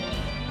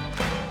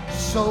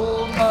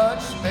 So much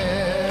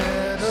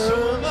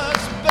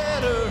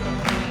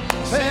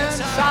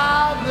since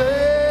I've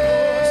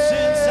laid,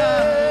 since I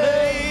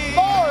laid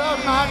more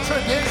of my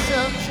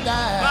traditions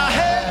down. my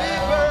heavy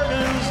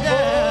burdens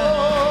down.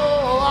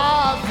 Oh,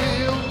 I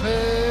feel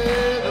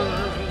better,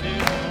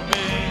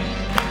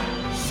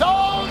 so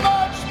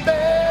much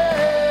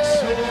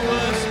better,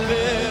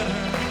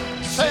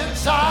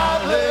 since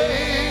I've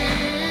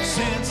laid,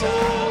 since I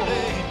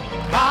laid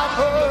my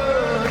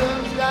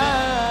burdens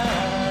down.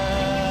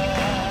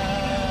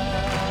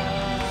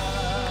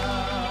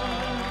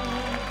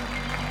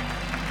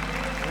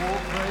 Oh,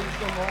 praise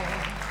the Lord.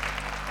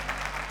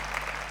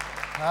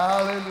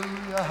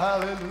 Hallelujah,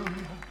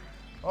 hallelujah.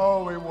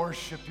 Oh, we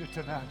worship you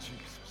tonight,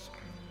 Jesus.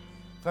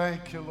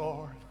 Thank you,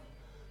 Lord.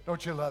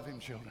 Don't you love him,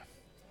 children?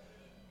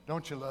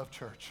 Don't you love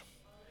church?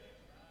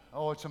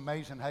 Oh, it's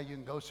amazing how you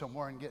can go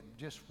somewhere and get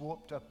just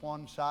whooped up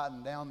one side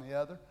and down the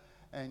other,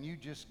 and you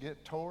just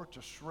get tore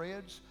to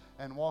shreds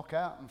and walk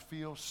out and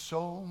feel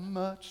so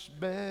much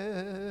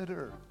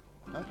better.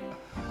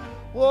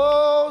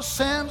 Whoa,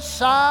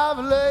 since I've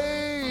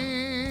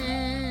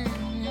laid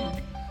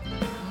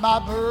my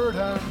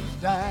burdens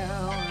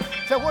down.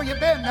 Say, where you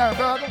been there,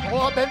 brother?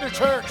 Oh, I've been to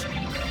church.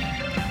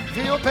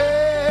 Feel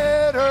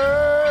better,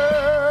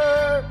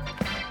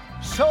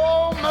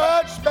 so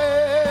much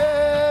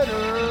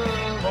better.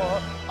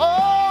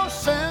 Oh,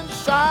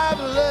 since I've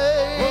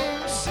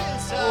laid,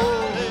 since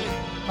I laid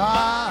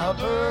my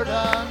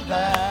burden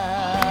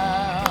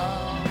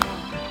down.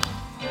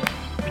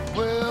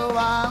 Well,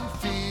 I'm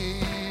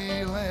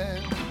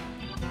feeling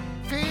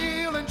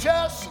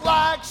just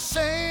like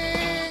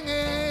singing,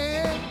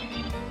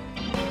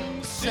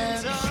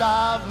 since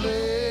I've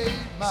laid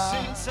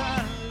since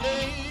I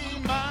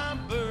laid my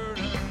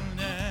burden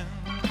down.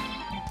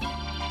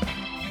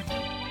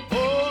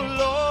 Oh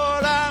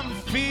Lord, I'm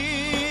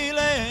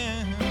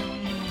feeling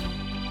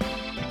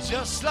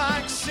just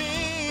like singing,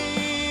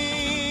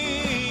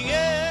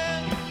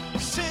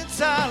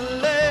 since I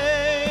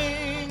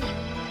laid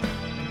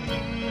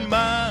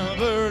my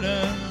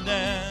burden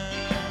down.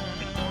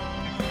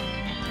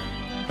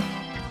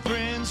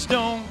 Friends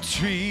don't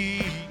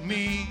treat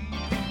me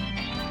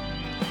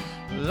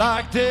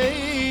like they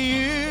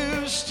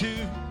used to,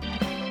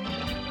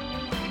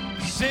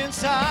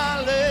 since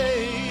I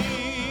laid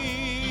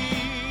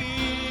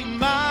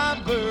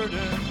my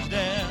burdens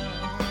down.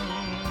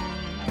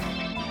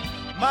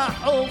 My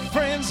old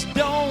friends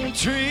don't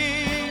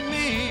treat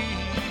me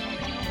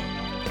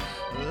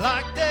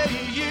like they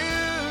used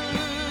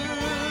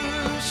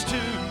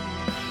to,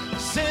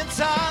 since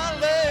I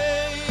laid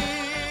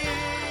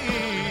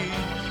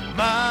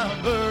my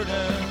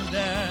burdens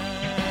down.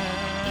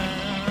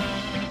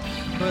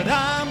 But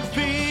I'm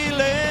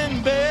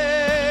feeling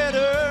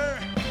better,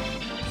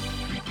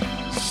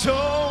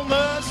 so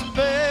much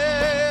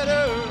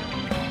better,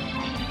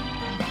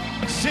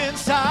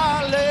 since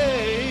I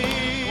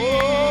laid.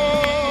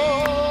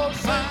 Oh,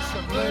 since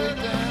I've laid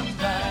them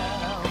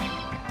down.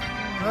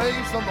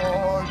 Praise the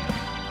Lord.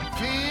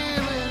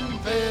 Feeling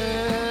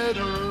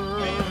better.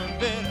 Feeling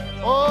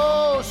better.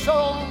 Oh,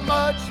 so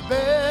much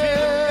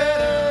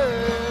better,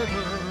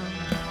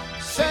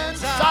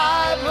 since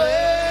I've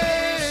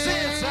laid,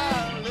 since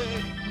I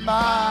laid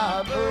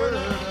my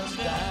burdens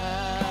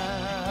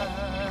down.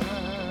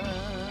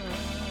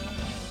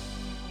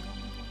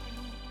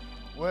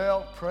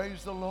 Well,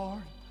 praise the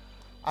Lord.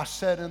 I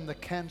sat in the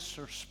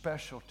cancer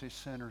specialty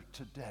center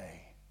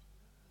today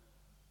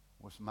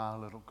with my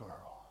little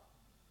girl,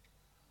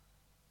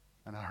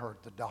 and I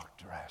heard the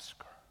doctor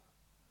ask her,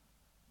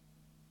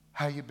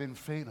 how you been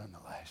feeling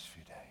the last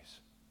few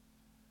days?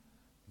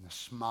 And the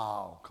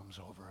smile comes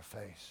over her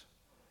face.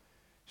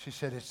 She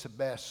said, it's the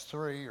best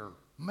 3 or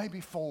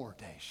maybe 4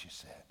 days, she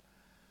said,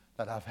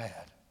 that I've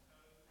had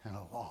in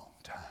a long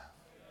time.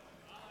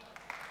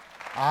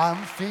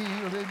 I'm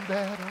feeling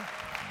better.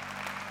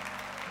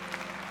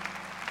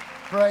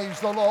 Praise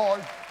the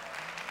Lord.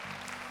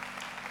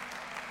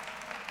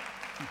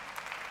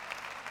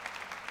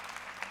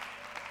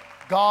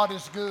 God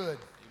is good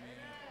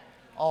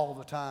all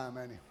the time,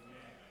 ain't he?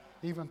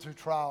 Even through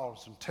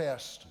trials and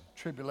tests and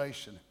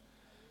tribulation,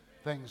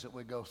 things that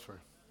we go through.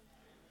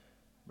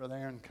 Brother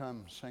Aaron,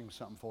 come sing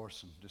something for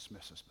us and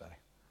dismiss us, buddy.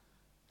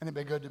 And it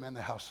be good to be in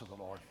the house of the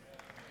Lord.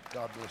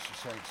 God bless you,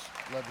 saints.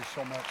 Love you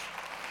so much.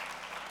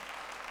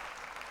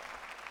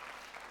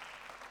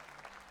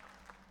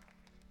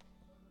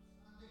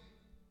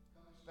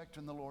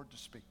 Expecting the Lord to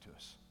speak to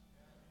us.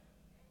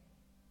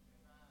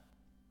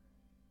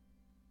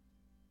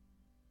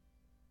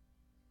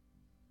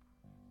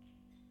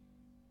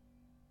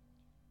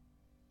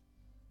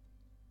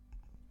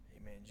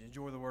 Amen. Did you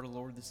enjoy the word of the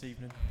Lord this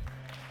evening?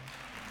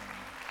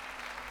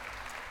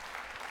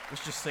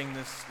 Let's just sing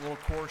this little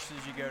chorus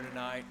as you go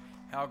tonight.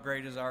 How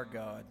great is our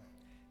God.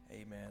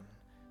 Amen.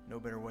 No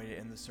better way to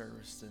end the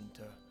service than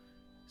to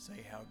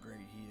say how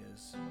great he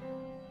is.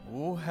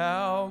 Oh,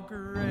 how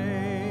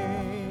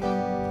great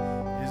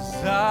is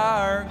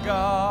our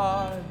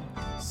God.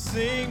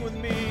 Sing with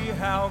me,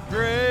 how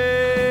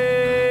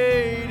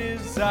great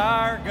is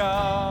our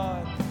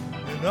God.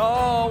 And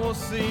all will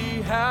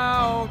see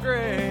how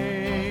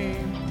great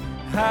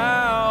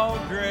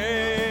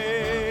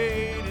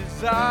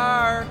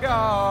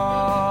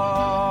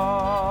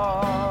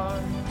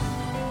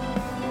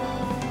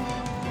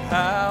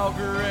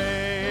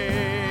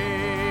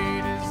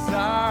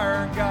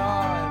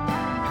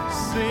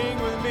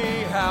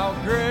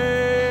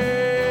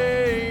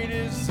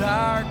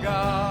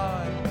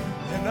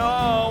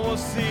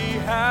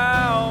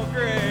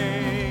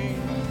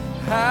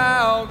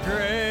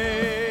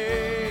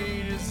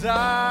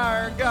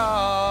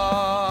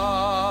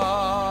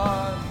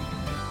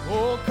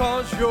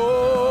 'cause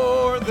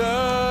you're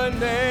the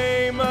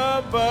name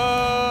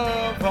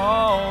above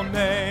all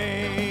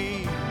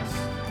names,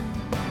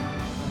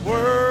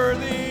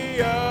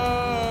 worthy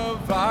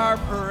of our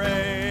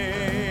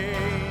praise.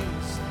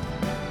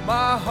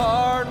 My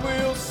heart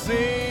will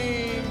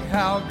sing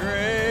how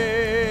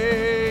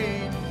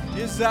great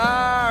is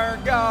our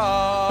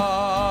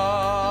God.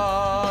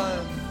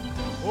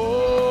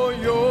 Oh,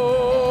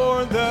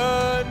 you're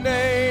the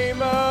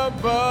name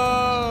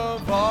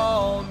above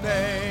all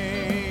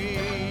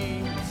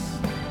names,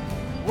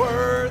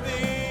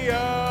 worthy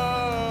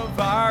of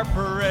our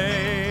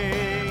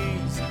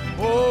praise.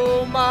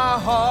 Oh, my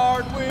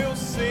heart will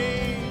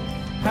sing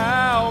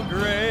how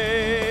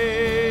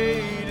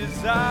great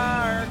is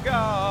our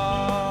God.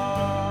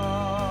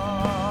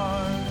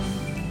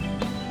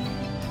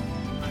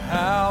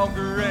 How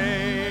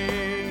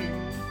great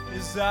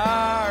is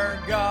our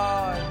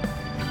God.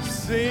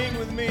 Sing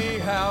with me,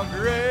 how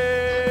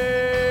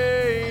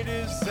great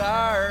is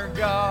our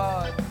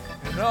God.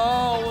 And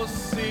all will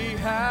see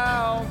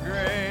how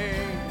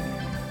great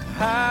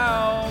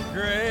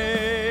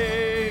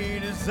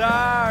is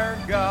our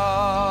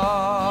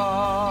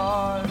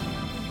God.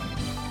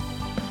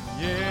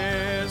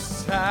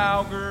 Yes,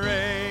 how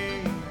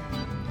great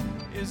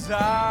is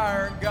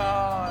our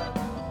God.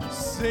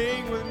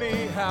 Sing with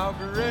me, how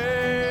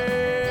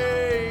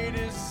great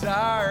is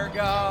our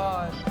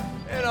God.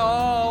 And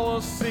all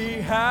will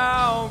see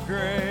how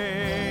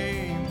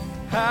great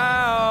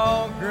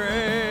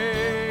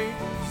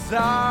is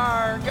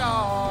our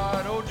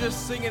God. Oh,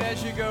 just sing it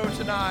as you go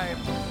tonight.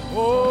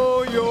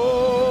 Oh,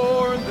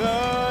 you're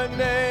the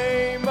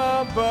name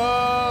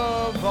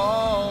above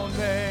all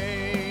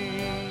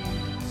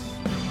names,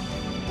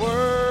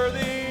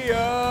 worthy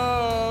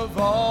of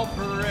all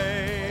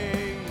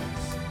praise.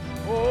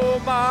 Oh,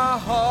 my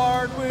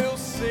heart will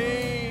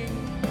sing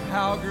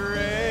how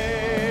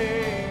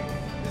great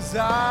is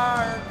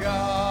our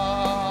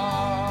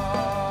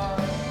God.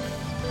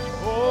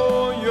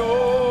 Oh,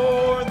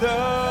 you're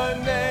the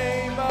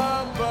name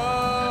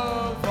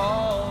above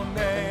all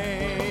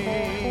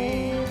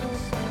names,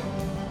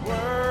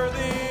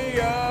 worthy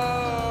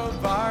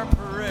of our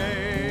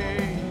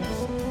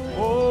praise.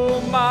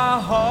 Oh, my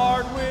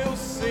heart will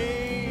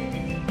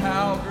sing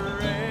how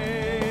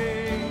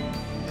great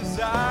is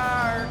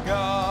our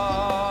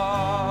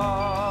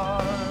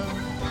God.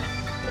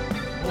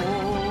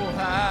 Oh,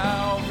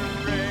 how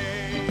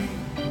great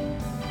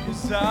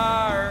is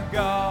our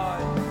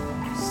God.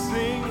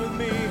 Sing with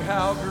me,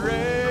 how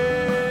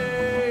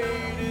great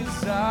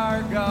is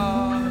our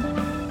God.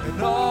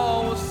 And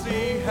all will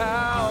see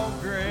how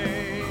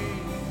great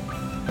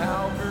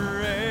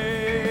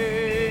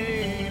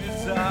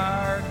is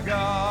our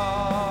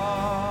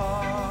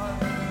God.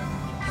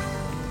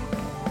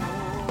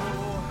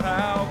 Oh,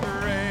 how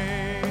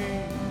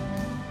great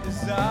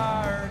is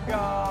our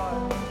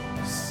God.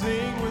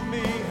 Sing with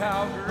me,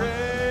 how great